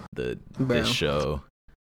game, this show,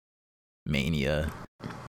 Mania,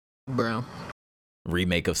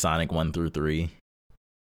 remake of Sonic 1 through 3.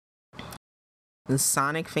 The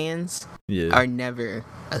Sonic fans Yeah. are never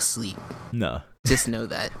asleep. No. Just know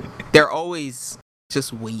that. They're always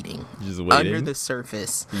just waiting. Under the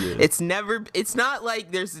surface. Yeah. It's not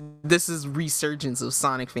like this is resurgence of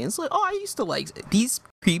Sonic fans. Like, I used to like these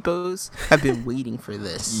peoples have been waiting for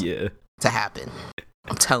this Yeah. to happen.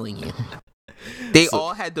 I'm telling you. They So-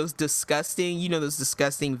 all had those disgusting, those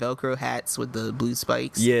disgusting Velcro hats with the blue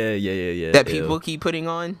spikes Yeah. that Ew. people keep putting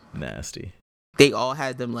on. Nasty. They all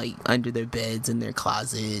had them like under their beds, in their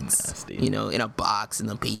closets, Nasty. in a box in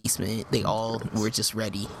the basement. They all were just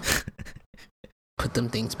ready. Put them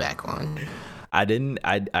things back on. I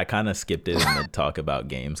kind of skipped it in the talk about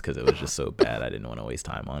games because it was just so bad. I didn't want to waste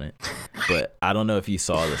time on it. But I don't know if you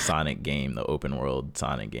saw the Sonic game, the open world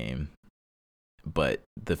Sonic game. But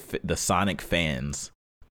the Sonic fans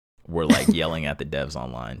were like yelling at the devs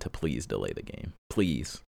online to please delay the game.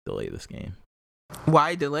 Please delay this game.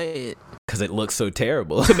 Why delay it? Because it looks so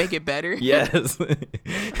terrible. To make it better? Yes.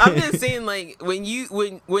 I'm just saying, like,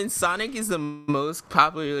 when Sonic is the most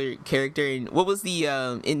popular character in what was the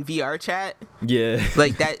in VR chat, Yeah.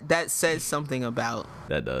 like that says something about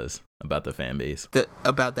That does. About the fan base.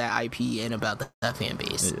 about that IP and about that fan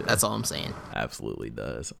base. Yeah. That's all I'm saying. Absolutely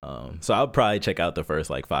does. So I'll probably check out the first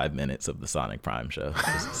like 5 minutes of the Sonic Prime show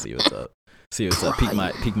just to see what's up. See what's up.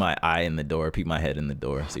 Peek my eye in the door. Peek my head in the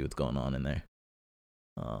door. See what's going on in there.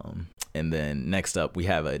 And then next up we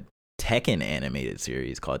have a Tekken animated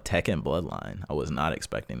series called Tekken Bloodline. I was not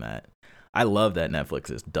expecting that. I love that Netflix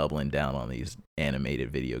is doubling down on these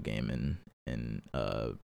animated video game and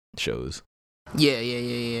shows.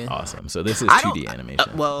 Yeah. Awesome. So this is I 2D don't-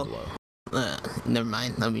 animation. well, Hello. Never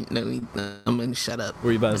mind. Let me. I'm gonna shut up. What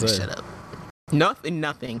were you about to say? Shut up.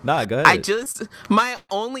 Nothing. Nah, go ahead. I just my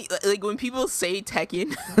only like when people say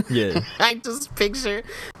Tekken, Yeah. I just picture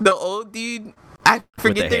the old dude. I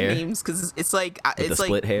forget the their hair? names because it's like With it's the like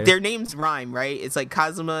split hair? their names rhyme, right? It's like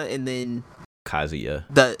Kazuma and then Kazuya.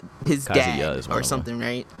 his Kazuya dad is one or of them. something,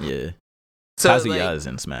 right? Yeah. So Kazuya like, is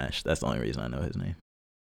in Smash. That's the only reason I know his name.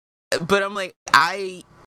 but I'm like I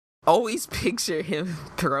always picture him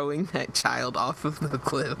throwing that child off of the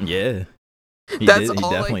cliff. Yeah. He That's did. He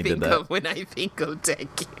all I definitely think did that. of when I think of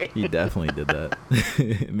Tekken. He definitely did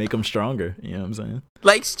that. Make him stronger. You know what I'm saying?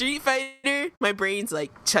 Like Street Fighter, my brain's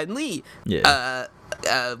like Chun-Li, Yeah.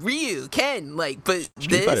 Ryu, Ken, like, but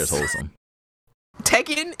Street Fighter's wholesome.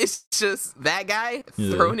 Tekken is just that guy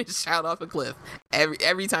Yeah. throwing his child off a cliff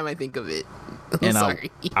every time I think of it. I'm And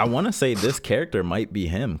sorry. I want to say this character might be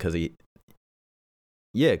him because he.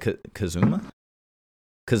 Yeah, Kazuma?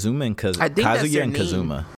 Kazuma and I think that's Kazuya their and name.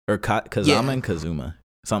 Kazuma. Or Kazama Yeah. and Kazuma.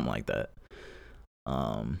 Something like that.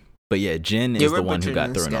 But yeah, Jin Yeah, is we're the one who got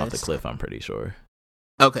butchering this, thrown off the guys. cliff, I'm pretty sure.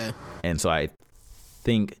 Okay. And so I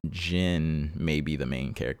think Jin may be the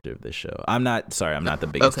main character of this show. I'm not the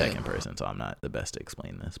biggest Okay. Tekken person, so I'm not the best to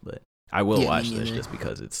explain this, but I will Yeah, me watch this neither. just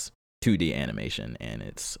because it's 2D animation and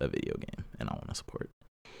it's a video game and I want to support.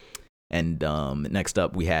 And next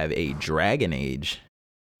up we have a Dragon Age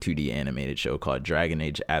 2D animated show called Dragon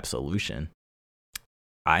Age Absolution.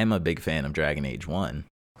 I am a big fan of Dragon Age 1.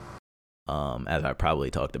 As I probably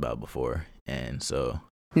talked about before, and so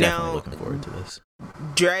definitely Now, looking forward to this.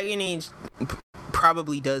 Dragon Age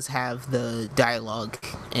probably does have the dialogue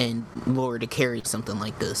and lore to carry something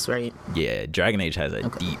like this, right? Yeah, Dragon Age has a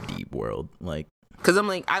Okay. deep world. Like, Because I'm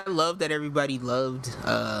like, I love that everybody loved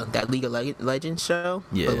that League of Legends show,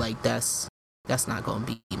 Yeah. but like that's not gonna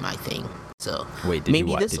be my thing. So wait, did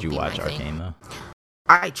maybe you this did will you be watch my thing. Arcane though?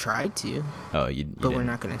 I tried to, Oh, you but we're didn't-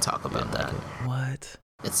 not gonna talk you about didn't that. like it? What?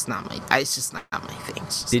 It's not my. It's just not my thing.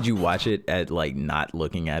 It's just Did not you my watch it at like not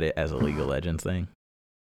looking at it as a League of Legends thing?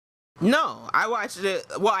 No, I watched it.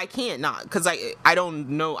 Well, I can't not because I don't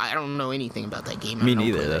know anything about that game. I Me don't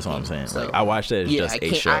neither. play That's that what I'm game. saying. So, Like, I watched it as yeah, just I a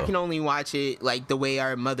can't. show. I can only watch it like the way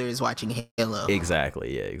our mother is watching Halo.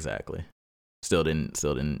 Exactly. Yeah. Exactly. Still didn't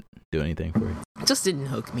do anything for you. It just didn't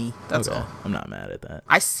hook me. That's Okay. all. I'm not mad at that.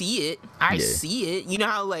 I see it. I Yeah. see it. You know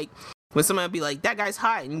how like when somebody be like, "That guy's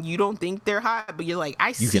hot," and you don't think they're hot, but you're like,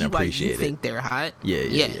 "I see can why appreciate you it. think they're hot." Yeah.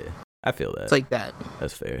 Yeah. I feel that. It's like that.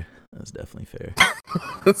 That's fair. That's definitely fair.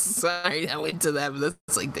 Sorry, I went to that, but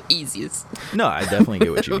that's like the easiest. No, I definitely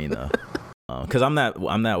get what you mean though. Because I'm that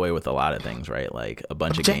way with a lot of things, right? Like a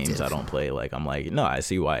bunch of games I Objective. don't play. Like I'm like, no, I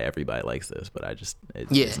see why everybody likes this, but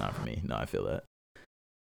it's not for me. No, I feel that.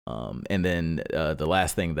 And then the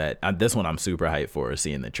last thing that this one I'm super hyped for is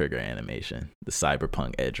seeing the Trigger animation, the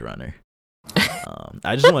Cyberpunk Edge Runner.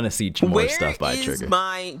 I just want to see more stuff by Where is Trigger.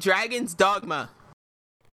 my Dragon's Dogma?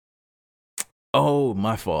 Oh,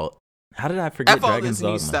 my fault. How did I forget F all Dragon's this new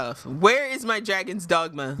Dogma? stuff. Where is my Dragon's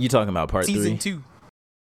Dogma? You talking about part Season 3? 2,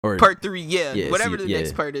 Or part 3, yeah, Yeah, whatever see- the yeah.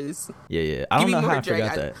 next part is. yeah. I don't me know how more I forgot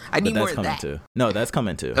Dragon- that. I need but more that's of coming that. too. No, that's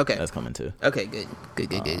coming too. Okay. That's coming too. Okay, good.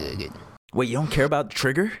 Good. Wait, you don't care about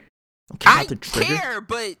Trigger? Don't care I about the Trigger? care,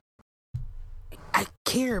 but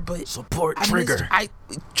Support I Trigger.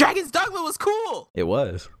 Dragon's Dogma was cool. It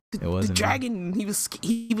was. It wasn't. The dragon, he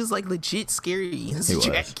was like legit scary as He a was.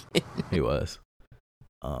 dragon. He was.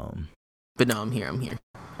 But no, I'm here. I'm No, here.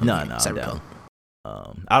 I'm down. Cyberpunk.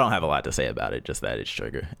 I don't have a lot to say about it, just that it's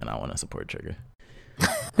Trigger, and I want to support Trigger.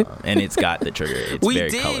 And it's got the Trigger. It's We very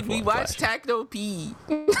did. colorful. We and watched flashy. Tacto P.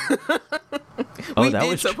 Oh, We that did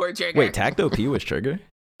was support Trigger. Wait, Tacto P was Trigger?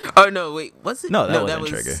 Oh no, wait, was it? No, that that wasn't was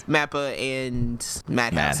Trigger. Mappa and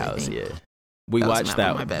Madhouse. I Madhouse, think. yeah. We That was watched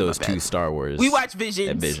Mappa, my bad, those my two bad. Star Wars. We watched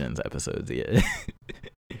Visions. Visions episodes, yeah.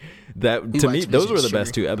 That We to me, watched those were the Visions,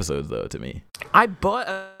 best Trigger. 2 episodes, though. To me, I bought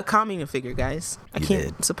a Kamina figure, guys. I You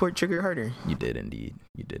can't did. support Trigger harder. you did indeed.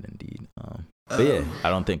 But yeah, I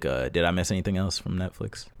don't think. Did I miss anything else from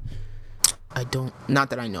Netflix? I don't. Not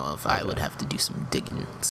that I know of. I Okay. would have to do some digging.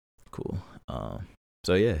 Cool.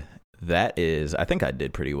 So yeah, that is. I think I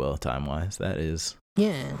did pretty well time wise. That is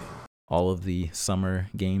Yeah. all of the summer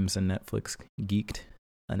games and Netflix geeked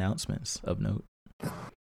announcements of note.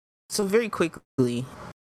 So very quickly,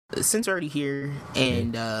 since we're already here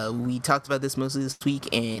and we talked about this mostly this week,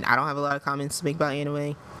 and I don't have a lot of comments to make about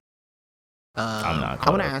anime. I'm not I caught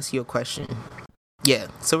want to up. ask you a question. Yeah.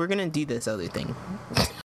 So we're gonna do this other thing.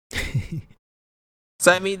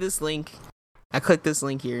 So I made this link. I clicked this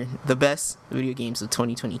link here. The best video games of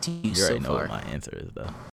 2022 You so already know far. what my answer is, though.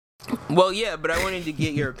 Well, yeah, but I wanted to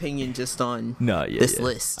get your opinion just on No, yeah, this yeah.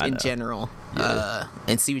 list I in know. general, Yeah.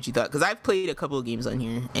 and see what you thought. Because I've played a couple of games on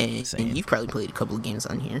here, and Same. you've probably played a couple of games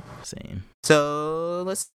on here. Same. So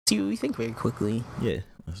let's see what we think very quickly. Yeah,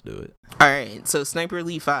 let's do it. All right, so Sniper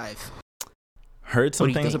Elite 5. Heard some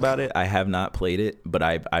What do you things think? about it. I have not played it, but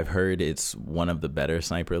I've heard it's one of the better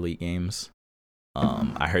Sniper Elite games.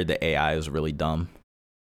 I heard the AI is really dumb.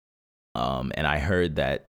 And I heard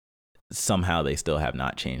that somehow they still have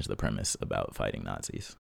not changed the premise about fighting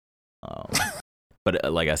Nazis.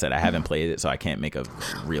 But like I said, I haven't played it, so I can't make a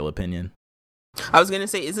real opinion. I was gonna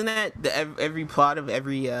say, isn't that every plot of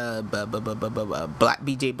every BJ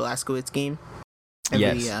Blazkowicz game?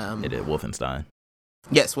 Yes, it is Wolfenstein.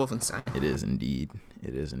 Yes, Wolfenstein. It is indeed.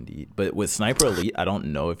 It is indeed. But with Sniper Elite, I don't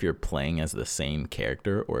know if you're playing as the same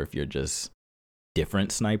character or if you're just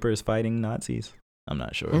different snipers fighting Nazis. I'm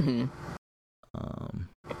not sure. Mm-hmm.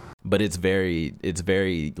 But it's very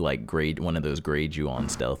like one of those grade you on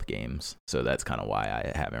stealth games. So that's kind of why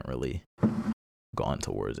I haven't really gone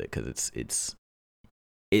towards it, because it's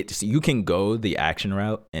you can go the action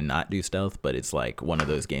route and not do stealth, but it's like one of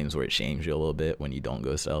those games where it shames you a little bit when you don't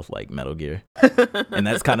go stealth, like Metal Gear. And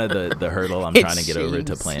that's kind of the hurdle I'm It trying to get over to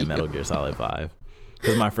shames playing you. Metal Gear Solid 5.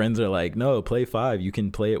 Because my friends are like, no, play 5. You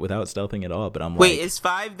can play it without stealthing at all. But I'm Wait, like, is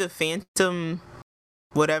 5 the Phantom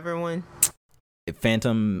whatever one?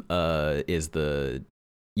 Phantom is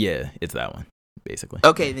it's that one, basically.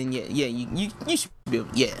 Okay, then yeah, you should be able,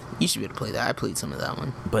 you should be able to play that. I played some of that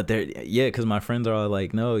one. But because my friends are all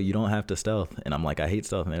like, no, you don't have to stealth. And I'm like, I hate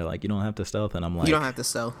stealth. And they're like, you don't have to stealth. And I'm like, You don't have to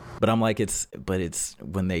sell. But I'm like, it's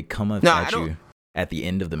when they come up No, I at don't- you at the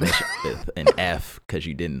end of the mission with an F because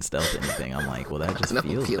you didn't stealth anything. I'm like, well, that just I don't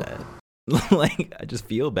feels feel- bad. Like, I just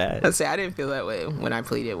feel bad. I say I didn't feel that way when I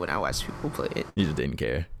played it. When I watched people play it, You just didn't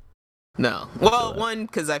care. no. feel Well, that. one,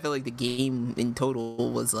 because I feel like the game in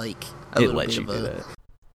total was like a It little lets bit you of do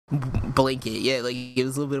a that. blanket. Yeah, like it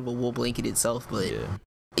was a little bit of a wool blanket itself. But Yeah.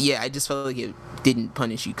 yeah, I just felt like it didn't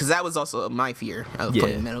punish you, because that was also my fear of Yeah.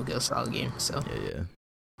 playing a Metal Gear Solid game. So, Yeah.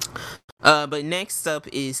 but next up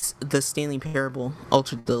is the Stanley Parable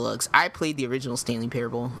Ultra Deluxe. I played the original Stanley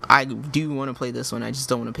Parable. I do want to play this one. I just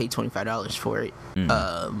don't want to pay $25 for it.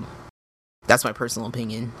 Mm. That's my personal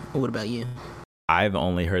opinion. What about you? I've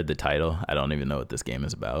only heard the title. I don't even know what this game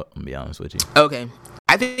is about. I'm gonna be honest with you. Okay,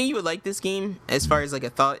 I think you would like this game as far as like a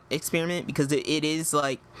thought experiment, because it is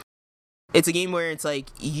like, it's a game where it's like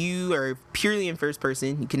you are purely in first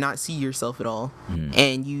person. You cannot see yourself at all,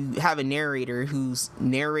 and you have a narrator who's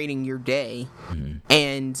narrating your day.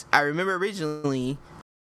 And I remember originally,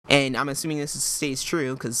 and I'm assuming this stays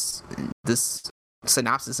true because this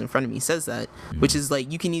synopsis in front of me says that, which is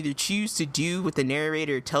like you can either choose to do what the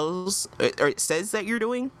narrator tells or it says that you're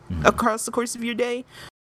doing across the course of your day,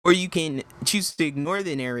 or you can choose to ignore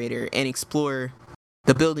the narrator and explore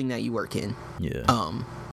the building that you work in. Yeah.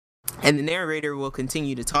 And the narrator will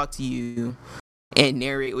continue to talk to you and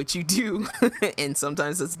narrate what you do. And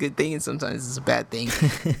sometimes that's a good thing, and sometimes it's a bad thing.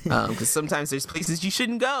 Because sometimes there's places you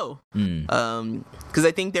shouldn't go. Because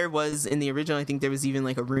I think there was, in the original, I think there was even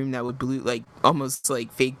like a room that would almost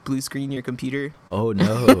like fake blue screen your computer. Oh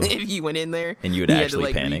no. If you went in there. And you would you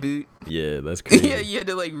actually had to, like, panic. Reboot. Yeah, that's crazy. Yeah, you had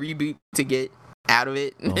to like reboot to get out of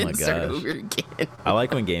it Oh my and start gosh. over again. I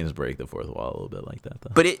like when games break the fourth wall a little bit like that,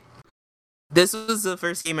 though. But this was the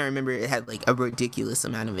first game I remember it had like a ridiculous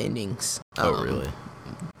amount of endings. Oh really?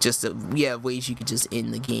 just ways you could just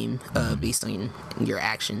end the game based on your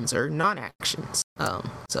actions or non-actions.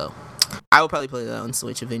 So I will probably play that on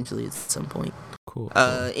Switch eventually at some point. Cool.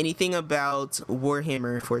 Anything about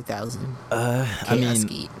Warhammer 4000? I mean,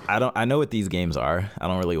 Gate? I know what these games are. I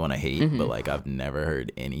don't really want to hate, but like I've never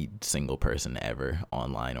heard any single person ever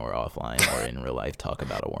online or offline or in real life talk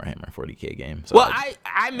about a Warhammer 40K game. So Well,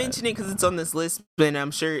 I mention it because it's on this list, but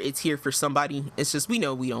I'm sure it's here for somebody. It's just we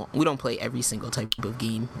know we don't play every single type of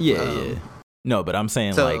game. Yeah. No, but I'm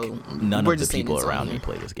saying so like none we're of the just saying people it's on around me here.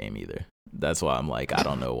 play this game either. That's why I'm like, I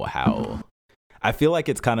don't know how. I feel like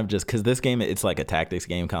it's kind of just because this game, it's like a tactics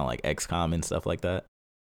game, kind of like XCOM and stuff like that.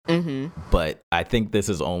 But I think this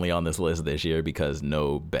is only on this list this year because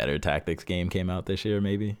no better tactics game came out this year.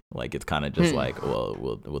 Maybe like it's kind of just like, well,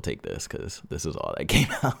 we'll take this because this is all that came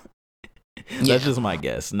out. That's just my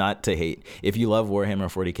guess. Not to hate. If you love Warhammer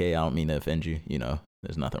 40K, I don't mean to offend you. You know,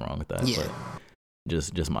 there's nothing wrong with that. Yeah. But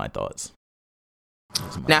just my thoughts.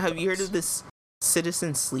 Now, have you heard of this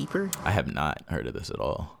Citizen Sleeper? I have not heard of this at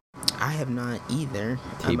all. I have not either.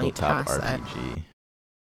 Tabletop I might pass RPG.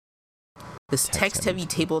 that. This text-heavy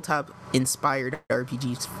tabletop-inspired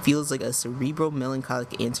RPG feels like a cerebral,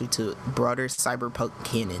 melancholic answer to broader cyberpunk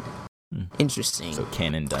canon. Interesting. So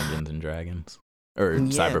canon Dungeons and Dragons, or Yeah,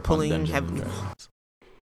 Cyberpunk Dungeons and Dragons.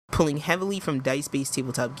 Pulling heavily from dice-based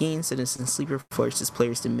tabletop games, Citizen Sleeper forces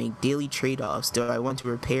players to make daily trade-offs. Do I want to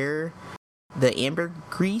repair the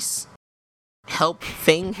ambergris? Help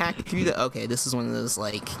Fang hack through the... Okay, this is one of those,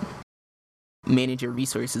 like, manage your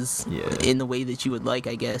resources in the way that you would like,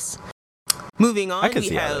 I guess. Moving on, I could we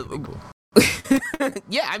see how have... that'd be cool.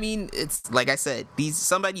 Yeah, I mean, it's like I said,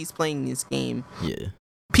 somebody's playing this game. Yeah.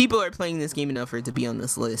 People are playing this game enough for it to be on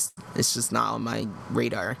this list. It's just not on my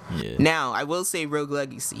radar. Yeah. Now, I will say Rogue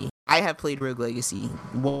Legacy. I have played Rogue Legacy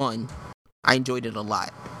 1. I enjoyed it a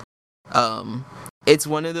lot. It's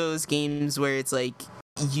one of those games where it's like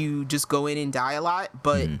you just go in and die a lot,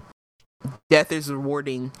 but death is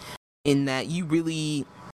rewarding in that you really...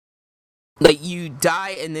 Like, you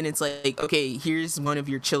die, and then it's like, okay, here's one of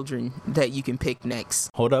your children that you can pick next.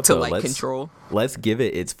 Hold up, to, though. like, control. Let's give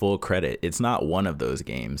it its full credit. It's not one of those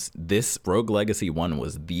games. This Rogue Legacy 1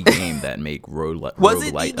 was the game that made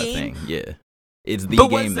roguelite a thing. Yeah. It's the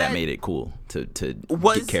game that made it cool to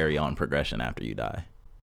carry on progression after you die.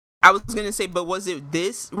 I was gonna say, but was it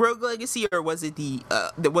this Rogue Legacy, or was it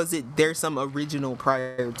there's some original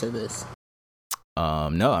prior to this?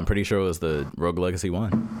 No, I'm pretty sure it was the Rogue Legacy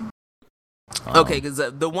 1. Okay, because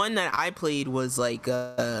the one that I played was like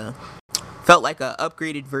felt like a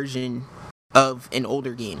upgraded version of an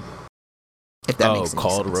older game. If that makes any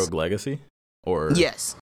called sense. Rogue Legacy, or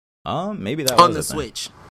yes, maybe that on was the a thing. Switch.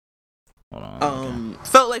 Hold on.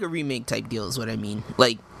 Felt like a remake type deal is what I mean.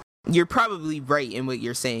 Like, you're probably right in what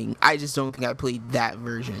you're saying. I just don't think I played that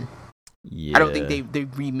version. Yeah. I don't think they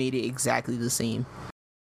remade it exactly the same.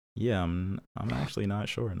 Yeah, I'm actually not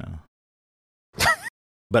sure now.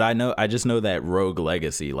 But I just know that Rogue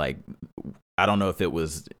Legacy, like, I don't know if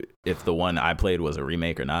the one I played was a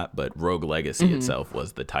remake or not, but Rogue Legacy itself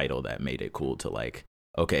was the title that made it cool to, like,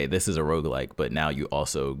 okay, this is a roguelike, but now you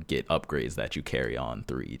also get upgrades that you carry on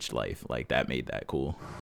through each life. Like, that made that cool.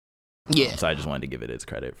 Yeah. So I just wanted to give it its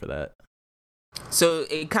credit for that. So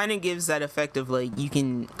it kind of gives that effect of, like, you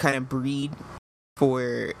can kind of breed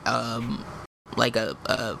for like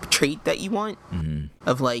a trait that you want,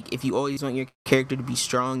 of like, if you always want your character to be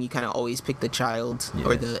strong, you kind of always pick the child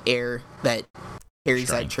or the heir that carries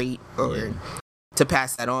that trait, or to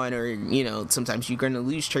pass that on, or, you know, sometimes you're going to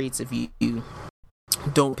lose traits if you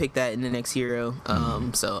don't pick that in the next hero.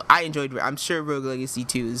 So I enjoyed I'm sure Rogue Legacy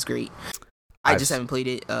 2 is great. I just haven't played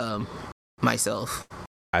it myself.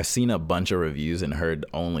 I've seen a bunch of reviews and heard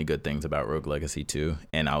only good things about Rogue Legacy 2,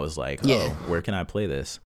 and I was like, where can I play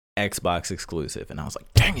this? Xbox exclusive. And I was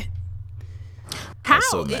like, dang it. How? I was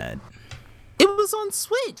so mad. It was on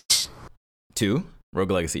Switch. 2?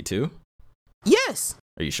 Rogue Legacy 2? Yes.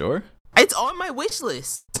 Are you sure? It's on my wish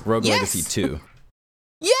list. Rogue Legacy 2.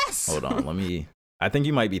 Yes. Hold on, I think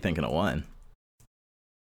you might be thinking of 1.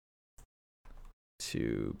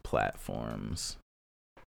 2 platforms.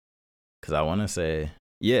 Because I want to say...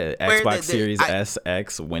 Yeah, Xbox Series S,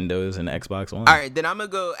 X, Windows, and Xbox One. All right, then I'm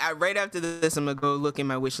going to go, right after this, I'm going to go look in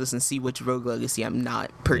my wish list and see which Rogue Legacy I'm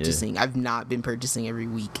not purchasing. I've not been purchasing every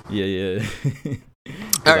week. Yeah.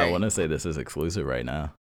 Because I want to say this is exclusive right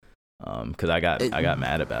now. Because I got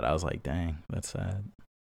mad about it. I was like, dang, that's sad.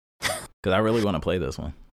 Because I really want to play this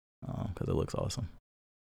one. Because it looks awesome.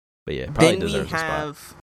 But yeah, probably deserves a spot. Then we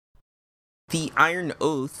have the Iron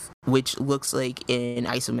Oath, which looks like an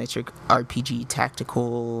isometric RPG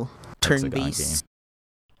tactical turn-based.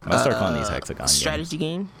 Let's start calling these hexagon strategy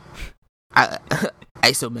games. game.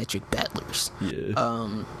 Isometric battlers.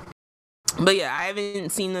 Yeah. But yeah, I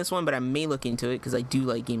haven't seen this one, but I may look into it because I do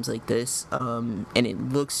like games like this. And it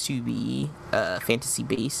looks to be fantasy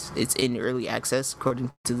based. It's in early access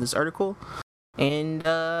according to this article. And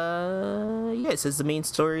yeah, it says the main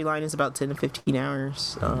storyline is about 10 to 15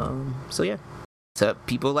 hours. So yeah, so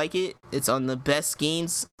people like it. It's on the best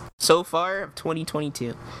games so far of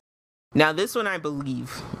 2022. Now this one I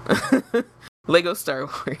believe Lego Star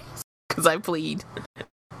Wars, because I played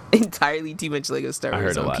entirely too much Lego Star Wars. I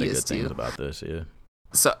heard a on lot PS2. of good things about this. Yeah.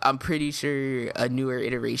 So I'm pretty sure a newer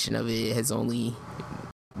iteration of it has only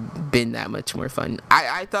been that much more fun.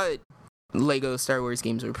 I thought Lego Star Wars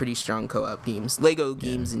games were pretty strong co-op games. Lego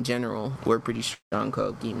games in general were pretty strong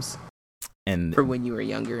co-op games. And for when you were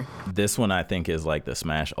younger. This one I think is like the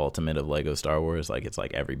Smash Ultimate of Lego Star Wars. Like it's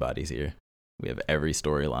like everybody's here. We have every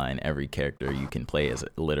storyline, every character you can play as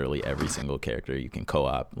literally every single character you can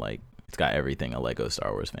co-op. Like it's got everything a Lego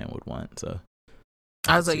Star Wars fan would want. So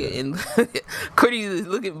I was like, and according to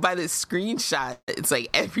looking by this screenshot, it's like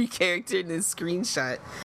every character in this screenshot,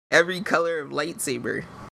 every color of lightsaber.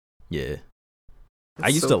 Yeah. It's I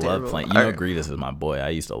used so to love terrible. playing. You know, Grievous is my boy. I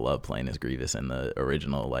used to love playing as Grievous in the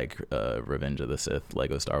original, like, Revenge of the Sith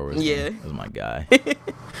Lego Star Wars. Yeah. Game. That was my guy.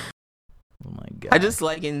 Oh my god. I just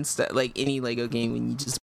like in like any Lego game when you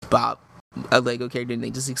just bop a Lego character and they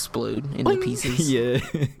just explode into pieces. Yeah.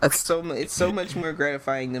 It's so much more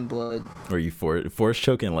gratifying than blood. Or you force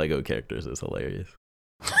choking Lego characters is hilarious.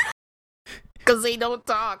 Because they don't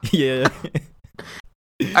talk. Yeah.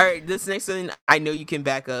 Alright, this next one I know you can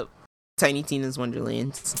back up. Tiny Tina's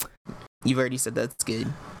Wonderlands. You've already said that's good.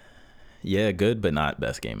 Yeah, good, but not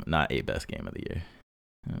best game. Not a best game of the year.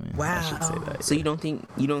 I mean, Wow. I should say that. So yeah.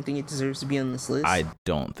 you don't think it deserves to be on this list? I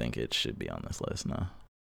don't think it should be on this list. No,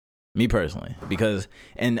 me personally, because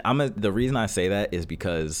the reason I say that is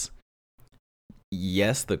because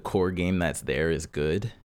yes, the core game that's there is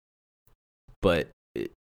good, but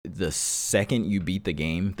the second you beat the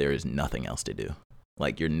game, there is nothing else to do.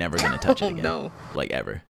 Like you're never gonna touch it again, no. like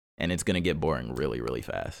ever, and it's gonna get boring really, really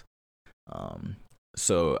fast.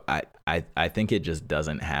 So I think it just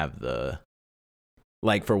doesn't have the.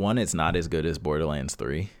 Like, for one, it's not as good as Borderlands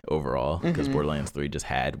 3 overall, because Borderlands 3 just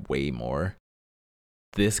had way more.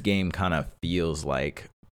 This game kind of feels like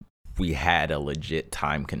we had a legit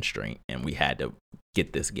time constraint, and we had to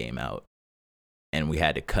get this game out, and we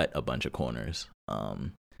had to cut a bunch of corners.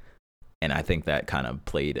 And I think that kind of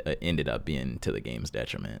ended up being to the game's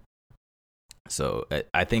detriment. So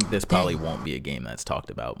I think this probably won't be a game that's talked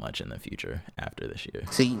about much in the future after this year.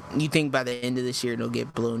 So you think by the end of this year it'll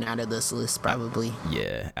get blown out of this list, probably?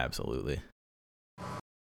 Yeah, absolutely.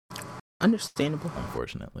 Understandable.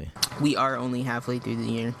 Unfortunately. We are only halfway through the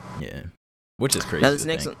year. Yeah. Which is crazy. Now this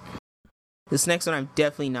next one I've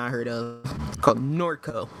definitely not heard of. Called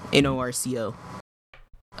Norco. Norco.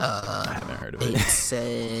 I haven't heard of it. It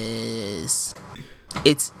says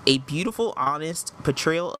it's a beautiful, honest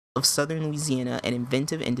portrayal of Southern Louisiana, an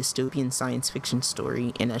inventive and dystopian science fiction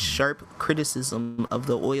story, and a sharp criticism of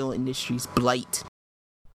the oil industry's blight.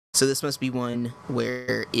 So this must be one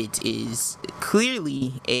where it is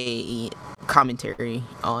clearly a commentary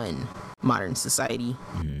on modern society.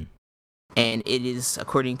 Mm-hmm. And it is,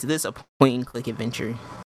 according to this, a point-and-click adventure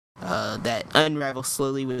that unravels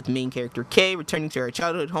slowly with main character Kay returning to her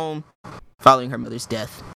childhood home following her mother's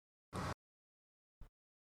death.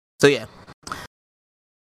 So yeah.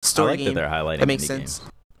 Story I like game. that they're highlighting That makes indie sense.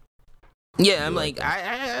 games. Yeah, I'm like like,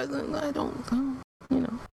 I don't, you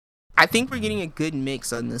know. I think we're getting a good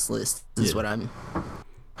mix on this list. This is what I'm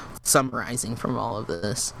summarizing from all of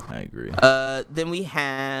this. I agree. Then we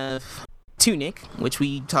have Tunic, which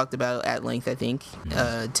we talked about at length, I think.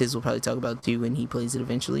 Tiz will probably talk about too when he plays it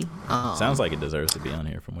eventually. Sounds like it deserves to be on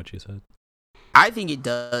here from what you said. I think it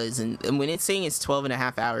does. And when it's saying it's 12 and a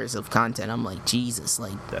half hours of content, I'm like, Jesus,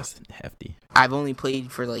 like. That's hefty. I've only played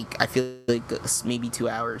for I feel like maybe 2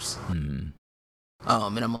 hours. Mm.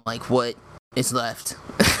 And I'm like, what is left?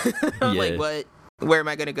 I'm like, what? Where am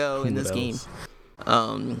I going to go in this game?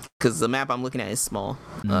 Because the map I'm looking at is small.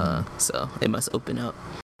 So it must open up.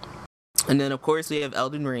 And then, of course, we have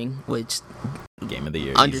Elden Ring, which Game of the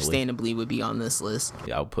Year understandably would be on this list.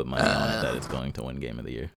 Yeah, I'll put money on it that it's going to win Game of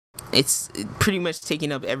the Year. It's pretty much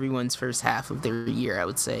taking up everyone's first half of their year, I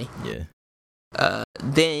would say. Yeah.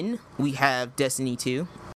 Then we have Destiny 2,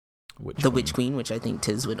 Witch Queen, which I think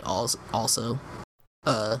Tiz would also.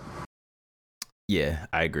 Yeah,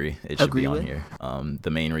 I agree. It should Agree be on with? here.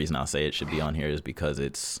 The main reason I'll say it should be on here is because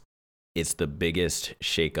it's the biggest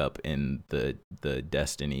shakeup in the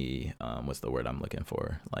Destiny. What's the word I'm looking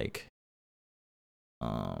for? Like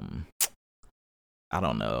I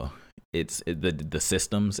don't know. The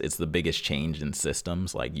systems. It's the biggest change in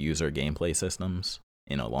systems, like user gameplay systems,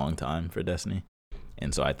 in a long time for Destiny,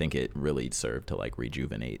 and so I think it really served to like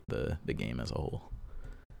rejuvenate the game as a whole.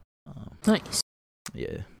 Nice.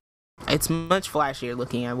 Yeah, It's much flashier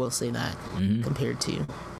looking, I will say that, Mhm. compared to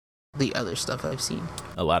the other stuff I've seen.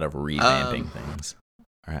 a lot of revamping things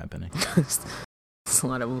are happening. It's a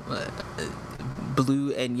lot of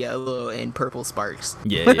blue and yellow and purple sparks.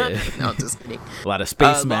 Yeah, yeah. No, just kidding. A lot of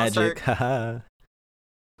space Lost magic. Haha.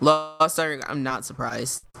 Lost Ark, I'm not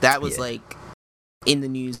surprised. That was Yeah. like in the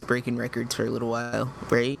news, breaking records for a little while,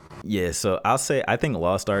 right? Yeah, so I'll say I think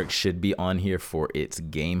Lost Ark should be on here for its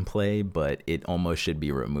gameplay, but it almost should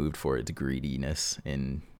be removed for its greediness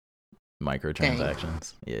in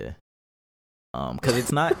microtransactions. Yeah. Because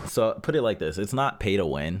it's not, so put it like this, it's not pay to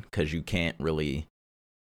win, because you can't really,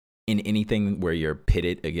 in anything where you're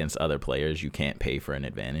pitted against other players, you can't pay for an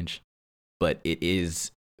advantage. But it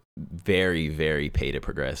is very, very pay to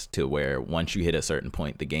progress, to where once you hit a certain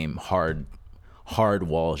point, the game hard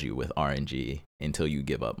walls you with RNG until you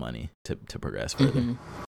give up money to progress further.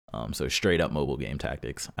 So straight up mobile game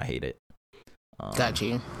tactics. I hate it. Got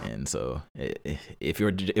you. And so if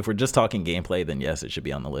we're just talking gameplay, then yes, it should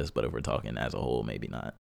be on the list. But if we're talking as a whole, maybe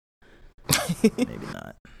not. Maybe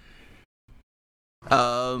not.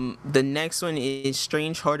 The next one is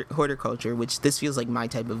Strange Horticulture, which this feels like my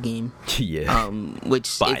type of game. Yeah.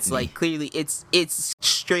 Which Botany. it's like clearly it's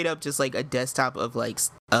straight up just like a desktop of like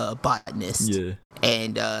botanist. Yeah.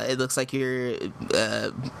 And it looks like you're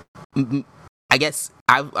I guess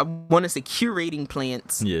I want to say curating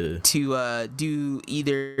plants Yeah. to do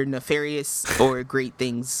either nefarious or great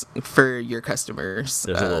things for your customers.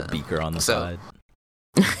 There's a little beaker on the side.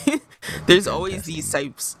 There's always these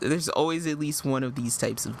types. There's always at least one of these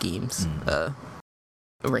types of games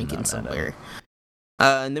ranking somewhere.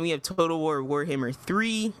 And then we have Total War Warhammer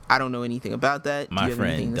 3. I don't know anything about that. My Do you have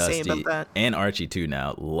friend anything to say Dusty about that? and Archie too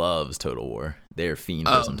now loves Total War. They're fiend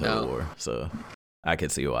for some Total War. So I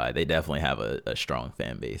could see why. They definitely have a strong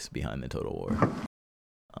fan base behind the Total War.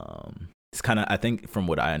 It's kind of, I think from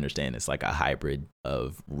what I understand, it's like a hybrid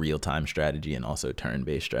of real-time strategy and also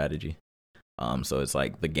turn-based strategy. So it's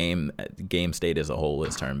like the game state as a whole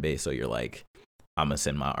is turn-based. So you're like, I'm going to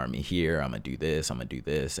send my army here. I'm going to do this.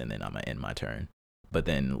 And then I'm going to end my turn. But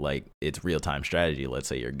then like it's real-time strategy. Let's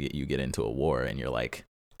say you get into a war and you're like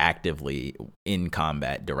actively in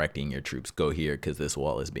combat directing your troops, go here because this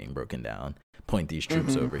wall is being broken down. Point these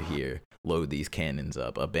troops over here. Load these cannons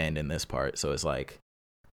up. Abandon this part. So it's like,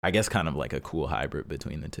 I guess kind of like a cool hybrid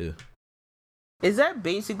between the two. Is that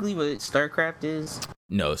basically what StarCraft is?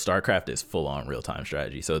 No, StarCraft is full-on real-time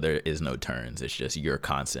strategy, so there is no turns. It's just you're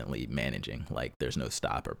constantly managing. Like, there's no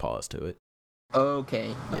stop or pause to it.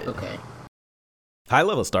 Okay. Yeah. Okay.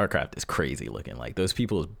 High-level StarCraft is crazy looking. Like, those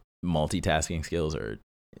people's multitasking skills are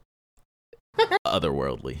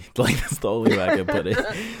otherworldly. Like, that's the only way I can put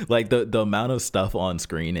it. Like, the amount of stuff on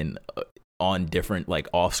screen and on different, like,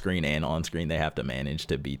 off-screen and on-screen they have to manage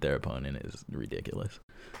to beat their opponent is ridiculous.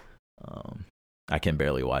 I can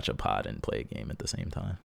barely watch a pod and play a game at the same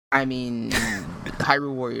time. I mean,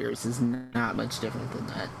 Hyrule Warriors is not much different than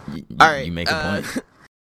that. All right, you make a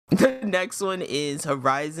point. The next one is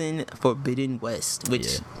Horizon Forbidden West,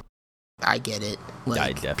 which I get it.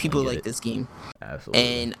 Like, definitely people get like it. this game. Absolutely.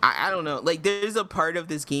 And I don't know, like, there's a part of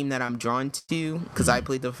this game that I'm drawn to because I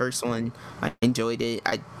played the first one. I enjoyed it.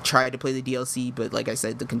 I tried to play the DLC, but like I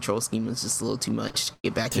said, the control scheme was just a little too much to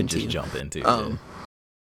get back into. Just jump into.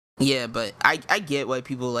 Yeah, but I get why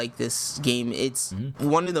people like this game. It's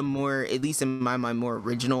one of the more, at least in my mind, more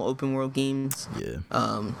original open world games. Yeah.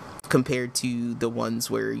 Compared to the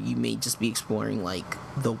ones where you may just be exploring like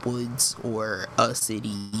the woods or a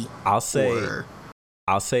city. I'll say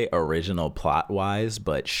original plot wise,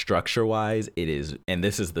 but structure wise, it is, and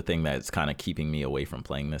this is the thing that's kind of keeping me away from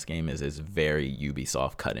playing this game, is it's very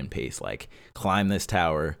Ubisoft cut and paste. Like, climb this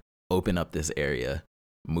tower, open up this area,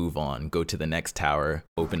 move on, go to the next tower,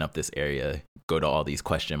 open up this area, go to all these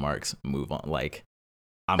question marks, move on. Like,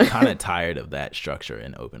 I'm kind of tired of that structure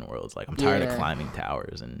in open worlds. Like, I'm tired of climbing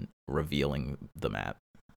towers and revealing the map.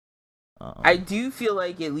 I do feel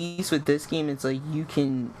like, at least with this game, it's like you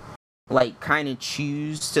can like kind of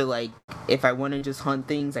choose to, like, if I want to just hunt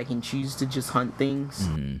things, I can choose to just hunt things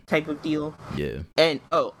type of deal. Yeah. And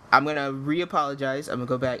I'm gonna re-apologize. I'm gonna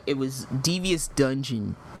go back. It was Devious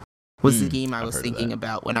Dungeon was the game I was thinking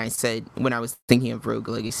about when I was thinking of Rogue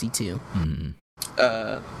Legacy 2.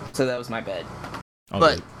 So that was my bad. Okay.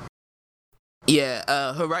 But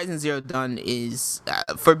yeah, Horizon Zero Dawn is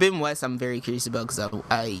Forbidden West. I'm very curious about because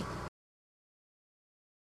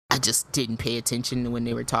I just didn't pay attention when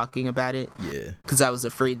they were talking about it. Yeah. Because I was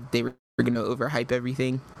afraid that they were going to overhype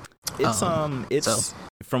everything. It's so.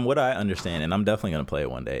 From what I understand, and I'm definitely gonna play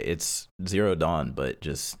it one day. It's Zero Dawn, but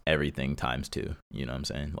just everything times 2. You know what I'm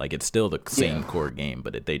saying? Like it's still the same core game,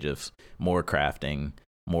 but they just more crafting,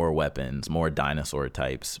 more weapons, more dinosaur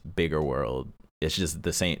types, bigger world. It's just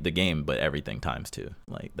the game, but everything times 2.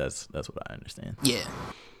 Like that's what I understand. Yeah.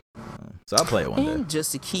 So I'll play it one day.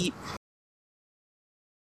 Just to keep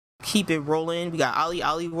it rolling, we got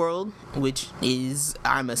Ali World, which is,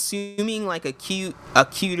 I'm assuming, like a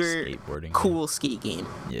cuter, cool skate game.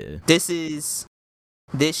 Yeah. This is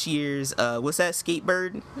this year's what's that,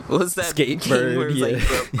 Skatebird? What's that Skatebird? Where it's yeah. like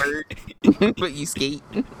a bird, but you skate.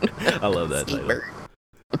 I love that Skatebird.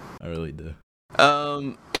 title. I really do.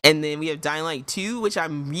 And then we have Dying Light 2, which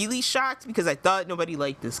I'm really shocked because I thought nobody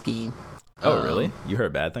liked this game. Oh, really? You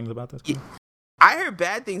heard bad things about this game? I heard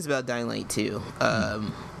bad things about Dying Light 2.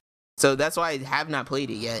 So that's why I have not played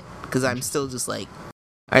it yet, because I'm still just like,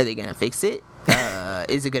 are they gonna fix it?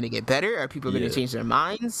 Is it gonna get better? Are people gonna change their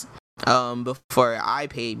minds? Before I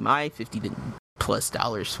paid my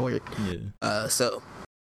 $50+ for it. Yeah.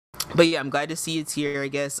 But yeah, I'm glad to see it's here. I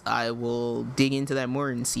guess I will dig into that more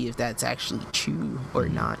and see if that's actually true or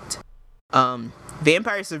not.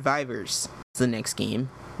 Vampire Survivors is the next game.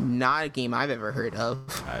 Not a game I've ever heard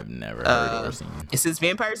of. I've never heard or seen. It says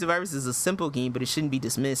Vampire Survivors is a simple game, but it shouldn't be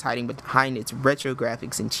dismissed. Hiding behind its retro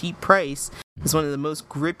graphics and cheap price, it's one of the most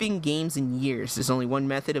gripping games in years. There's only one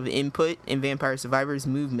method of input in Vampire Survivors: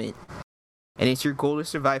 movement, and it's your goal to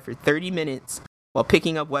survive for 30 minutes while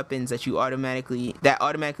picking up weapons that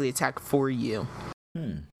automatically attack for you.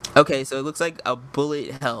 Okay, so it looks like a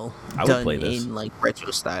bullet hell done in like retro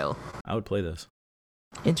style. I would play this.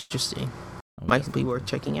 Interesting. Might be worth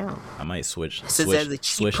checking out. I might switch this. Might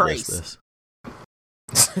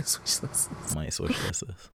switch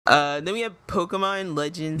this. Then we have Pokemon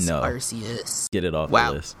Legends Arceus. Get it off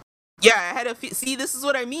the list. Yeah, I had see, this is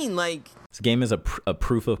what I mean. Like, this game is a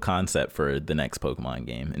proof of concept for the next Pokemon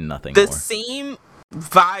game and nothing more. The same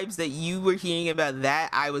vibes that you were hearing about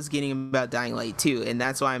that, I was getting about Dying Light 2, and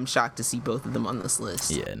that's why I'm shocked to see both of them on this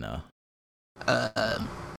list. Yeah, no.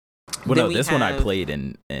 Well, no, this one I played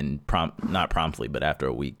not promptly, but after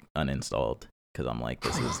a week uninstalled, because I'm like,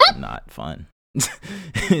 this is not fun.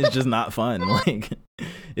 It's just not fun. Like,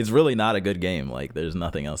 it's really not a good game. Like, there's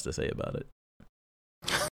nothing else to say about it.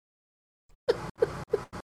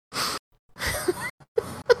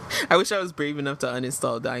 I wish I was brave enough to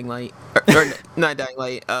uninstall Dying Light, or not Dying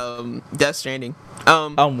Light, Death Stranding.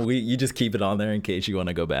 You just keep it on there in case you want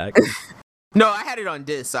to go back. No, I had it on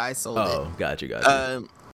disc, so I sold it. Oh, gotcha.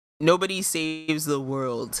 Nobody Saves the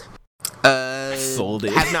World. Sold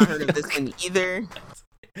it. Have not heard of this one either.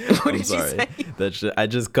 What did you say? I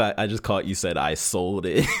just caught you said I sold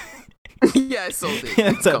it. Yeah, I sold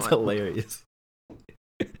it. That's hilarious.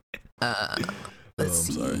 Let's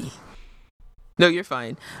see. Sorry. No, you're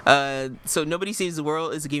fine. So Nobody Saves the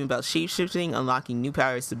World is a game about shape-shifting, unlocking new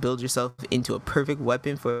powers to build yourself into a perfect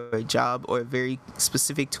weapon for a job or a very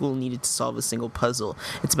specific tool needed to solve a single puzzle.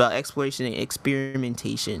 It's about exploration and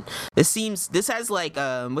experimentation. This has like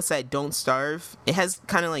what's that? Don't Starve. It has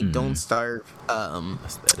kind of like Don't Starve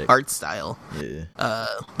art style. Yeah.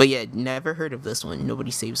 But yeah, never heard of this one. Nobody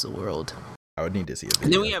Saves the World. I would need to see it.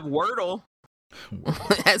 And then we have Wordle.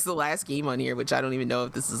 As the last game on here, which I don't even know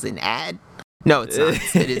if this is an ad. No, it's not.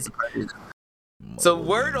 It is. So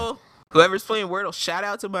Wordle, whoever's playing Wordle, shout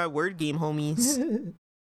out to my word game homies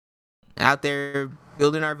out there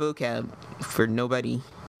building our vocab for nobody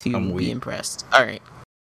to be impressed. All right,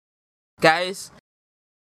 guys,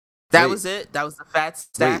 that was it. That was the fat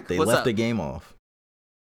stack. Wait, they left the game off.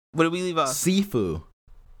 What did we leave off? Sifu.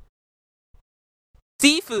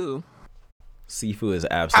 Sifu is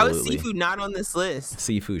absolutely. How is Sifu not on this list?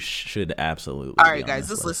 Sifu should absolutely. All right, guys,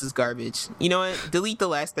 this list is garbage. You know what? Delete the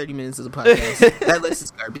last 30 minutes of the podcast. That list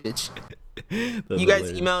is garbage. You guys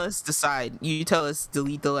email us, decide. You tell us,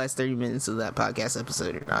 delete the last 30 minutes of that podcast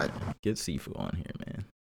episode or not. Get Sifu on here, man.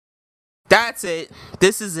 That's it.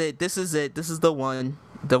 This is it. This is the one.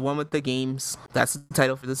 The one with the games. That's the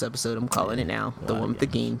title for this episode. I'm calling it now. The one with the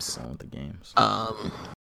games. The one with the games.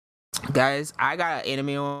 Guys, I got anime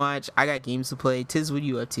to watch. I got games to play. Tiz, what are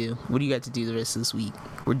you up to? What do you got to do the rest of this week?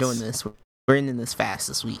 We're doing this. We're ending this fast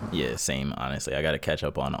this week. Yeah, same. Honestly, I got to catch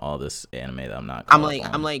up on all this anime that I'm not. I'm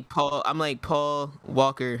like Paul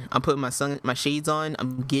Walker. I'm putting my shades on.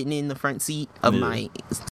 I'm getting in the front seat of my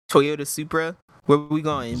Toyota Supra. Where are we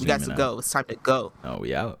going? We got to go. It's time to go. Oh,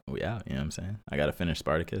 we out. You know what I'm saying? I got to finish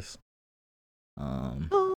Spartacus.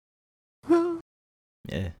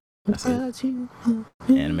 Yeah. That's it.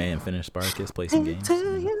 Anime and finish Spartacus, play some games.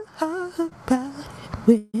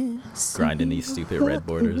 Grinding these stupid red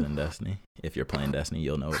borders in Destiny. If you're playing Destiny,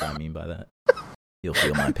 you'll know what I mean by that. You'll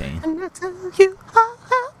feel my pain. You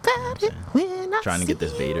know trying to get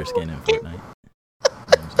this Vader skin in Fortnite.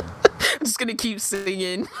 I'm just gonna keep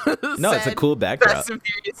singing. No, it's a cool backdrop. Fast and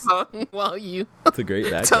Furious song while you It's a great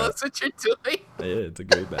backdrop. tell us what you're doing. Yeah, it's a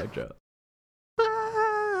great backdrop.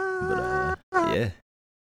 But yeah,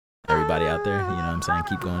 everybody out there, you know what I'm saying?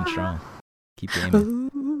 Keep going strong. Keep gaming.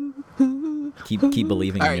 Keep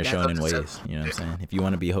believing in your shonen ways. You know what I'm saying? If you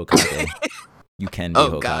want to be Hokage, you can be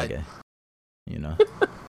Hokage. God. You know,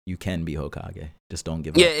 you can be Hokage. Just don't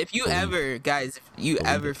give Yeah, up. if you ever, guys, if you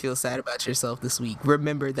ever feel sad about yourself this week,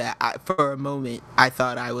 remember that for a moment I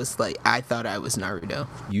thought I was Naruto.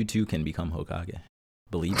 You too can become Hokage.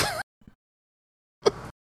 Believe it.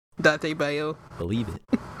 Date Bayo. Believe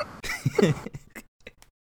it.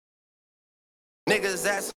 Niggas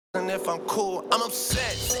asking if I'm cool. I'm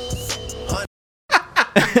upset.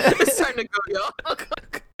 It's time to go, y'all.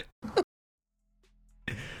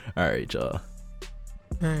 All right, y'all.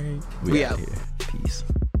 All right, We out. out here. Peace.